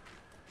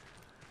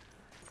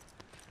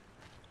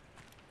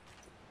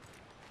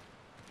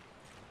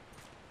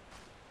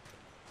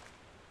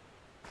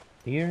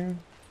 Here.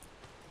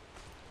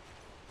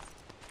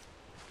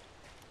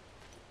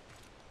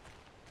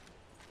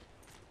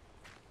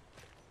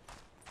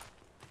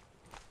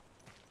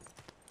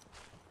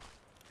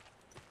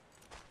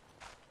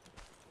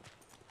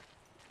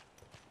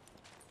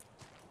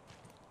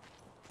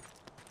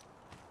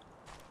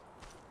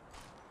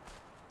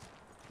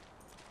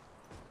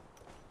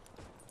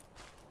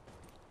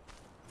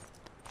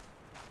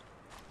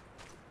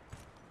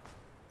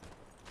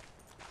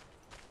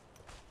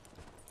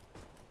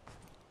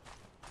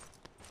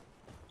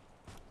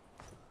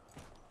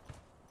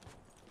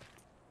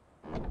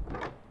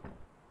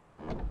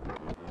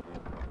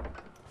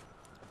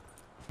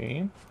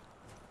 Okay.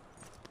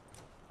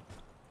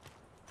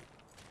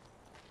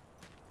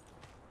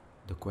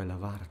 Da quella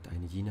vart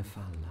eine jene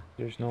falla.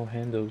 There's no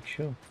handle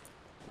too.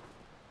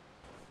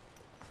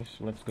 Okay,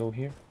 so let's go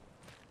here.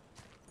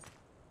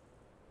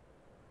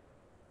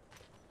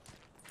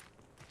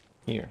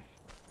 Here.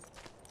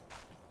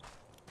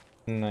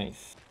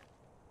 Nice.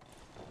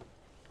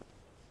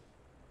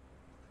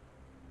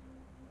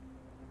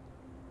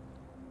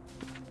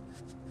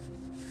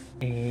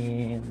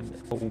 And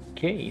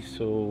okay,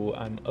 so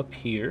I'm up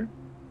here.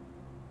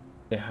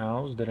 The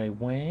house that I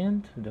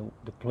went, the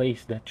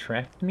place that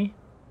trapped me.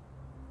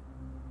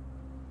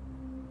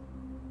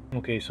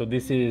 Okay, so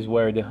this is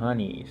where the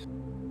honey is.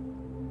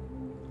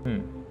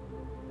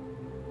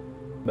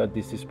 But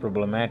this is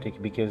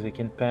problematic because I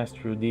can pass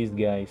through these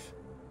guys.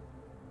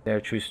 They're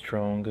too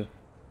strong.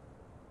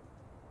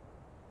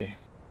 Okay.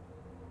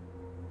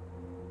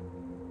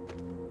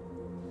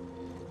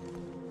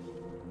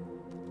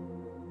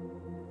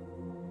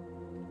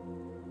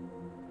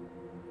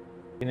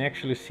 You can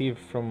actually see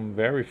from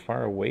very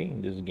far away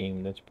in this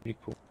game. That's pretty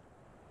cool.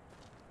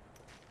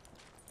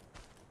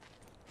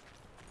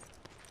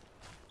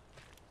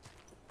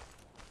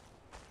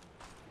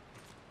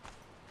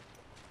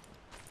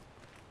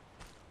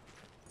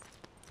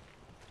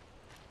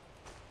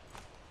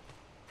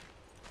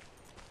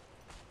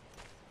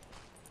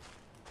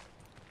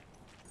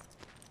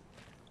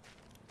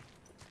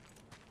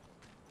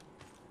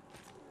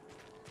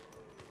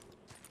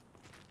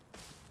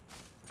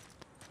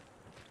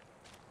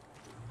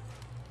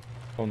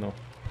 Oh no.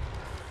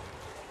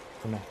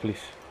 Oh no,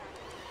 please.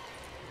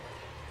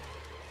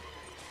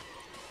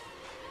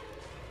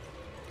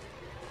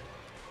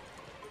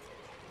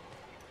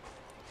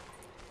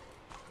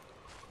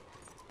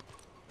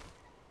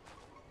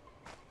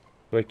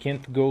 So I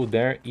can't go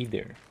there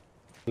either.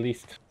 At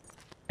least.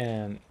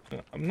 And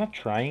I'm not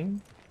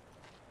trying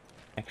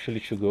actually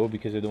to go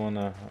because I don't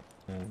wanna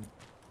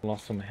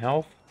lose some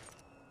health.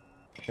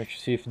 Try to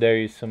see if there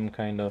is some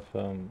kind of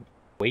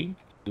way to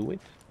do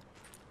it.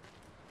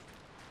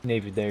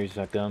 Maybe there is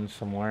a gun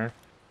somewhere.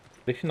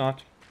 But if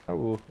not,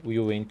 we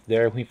went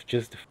there with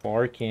just the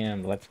fork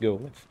and let's go,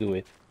 let's do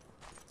it.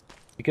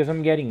 Because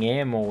I'm getting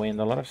ammo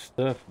and a lot of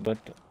stuff, but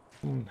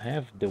I don't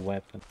have the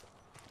weapon.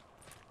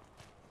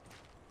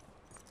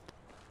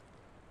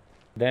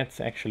 That's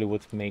actually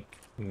what's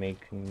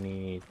making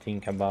me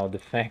think about the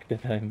fact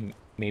that I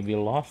maybe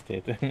lost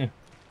it.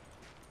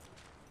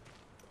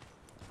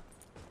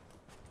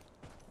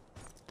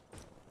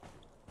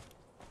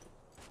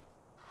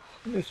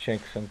 Let's check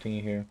something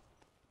here.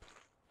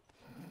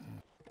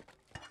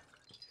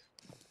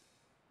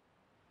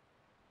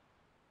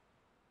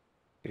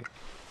 Okay.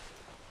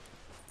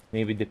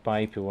 Maybe the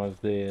pipe was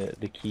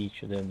the key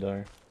to the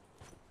door.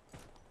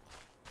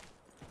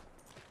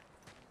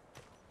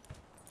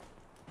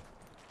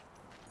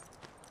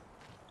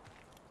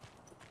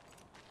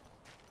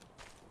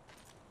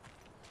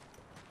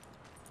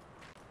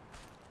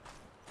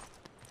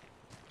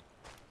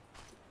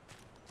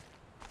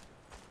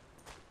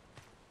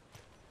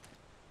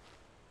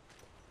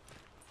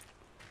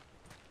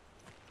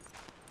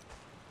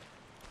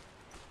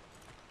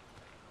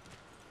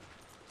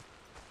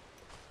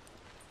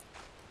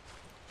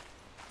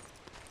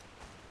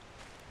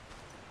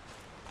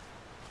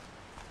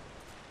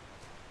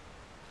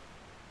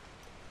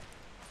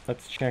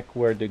 Let's check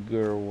where the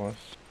girl was.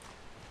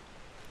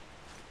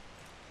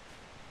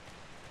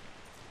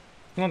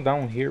 Not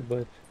down here,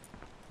 but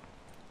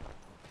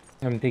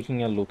I'm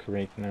taking a look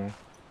right now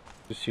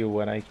to see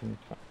what I can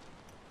find.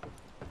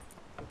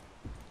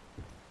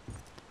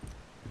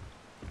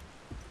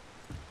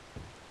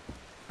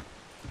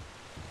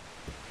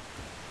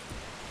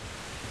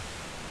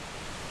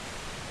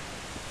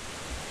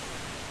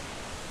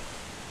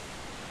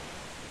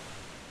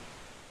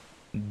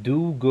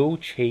 Do go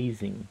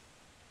chasing.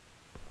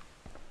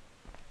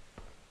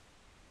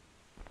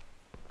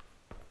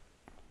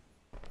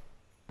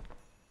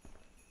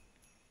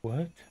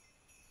 What?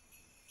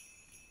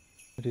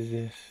 What is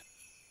this?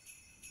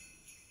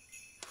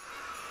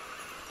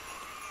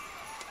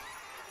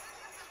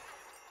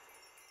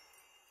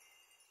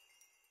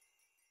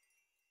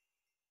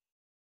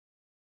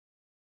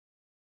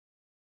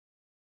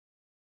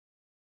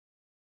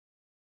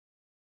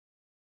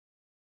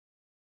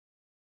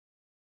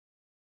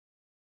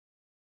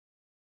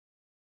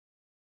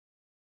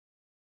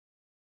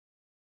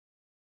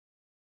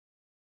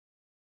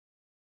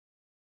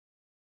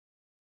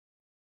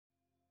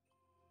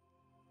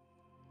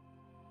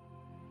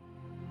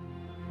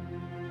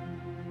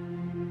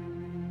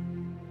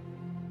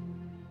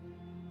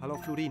 Hallo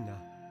Florina.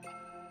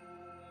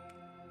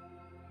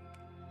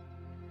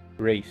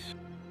 Race.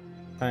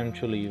 Time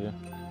to leave.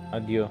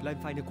 Addio.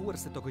 Bleib feine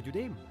corsa toco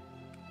giudem.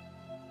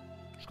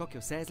 Scocchio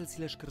sesel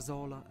si la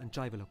scarsola e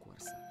c'hai la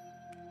corsa.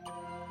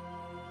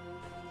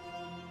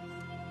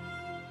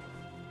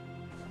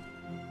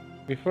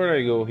 Before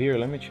I go here,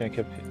 let me check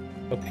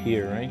up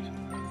here, right?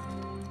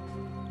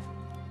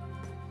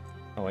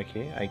 Oh,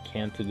 okay, I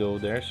can't go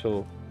there,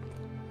 so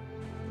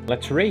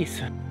let's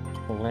race.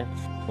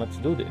 Let's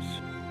do this.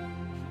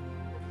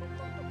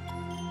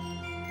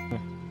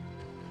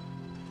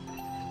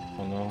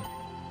 Oh no.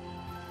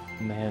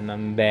 Man,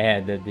 I'm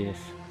bad at this.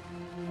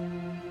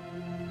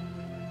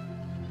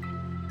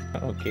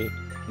 Okay,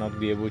 not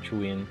be able to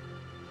win.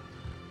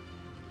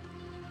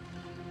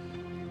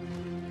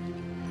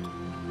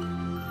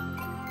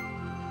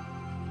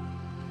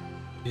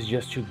 It's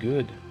just too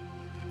good.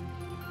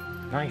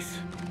 Nice.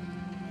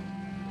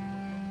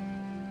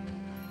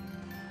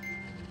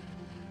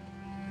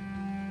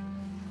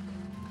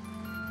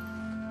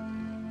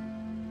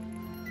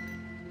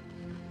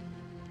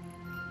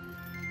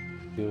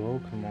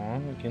 Go, come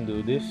on, we can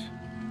do this.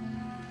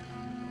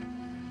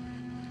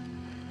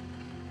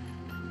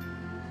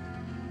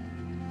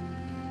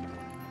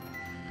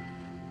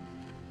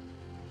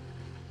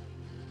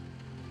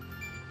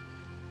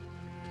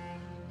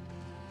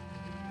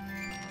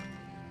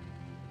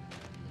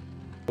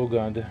 Oh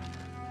god.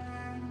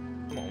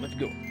 Come on, let's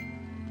go.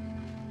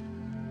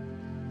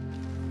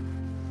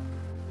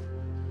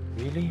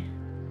 Really?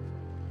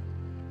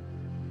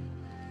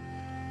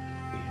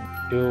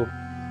 Go.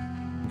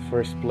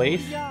 First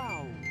place.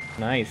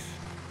 Nice.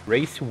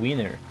 Race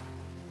winner.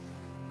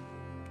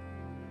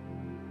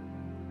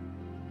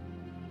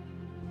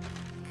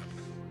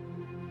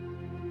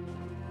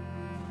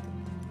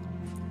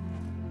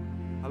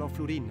 Hallo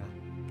Florina.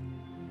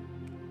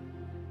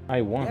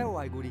 I won. Eu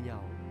ai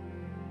gurignao.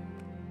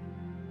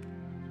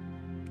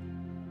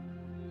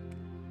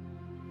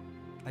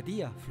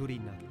 Adia,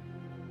 Florina.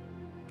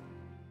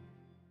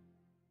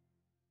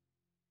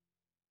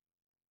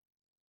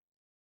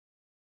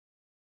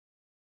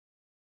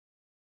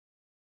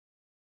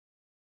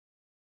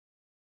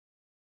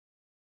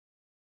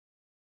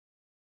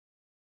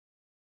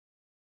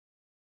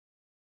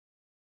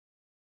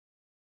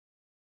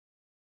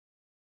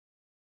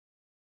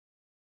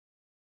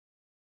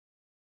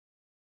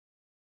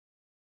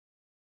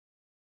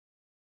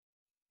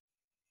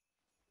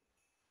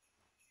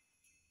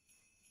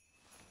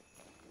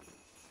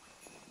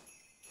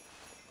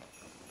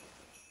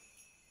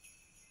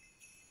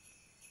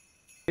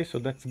 Okay, so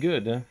that's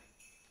good. It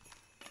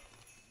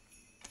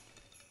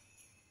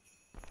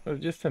was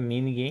just a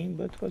mini game,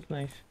 but it was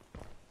nice.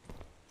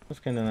 It was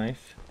kind of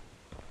nice.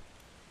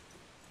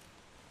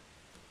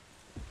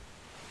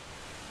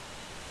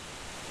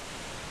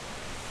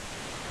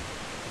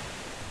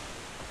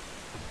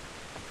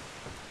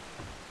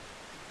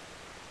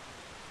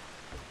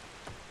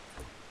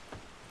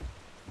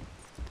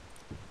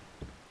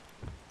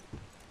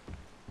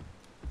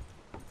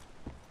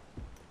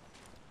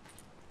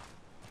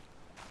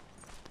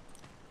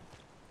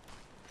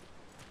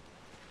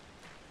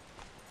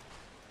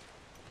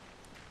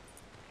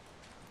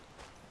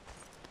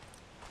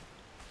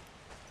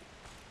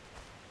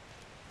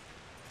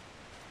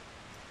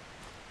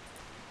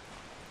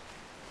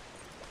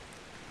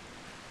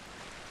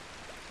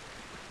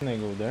 Can I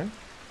go there?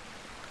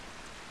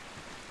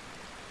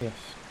 Yes.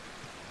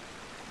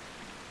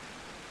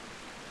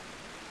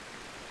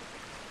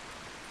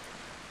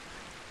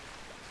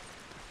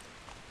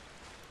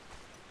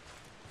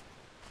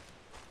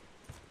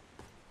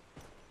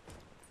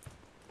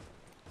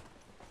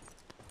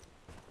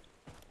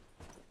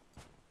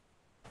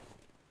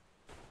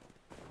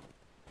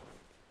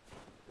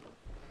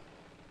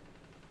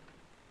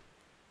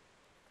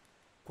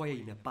 Qua è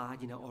una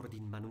pagina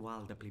ordine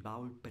manual da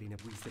Playbaul per una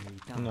buista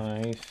militare.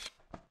 Nice.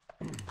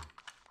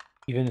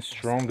 Even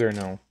stronger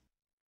now.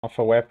 Of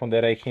a weapon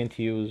that I can't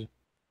use.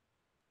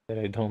 That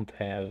I don't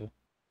have.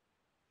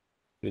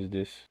 What is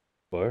this?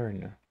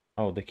 Burn.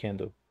 Oh, the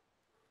candle.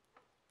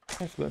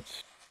 Yes,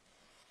 let's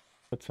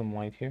put some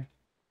light here.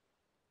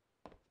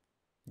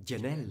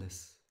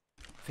 Gianelles.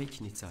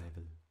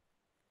 Fechnitzeibel.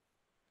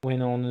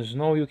 When on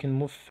snow you can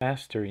move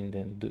faster in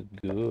them.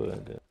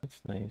 Good. That's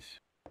nice.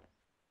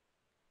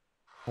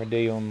 Are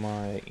they on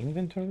my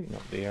inventory? No,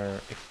 they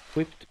are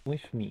equipped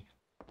with me.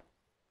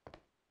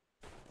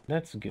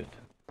 That's good.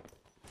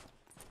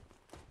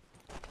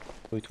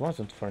 So it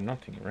wasn't for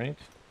nothing, right?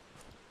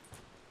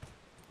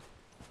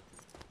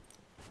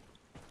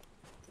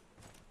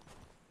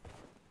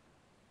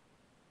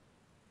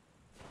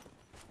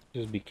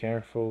 Just be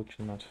careful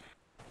to not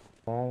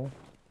fall.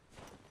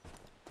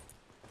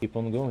 Keep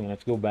on going,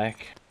 let's go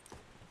back.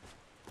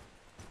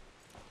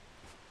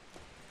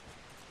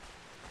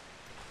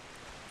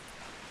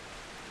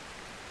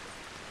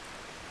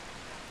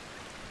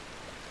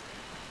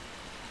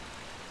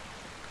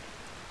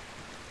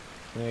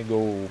 Can I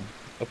go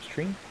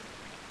upstream?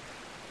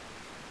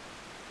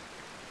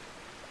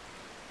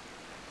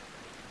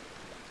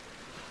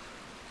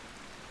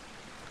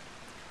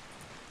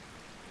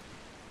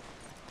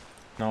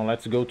 Now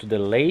let's go to the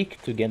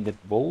lake to get the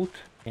boat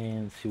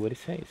and see what it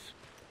says.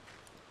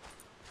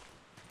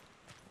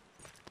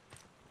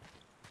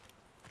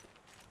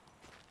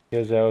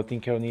 Because I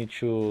think I'll need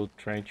to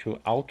try to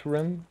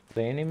outrun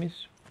the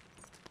enemies.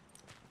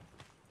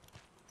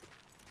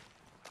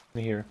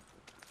 Here.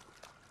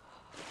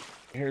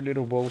 Here,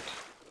 little boat.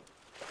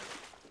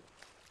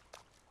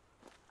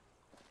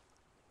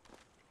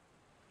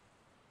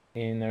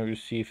 And I will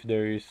see if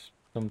there is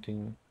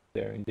something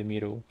there in the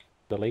middle of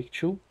the lake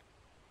too.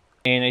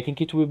 And I think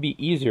it will be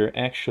easier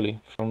actually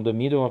from the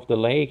middle of the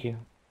lake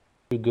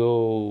to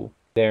go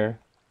there.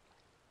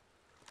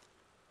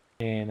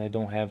 And I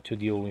don't have to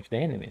deal with the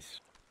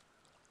enemies.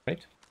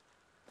 Right?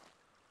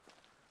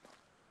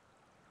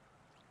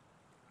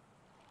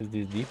 Is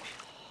this deep?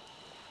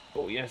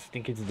 Oh yes, I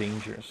think it's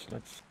dangerous.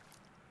 Let's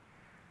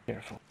be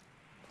careful.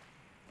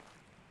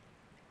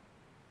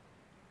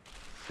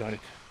 Got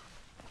it.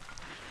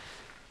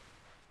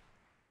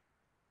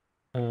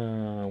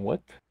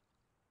 What?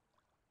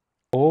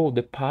 Oh,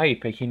 the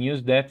pipe. I can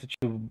use that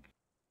to...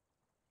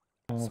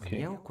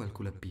 Okay. Suoniamo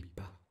qualcuno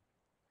pippa.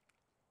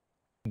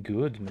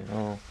 Good, man.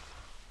 Oh.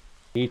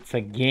 It's a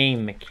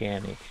game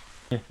mechanic.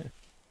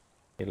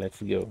 Okay,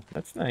 let's go.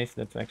 That's nice.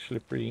 That's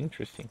actually pretty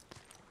interesting.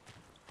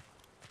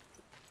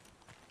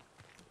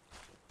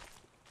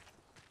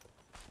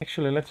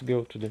 Actually, let's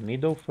go to the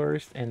middle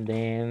first, and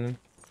then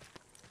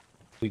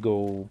we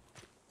go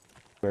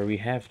where we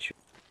have to.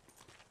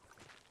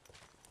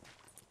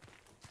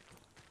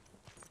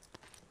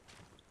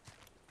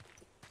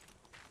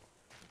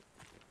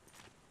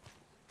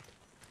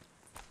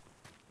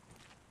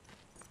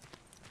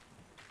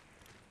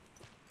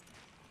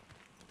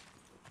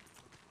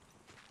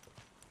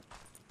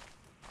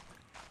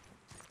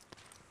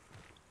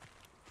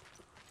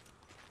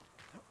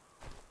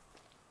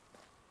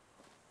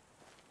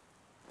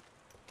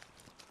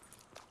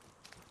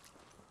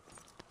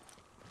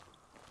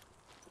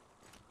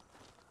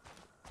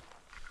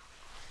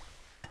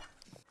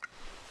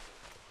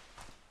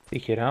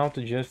 Take it out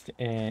just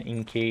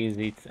in case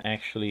it's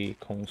actually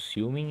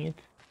consuming it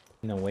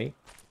in a way.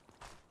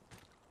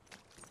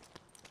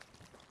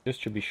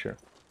 Just to be sure.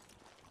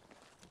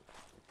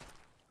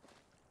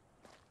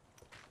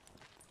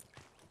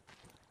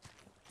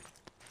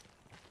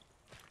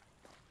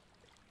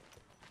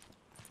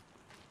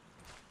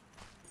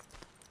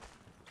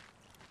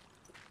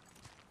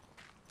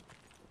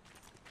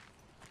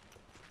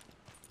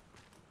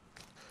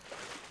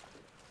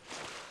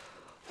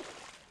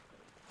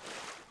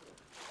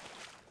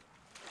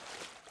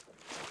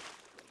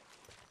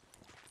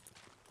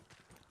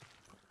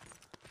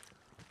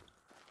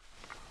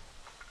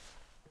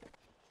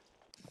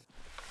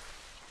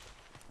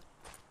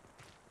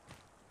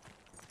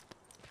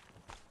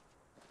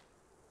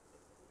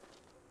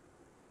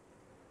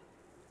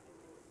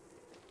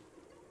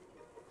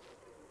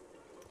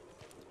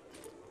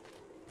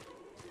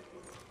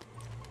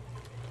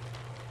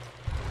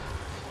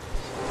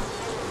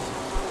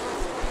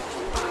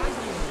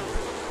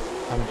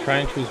 I'm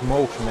trying to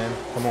smoke, man.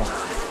 Come on.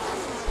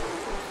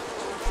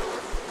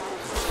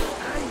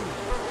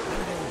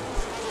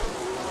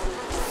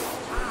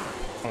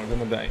 Oh, I'm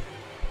gonna die.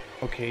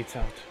 Okay, it's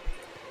out.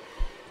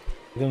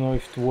 I don't know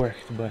if it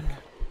worked, but...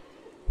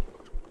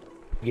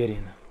 Get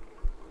in.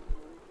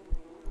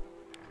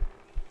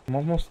 I'm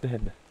almost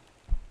dead.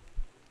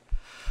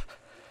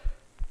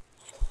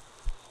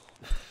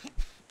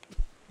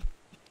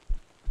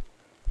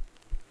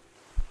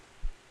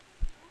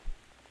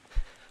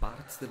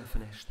 Parts della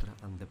finestra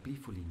hanno più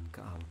folin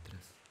che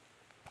altres.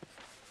 I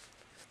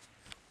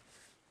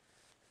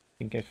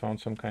think I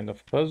found some kind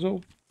of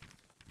puzzle.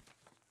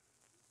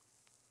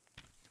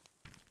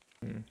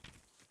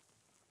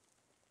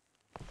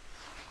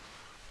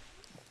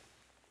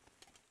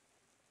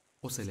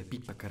 O se la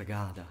pippa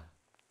cargada.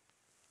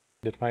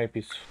 The pipe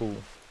is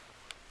full.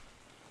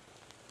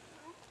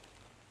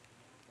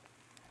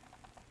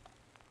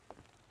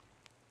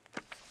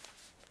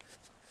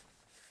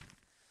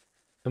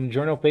 Some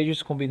journal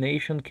pages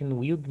combination can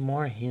wield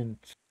more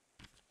hints.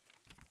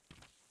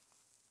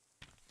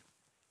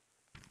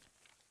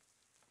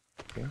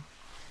 Okay.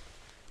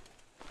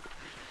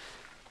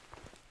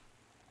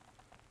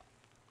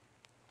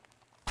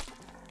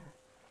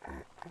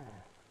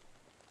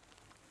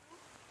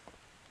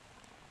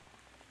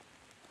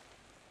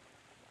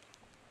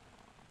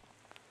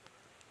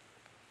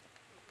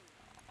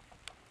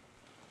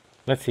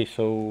 Let's see,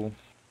 so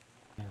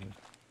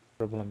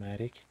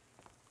problematic.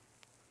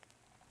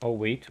 Oh,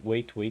 wait.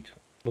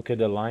 Look at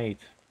the light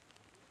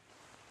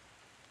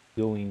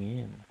going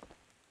in.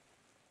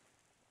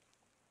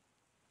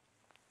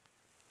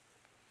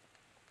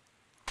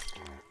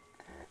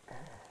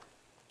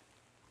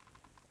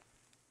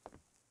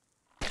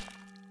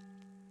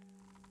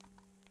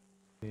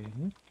 Okay.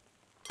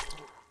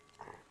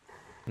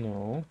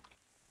 No.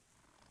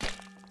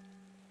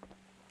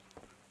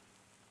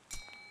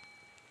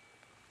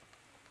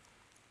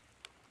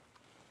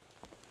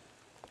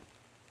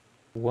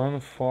 One,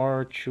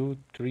 4, 2,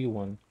 3,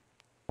 1.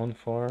 1,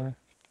 4,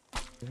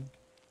 2,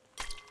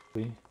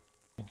 3.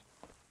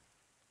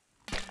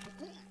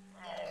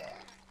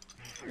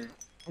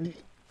 Man,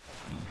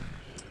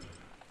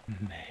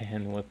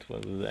 what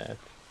was that?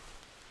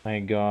 I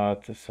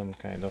got some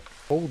kind of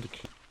old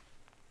key.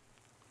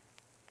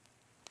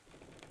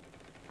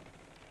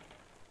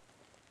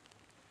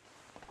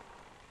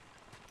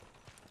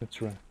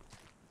 Let's run.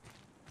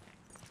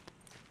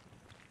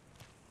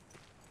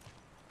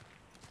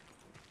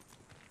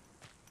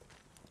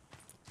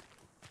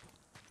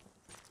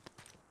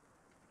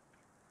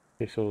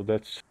 Okay, so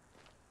that's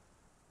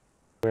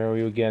where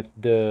you get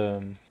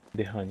the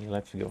honey.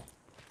 Let's go.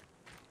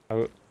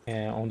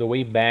 On the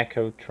way back,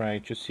 I'll try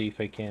to see if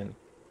I can.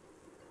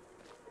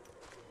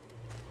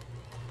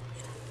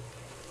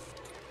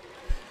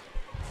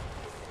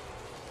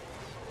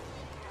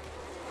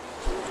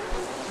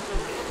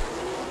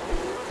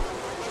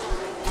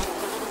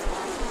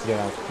 Get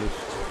out, please.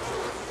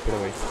 Get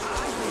away.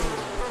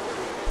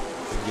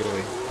 Get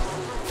away.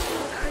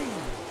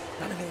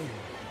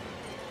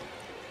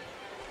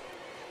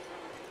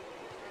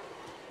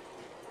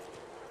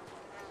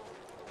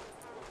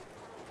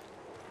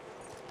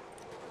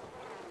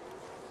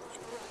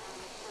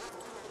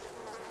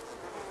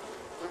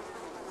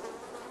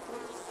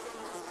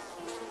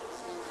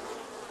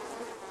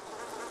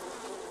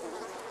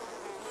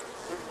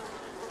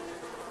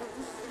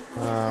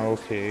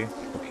 Okay.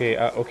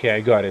 Okay,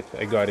 I got it.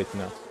 I got it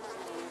now.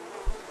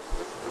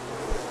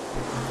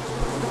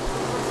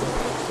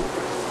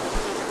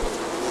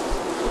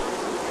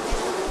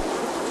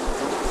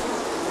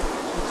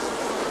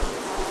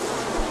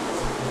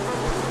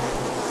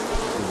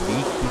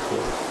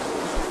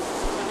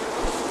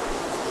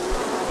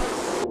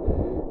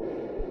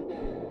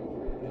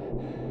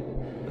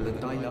 La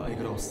taila è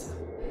grossa.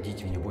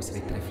 Dici vuoi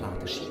vedere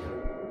flata scia.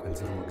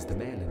 Quels rugs de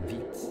mel en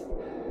vits.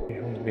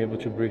 You won't be able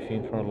to breathe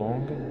in for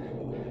long.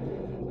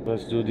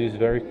 Let's do this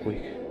very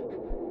quick.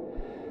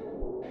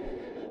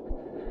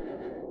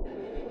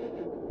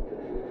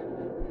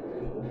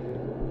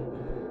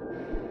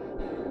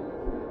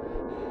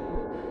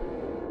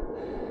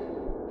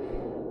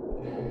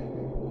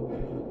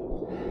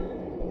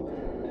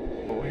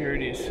 Oh, here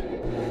it is.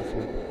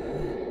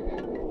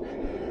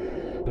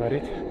 Got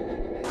it?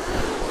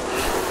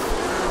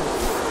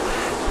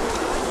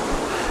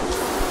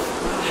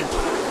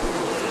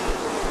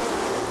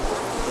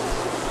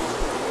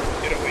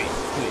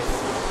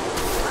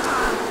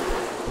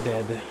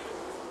 Dead.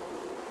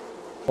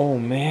 Oh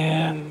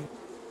man.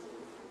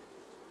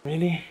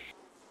 Really?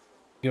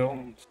 Go,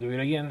 let's do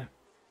it again.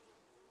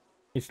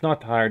 It's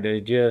not hard, I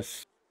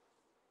just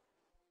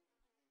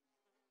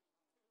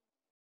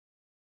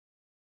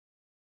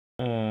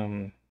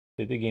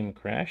did the game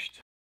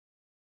crashed?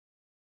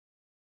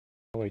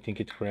 Oh, I think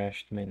it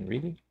crashed, man,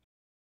 really?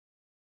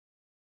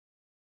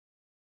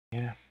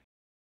 Yeah.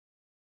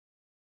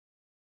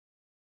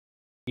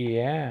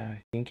 Yeah,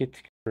 I think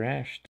it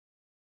crashed.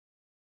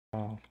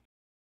 Oh,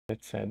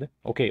 that's sad.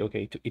 Okay,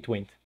 it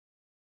went.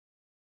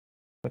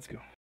 Let's go.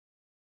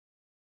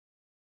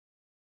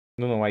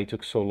 Don't know why it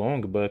took so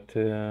long, but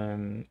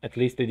at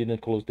least they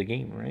didn't close the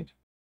game, right?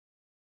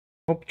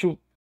 Hope to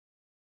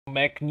come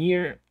back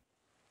near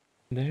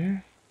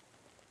there.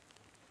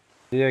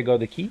 Did I got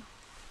the key?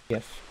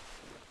 Yes.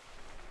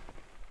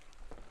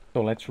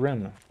 So let's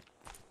run.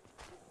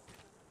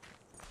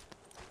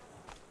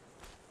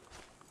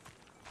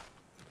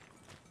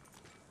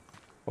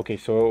 Okay,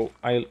 so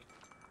I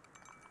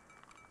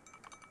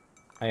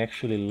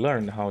actually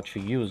learned how to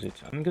use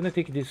it. I'm gonna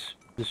take this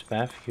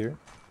path here.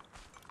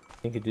 I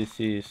think this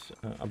is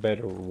a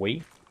better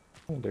way.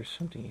 Oh, there's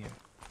something here.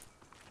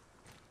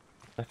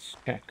 Let's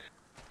check.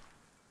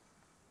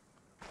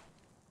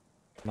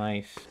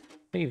 Nice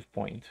save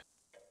point.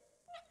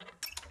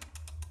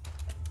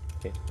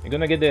 Okay, I'm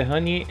gonna get the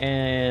honey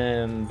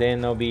and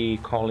then I'll be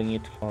calling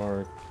it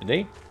for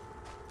today.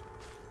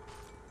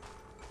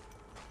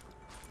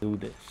 Do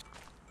this.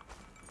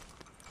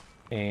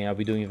 And I'll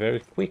be doing very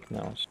quick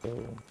now,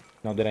 so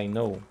now that I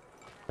know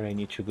where I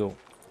need to go.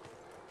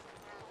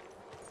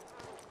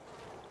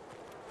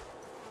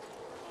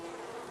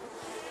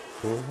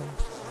 Take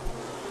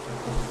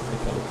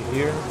a look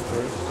here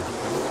first.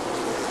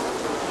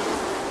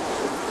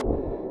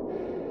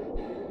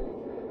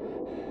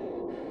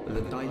 La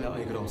taila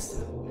è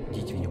grossa.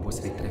 Dici vuoi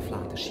vedere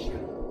flata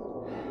scia.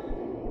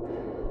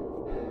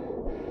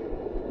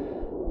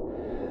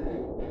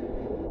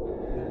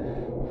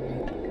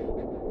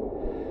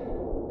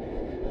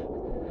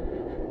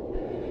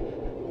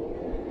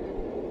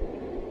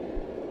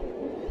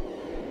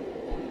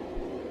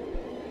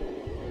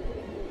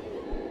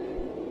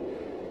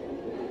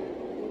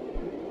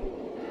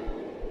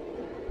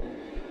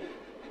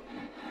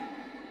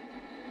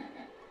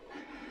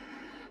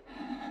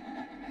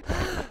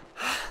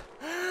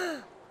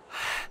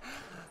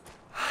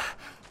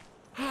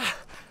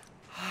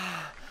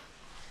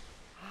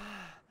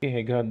 Okay,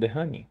 I got the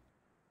honey.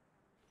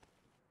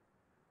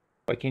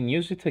 I can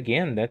use it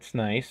again. That's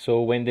nice.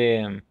 So when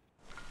the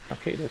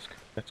okay,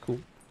 that's cool.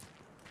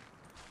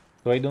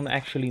 So I don't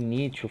actually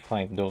need to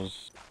fight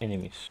those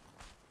enemies.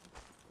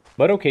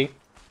 But okay,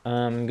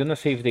 I'm gonna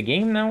save the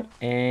game now,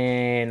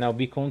 and I'll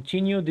be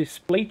continue this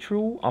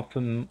playthrough of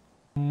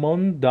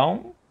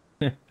Mundaun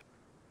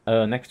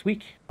next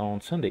week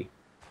on Sunday.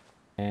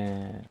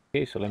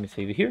 Okay, so let me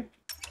save it here.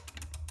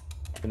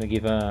 Gonna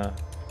give a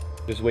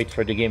just wait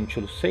for the game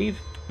to save.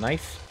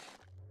 Nice.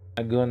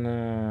 I'm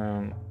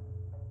gonna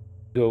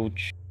go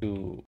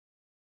to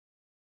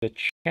the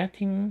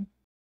chatting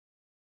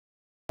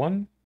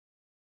one.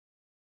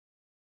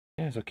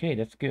 Yes, okay,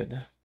 that's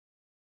good.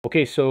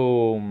 Okay,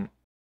 so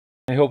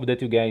I hope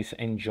that you guys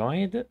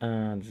enjoyed.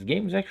 This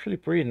game is actually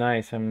pretty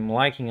nice. I'm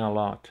liking a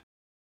lot,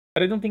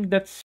 but I don't think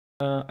that's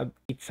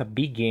it's a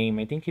big game.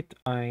 I think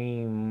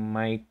I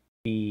might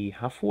be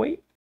halfway.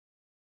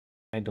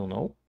 I don't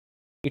know.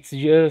 It's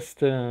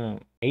just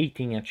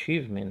 18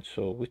 achievements,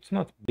 so it's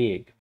not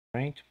big,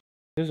 right?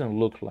 Doesn't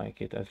look like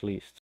it, at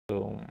least.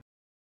 So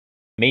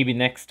maybe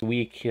next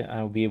week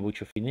I'll be able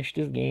to finish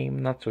this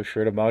game. Not so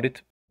sure about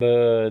it,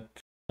 but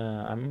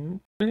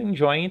I'm really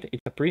enjoying it.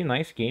 It's a pretty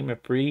nice game, a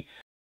pretty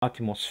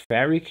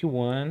atmospheric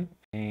one,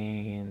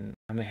 and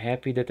I'm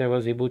happy that I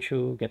was able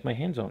to get my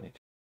hands on it.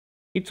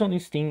 It's on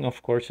Steam,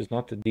 of course. It's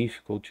not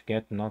difficult to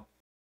get, not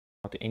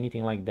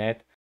anything like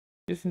that.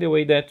 Just in the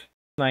way that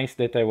nice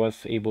that I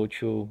was able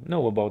to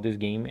know about this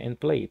game and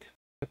play it.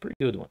 It's a pretty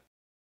good one.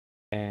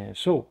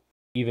 So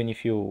even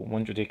if you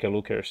want to take a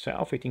look at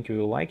yourself, I think you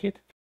will like it.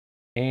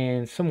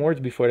 And some words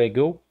before I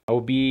go.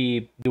 I'll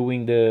be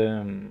doing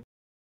the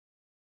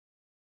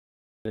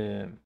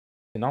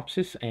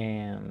synopsis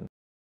and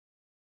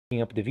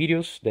picking up the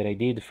videos that I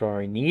did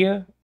for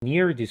Nier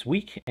this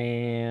week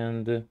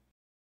and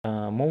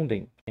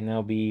Mundaun, and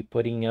I'll be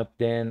putting up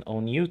then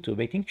on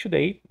YouTube. I think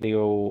today they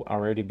will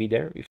already be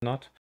there. If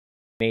not,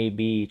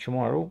 maybe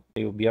tomorrow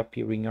they will be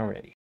appearing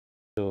already.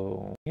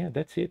 So yeah,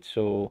 that's it.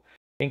 So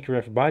thank you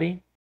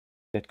everybody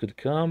that could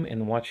come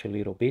and watch a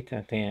little bit.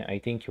 I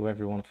thank you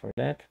everyone for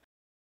that,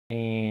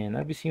 and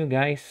I'll be seeing you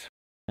guys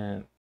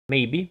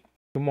maybe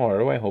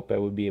tomorrow. I hope I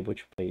will be able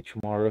to play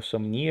tomorrow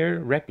some Nier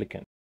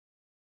Replicant.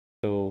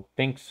 So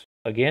thanks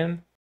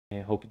again. I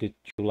hope that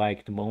you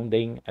liked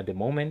Mundaun at the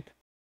moment,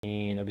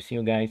 and I'll be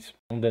seeing you guys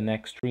on the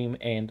next stream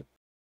and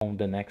on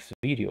the next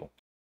video.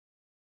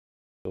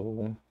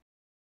 So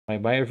bye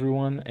bye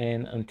everyone,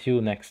 and until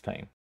next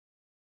time.